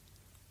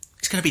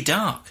 It's going to be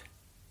dark.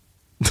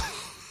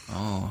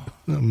 Oh.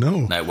 No.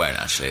 No, it won't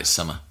actually. It's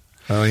summer.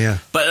 Oh, yeah.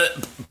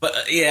 But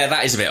yeah,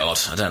 that is a bit odd.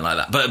 I don't like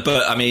that.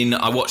 But I mean,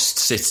 I watched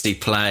City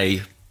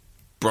play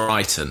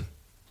Brighton,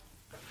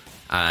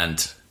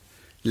 and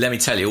let me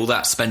tell you, all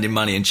that spending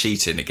money and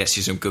cheating, it gets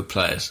you some good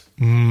players.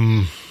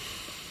 And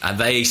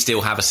they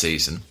still have a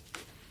season.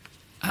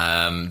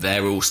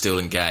 They're all still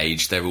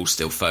engaged. They're all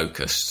still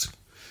focused.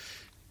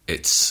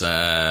 It's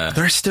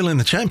they're still in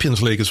the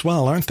Champions League as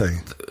well, aren't they?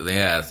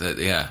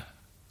 Yeah.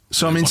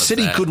 So I mean,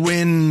 City could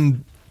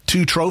win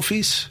 2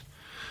 trophies.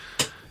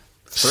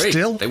 3.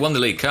 Still, they won the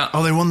League Cup.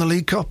 Oh, they won the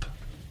League Cup.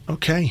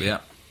 Okay. Yeah.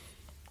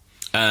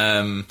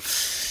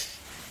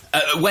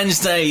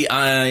 Wednesday,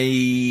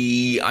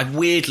 I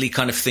weirdly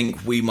kind of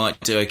think we might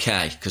do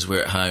okay because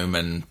we're at home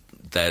and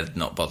they're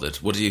not bothered.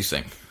 What do you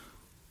think?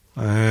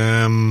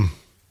 I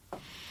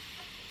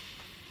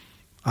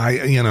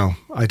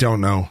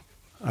don't know.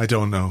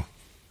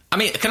 I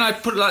mean, can I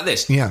put it like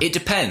this? Yeah. It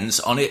depends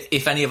on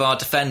if any of our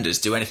defenders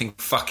do anything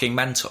fucking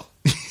mental.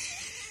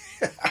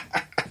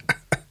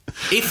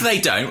 If they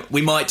don't,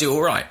 we might do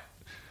all right.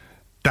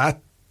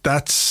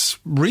 That's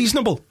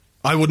reasonable.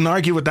 I wouldn't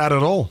argue with that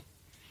at all.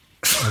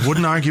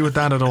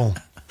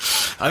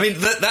 I mean,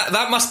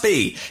 that must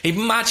be...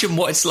 Imagine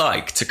what it's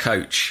like to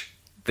coach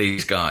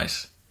these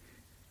guys.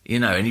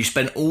 And you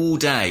spend all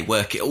day,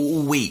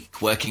 all week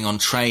working on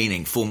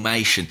training,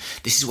 formation.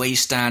 This is where you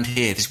stand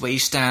here. This is where you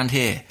stand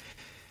here.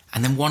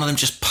 And then one of them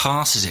just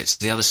passes it to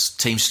the other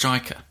team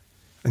striker.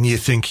 And you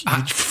think,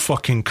 you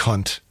fucking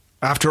cunt.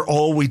 After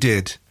all we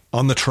did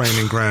on the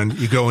training ground,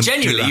 you go and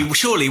genuinely, you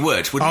surely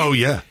wouldn't you?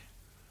 Yeah.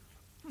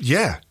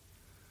 Yeah.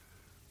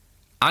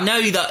 I know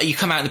that you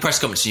come out in the press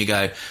conference and you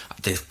go,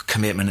 the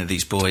commitment of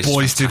these boys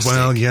did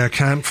well, yeah,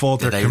 can't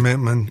fault their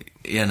commitment.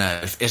 you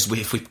know,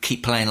 if we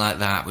keep playing like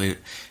that, we'll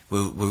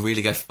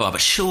really go far.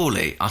 But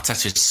surely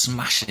Arteta is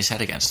smashing his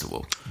head against the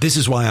wall. This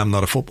is why I'm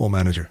not a football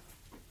manager.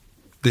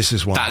 This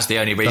is why. That's the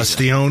only reason. That's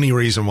the only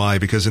reason why,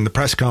 because in the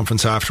press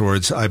conference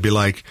afterwards, I'd be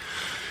like,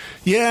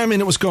 yeah, I mean,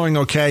 it was going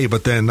okay,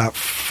 but then that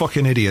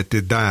fucking idiot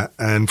did that.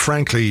 And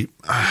frankly,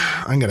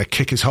 I'm going to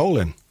kick his hole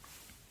in.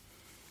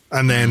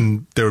 And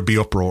then there would be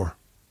uproar.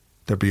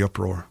 There'd be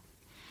uproar.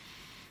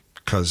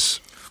 Because,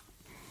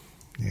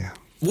 yeah.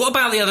 What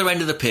about the other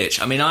end of the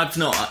pitch? I mean, I've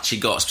not actually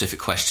got a specific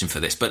question for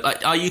this, but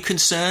like, are you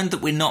concerned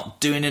that we're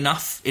not doing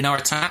enough in our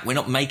attack? We're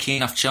not making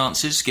enough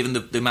chances, given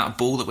the amount of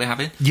ball that we're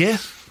having? Yeah.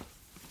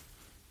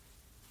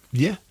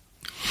 Yeah.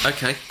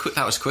 Okay,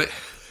 that was quick.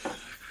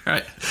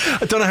 Right.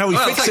 I don't know how we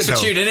fix it, thanks for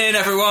tuning in,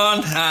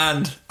 everyone.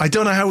 And I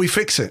don't know how we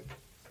fix it.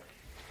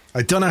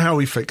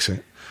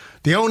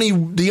 The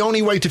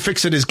only way to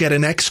fix it is get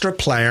an extra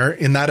player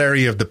in that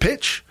area of the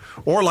pitch,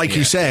 or like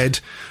you said,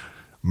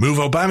 move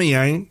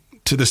Aubameyang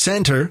to the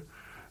centre,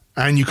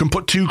 and you can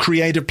put two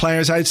creative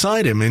players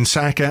outside him in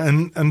Saka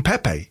and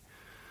Pepe.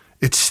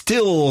 It's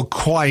still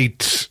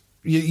quite,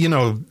 you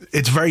know,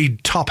 it's very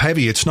top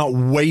heavy. It's not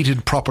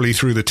weighted properly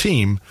through the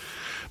team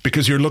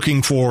because you're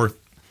looking for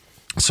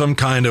some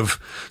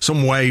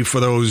way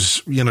for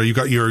those, you know, you've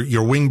got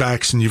your wing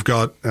backs and you've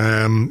got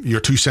your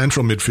two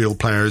central midfield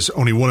players,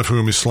 only one of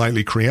whom is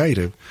slightly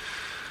creative.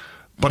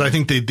 But I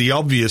think the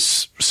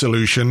obvious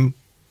solution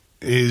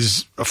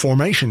is a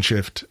formation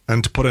shift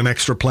and to put an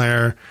extra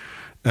player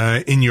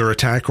in your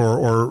attack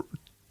or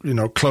you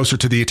know, closer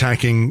to the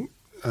attacking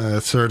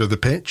third of the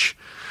pitch.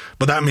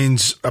 But that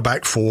means a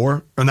back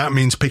four, and that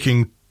means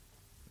picking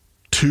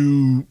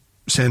two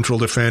central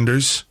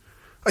defenders.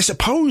 I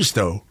suppose,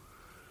 though,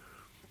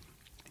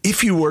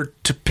 if you were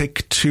to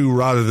pick two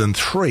rather than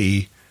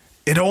three,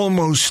 it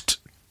almost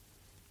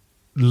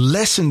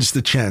lessens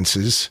the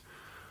chances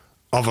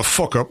of a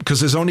fuck-up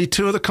because there's only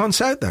two of the cunts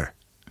out there.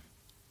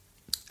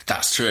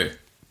 That's true.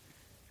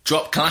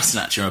 Drop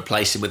Kolasinac and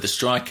replace him with the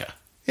striker.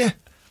 Yeah.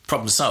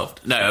 Problem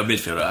solved. No, a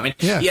midfielder. I mean,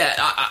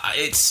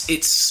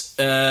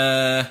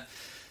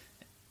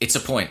 it's a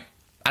point.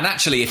 And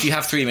actually, if you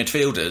have three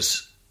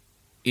midfielders,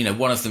 you know,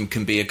 one of them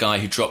can be a guy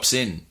who drops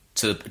in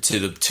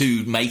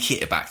to make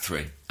it a back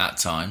three at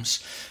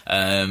times,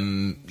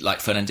 like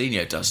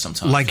Fernandinho does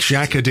sometimes. Like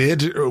Xhaka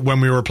did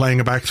when we were playing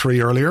a back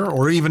three earlier,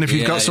 or even if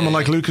you've got someone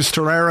like Lucas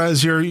Torreira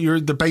as your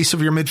the base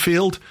of your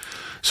midfield,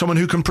 someone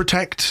who can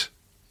protect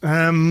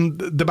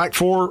the back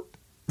four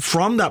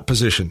from that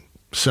position.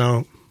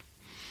 So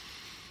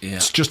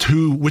it's just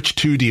which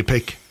two do you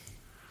pick?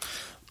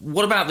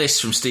 What about this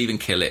from Stephen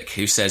Killick,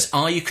 who says,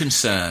 are you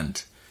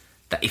concerned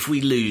that if we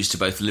lose to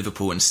both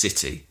Liverpool and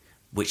City,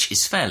 which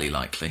is fairly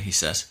likely, he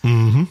says,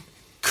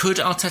 could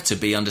Arteta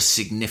be under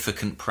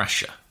significant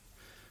pressure?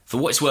 For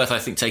what it's worth, I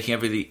think taking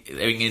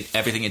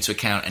everything into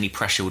account, any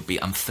pressure would be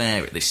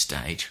unfair at this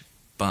stage.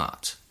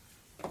 But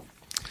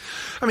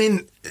I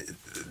mean,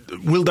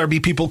 will there be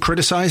people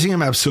criticising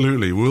him?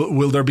 Absolutely.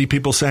 Will there be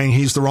people saying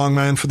he's the wrong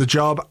man for the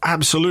job?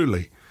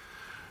 Absolutely.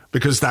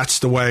 Because that's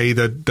the way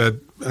that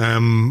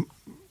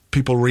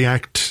people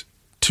react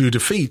to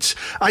defeats.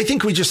 I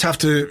think we just have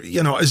to,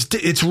 you know,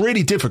 it's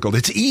really difficult.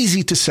 It's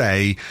easy to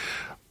say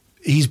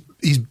he's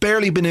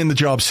barely been in the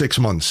job 6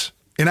 months.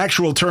 In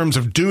actual terms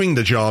of doing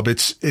the job,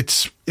 is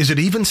it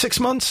even 6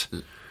 months?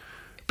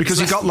 Because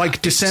he got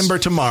like December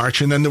to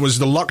March, and then there was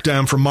the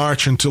lockdown from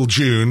March until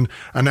June,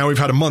 and now we've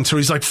had a month. So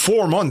he's like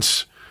 4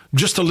 months,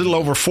 just a little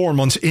over 4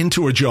 months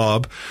into a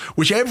job,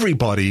 which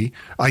everybody,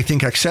 I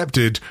think,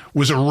 accepted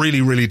was a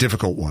really, really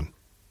difficult one.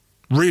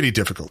 Really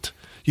difficult.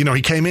 You know,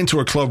 he came into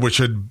a club which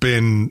had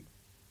been,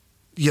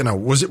 you know,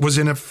 was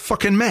in a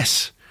fucking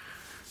mess.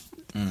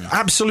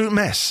 Absolute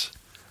mess.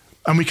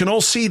 And we can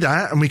all see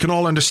that and we can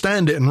all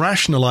understand it and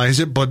rationalise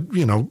it, but,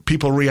 you know,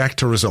 people react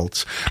to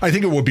results. I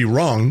think it would be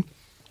wrong,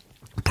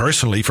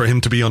 personally, for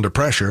him to be under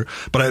pressure,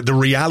 but the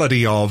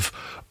reality of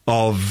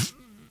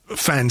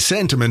fan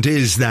sentiment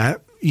is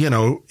that, you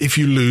know, if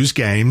you lose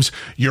games,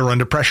 you're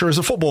under pressure as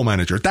a football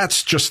manager.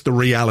 That's just the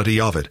reality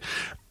of it.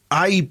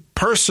 I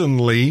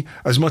personally,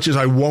 as much as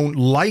I won't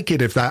like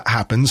it if that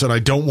happens, and I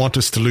don't want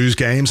us to lose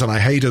games, and I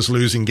hate us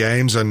losing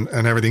games and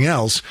everything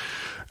else,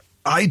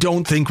 I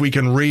don't think we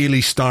can really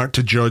start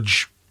to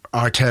judge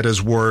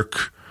Arteta's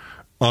work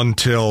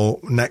until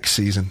next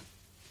season.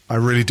 I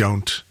really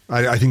don't.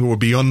 I think it would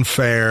be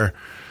unfair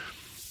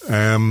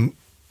to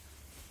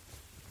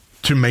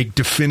make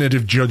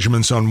definitive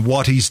judgments on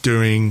what he's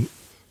doing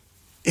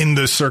in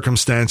the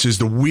circumstances,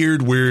 the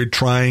weird,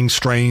 trying,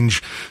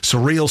 strange,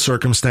 surreal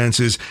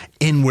circumstances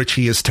in which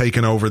he has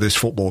taken over this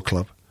football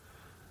club.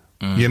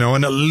 You know,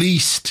 and at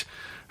least,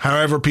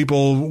 however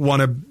people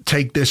want to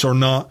take this or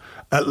not,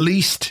 at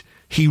least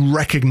he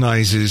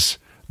recognises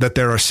that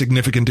there are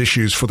significant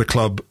issues for the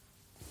club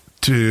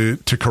to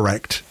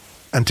correct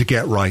and to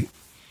get right.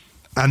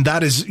 And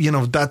that is, you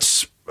know,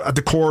 that's at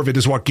the core of it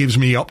is what gives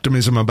me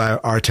optimism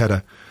about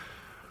Arteta.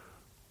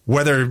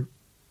 Whether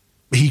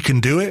he can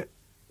do it,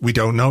 we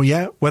don't know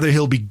yet. Whether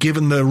he'll be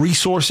given the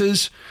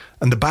resources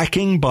and the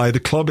backing by the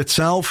club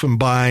itself and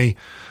by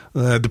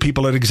The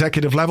people at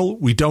executive level,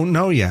 we don't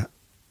know yet.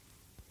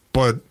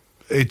 But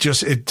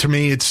to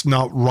me, it's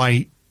not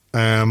right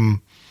to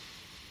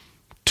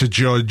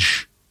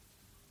judge,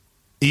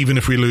 even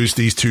if we lose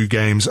these 2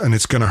 games, and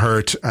it's going to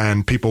hurt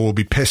and people will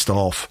be pissed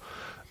off.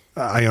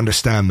 I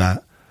understand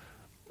that.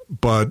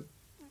 But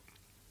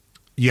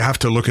you have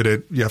to look at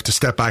it, you have to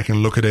step back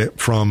and look at it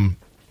from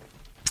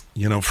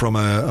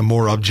a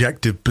more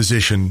objective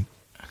position.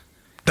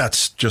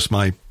 That's just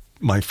my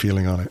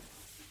feeling on it.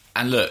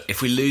 And look,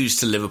 if we lose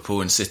to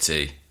Liverpool and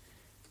City,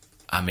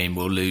 I mean,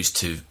 we'll lose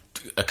to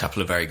a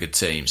couple of very good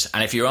teams.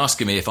 And if you're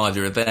asking me if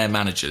either of their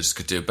managers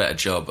could do a better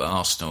job at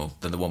Arsenal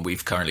than the one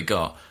we've currently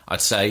got,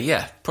 I'd say,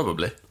 yeah,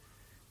 probably.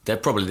 They're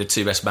probably the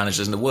 2 best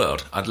managers in the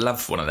world. I'd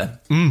love one of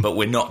them, but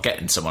we're not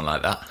getting someone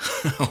like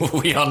that.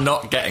 We are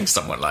not getting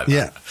someone like that.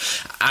 Yeah.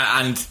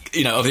 And,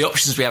 of the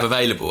options we have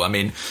available, I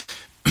mean,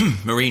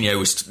 Mourinho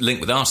was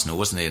linked with Arsenal,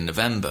 wasn't he, in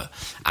November?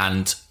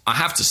 And I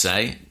have to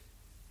say,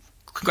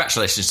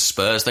 congratulations to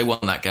Spurs. They won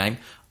that game.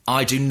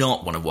 I do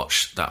not want to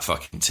watch that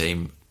fucking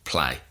team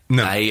play.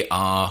 No. They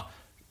are...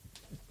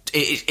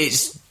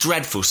 It's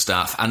dreadful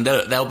stuff, and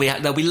they'll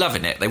be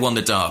loving it. They won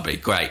the derby.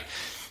 Great.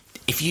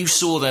 If you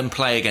saw them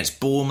play against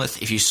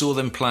Bournemouth, if you saw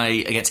them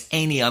play against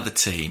any other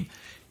team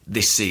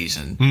this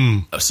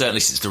season, certainly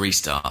since the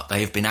restart,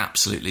 they have been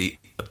absolutely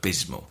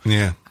abysmal.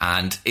 Yeah.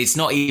 And it's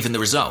not even the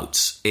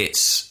results,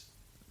 it's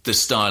the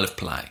style of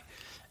play.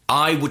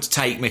 I would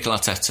take Mikel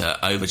Arteta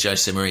over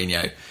Jose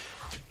Mourinho.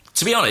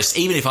 To be honest,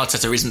 even if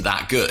Arteta isn't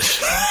that good.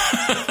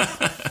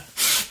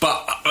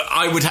 But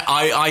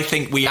I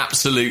think we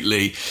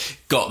absolutely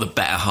got the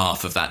better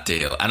half of that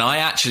deal. And I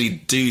actually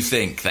do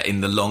think that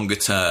in the longer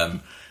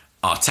term,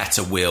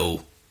 Arteta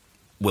will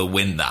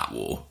win that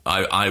war.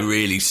 I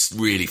really,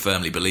 really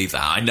firmly believe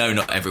that. I know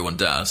not everyone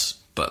does,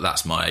 but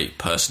that's my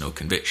personal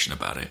conviction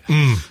about it.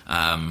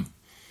 And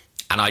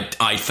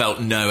I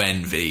felt no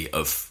envy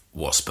of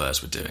what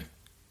Spurs were doing.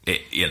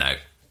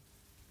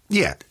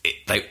 Yeah.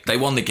 They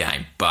won the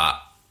game, but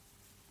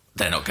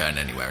they're not going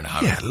anywhere in a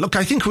hurry. Yeah, look,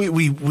 I think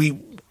we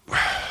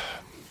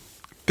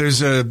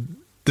there's a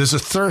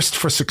thirst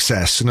for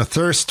success and a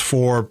thirst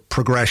for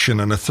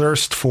progression and a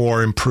thirst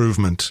for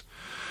improvement,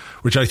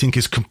 which I think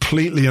is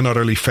completely and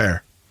utterly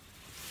fair.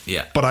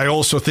 Yeah. But I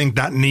also think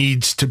that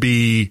needs to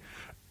be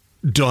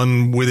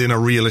done within a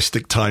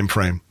realistic time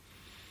frame.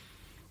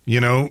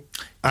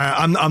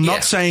 I'm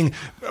not saying,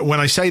 when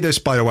I say this,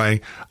 by the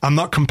way, I'm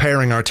not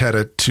comparing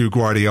Arteta to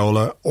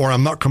Guardiola, or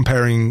I'm not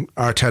comparing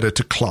Arteta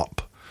to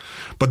Klopp.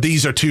 But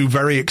these are 2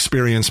 very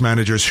experienced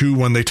managers who,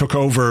 when they took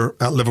over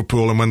at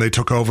Liverpool and when they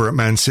took over at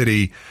Man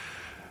City,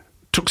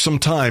 took some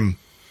time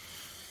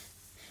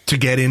to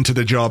get into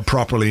the job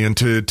properly and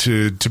to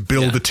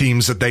build the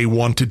teams that they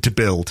wanted to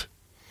build,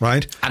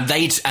 right? And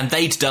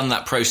they'd done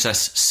that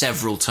process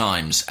several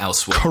times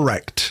elsewhere.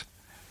 Correct.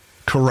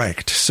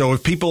 So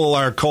if people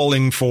are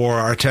calling for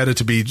Arteta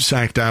to be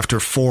sacked after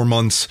 4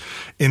 months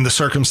in the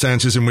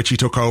circumstances in which he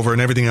took over and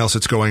everything else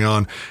that's going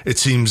on, it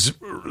seems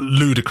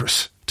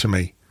ludicrous to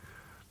me.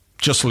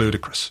 Just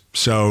ludicrous.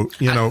 So,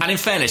 And in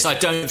fairness, I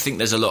don't think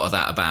there's a lot of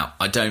that about.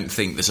 I don't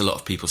think there's a lot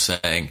of people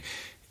saying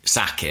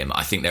sack him.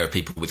 I think there are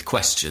people with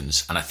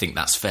questions, and I think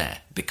that's fair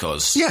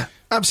because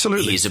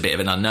absolutely, he's a bit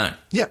of an unknown.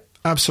 Yeah,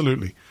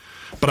 absolutely.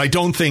 But I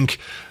don't think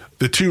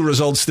the 2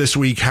 results this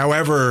week,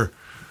 however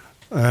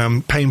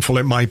painful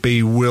it might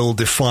be, will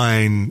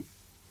define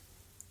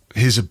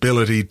his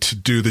ability to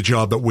do the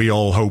job that we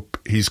all hope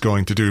he's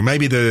going to do.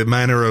 Maybe the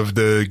manner of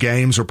the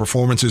games or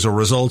performances or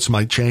results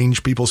might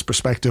change people's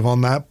perspective on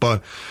that,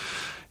 but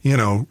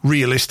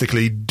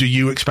realistically, do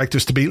you expect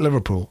us to beat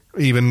Liverpool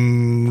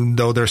even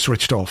though they're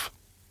switched off?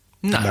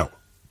 No.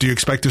 Do you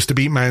expect us to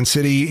beat Man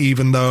City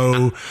even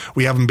though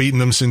we haven't beaten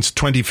them since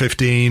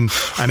 2015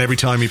 and every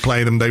time we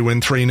play them they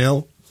win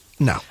 3-0?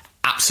 No.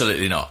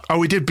 Absolutely not. Oh,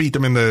 we did beat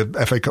them in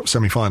the FA Cup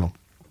semi-final.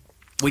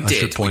 We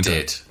did.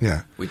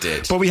 Yeah. We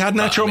did. But we had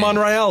Nacho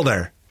Monreal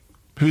there,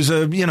 who's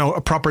a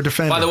proper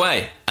defender. By the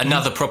way,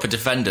 another proper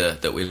defender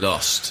that we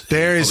lost.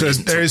 There's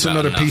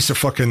another piece of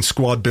fucking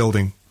squad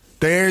building.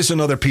 There's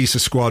another piece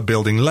of squad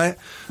building. Let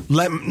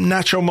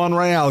Nacho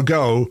Monreal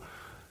go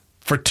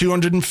for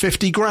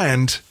 250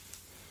 grand.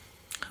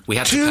 We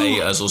had to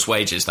pay Ozil's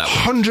wages that week.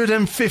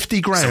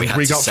 150 grand we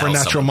got for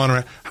Nacho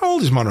Monreal. How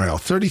old is Monreal?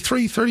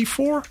 33,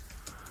 34?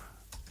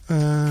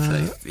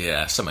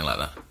 Yeah, something like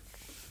that.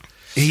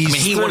 He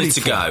 34. Wanted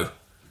to go,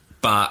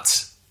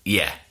 but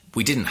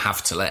we didn't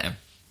have to let him.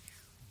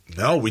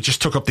 No, we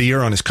just took up the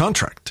year on his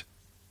contract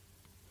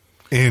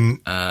in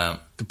the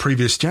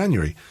previous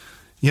January.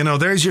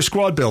 There's your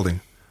squad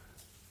building.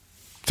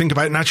 Think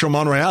about Nacho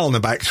Monreal in the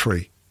back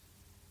 3.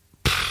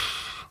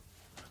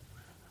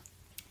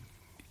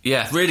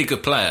 Yeah, really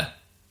good player.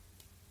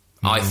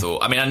 I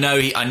thought. I mean, I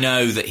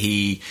know that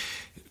he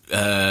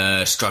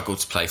struggled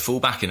to play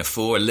fullback in a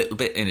 4 a little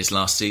bit in his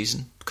last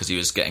season because he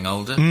was getting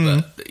older.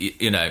 But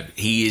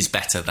he is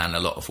better than a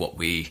lot of what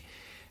we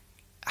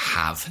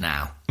have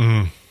now.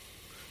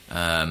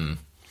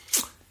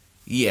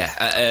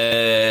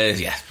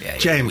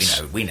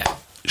 James, we know.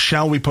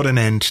 Shall we put an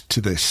end to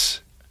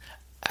this?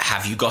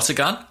 Have you got a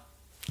gun?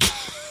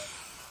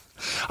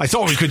 I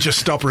thought we could just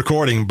stop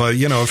recording, but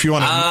if you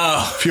want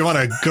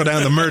to go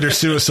down the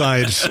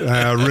murder-suicide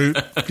route,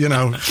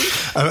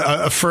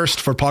 a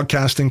first for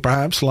podcasting,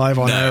 perhaps live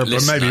on air,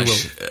 but maybe we'll.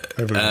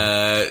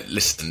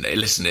 Listen,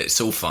 it's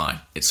all fine.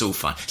 It's all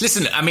fine.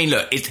 Listen, I mean,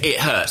 look, it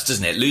hurts,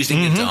 doesn't it?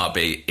 Losing the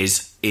derby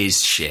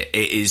is shit.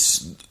 It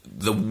is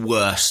the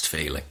worst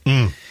feeling.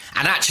 And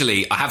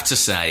actually, I have to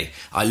say,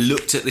 I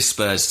looked at this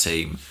Spurs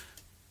team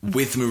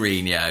with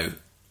Mourinho,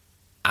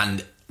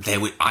 and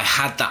I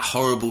had that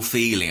horrible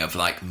feeling of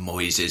like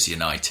Moyes'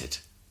 United.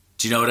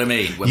 Do you know what I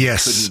mean? When we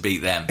couldn't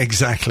beat them.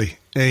 Exactly.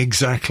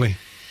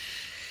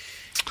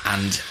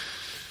 And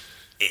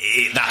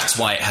that's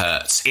why it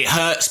hurts. It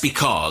hurts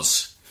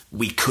because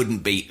we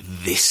couldn't beat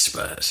this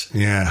Spurs.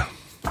 Yeah.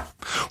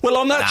 Well,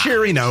 on that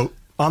cheery note,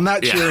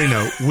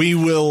 we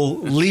will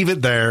leave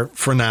it there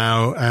for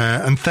now.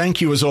 And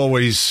thank you, as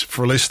always,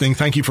 for listening.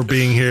 Thank you for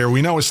being here.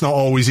 We know it's not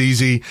always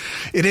easy.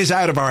 It is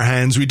out of our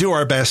hands. We do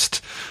our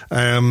best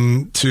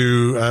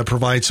to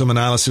provide some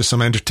analysis,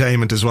 some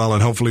entertainment as well.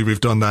 And hopefully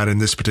we've done that in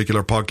this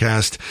particular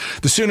podcast.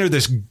 The sooner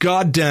this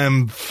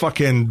goddamn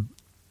fucking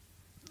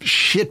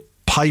shit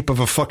pipe of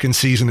a fucking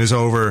season is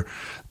over,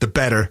 the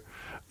better,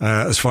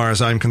 as far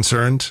as I'm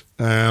concerned.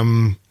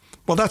 Well,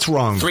 that's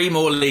wrong. 3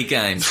 more league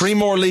games. 3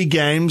 more league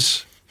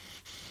games.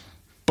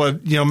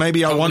 But,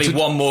 maybe I want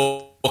one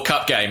more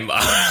cup game.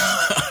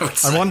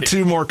 I want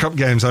 2 more cup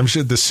games. I'm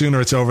sure the sooner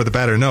it's over, the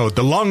better. No,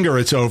 the longer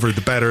it's over,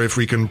 the better, if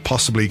we can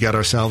possibly get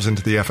ourselves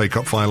into the FA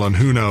Cup final. And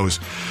who knows?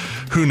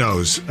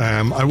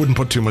 I wouldn't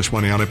put too much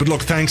money on it. But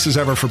look, thanks as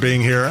ever for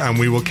being here, and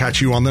we will catch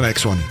you on the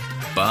next one.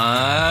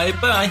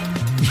 Bye-bye.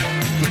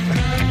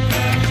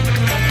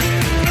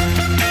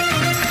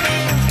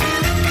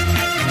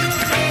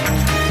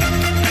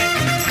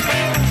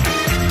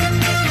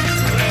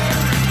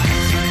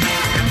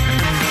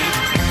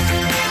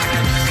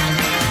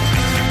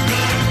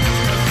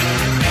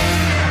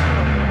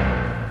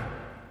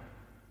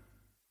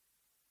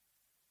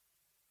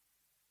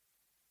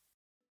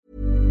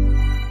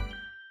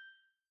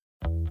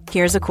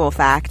 Here's a cool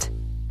fact.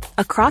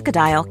 A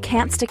crocodile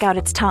can't stick out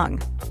its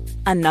tongue.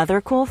 Another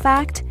cool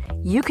fact,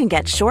 you can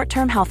get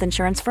short-term health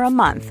insurance for a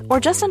month or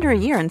just under a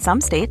year in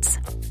some states.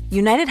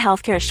 United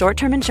Healthcare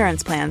short-term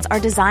insurance plans are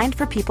designed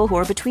for people who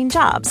are between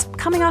jobs,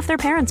 coming off their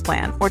parents'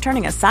 plan, or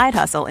turning a side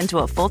hustle into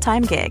a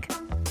full-time gig.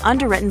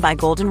 Underwritten by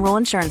Golden Rule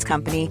Insurance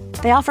Company,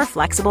 they offer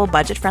flexible,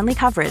 budget-friendly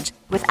coverage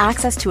with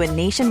access to a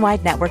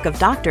nationwide network of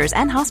doctors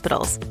and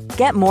hospitals.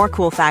 Get more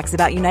cool facts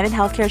about United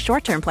Healthcare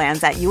short-term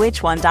plans at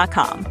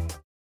uh1.com.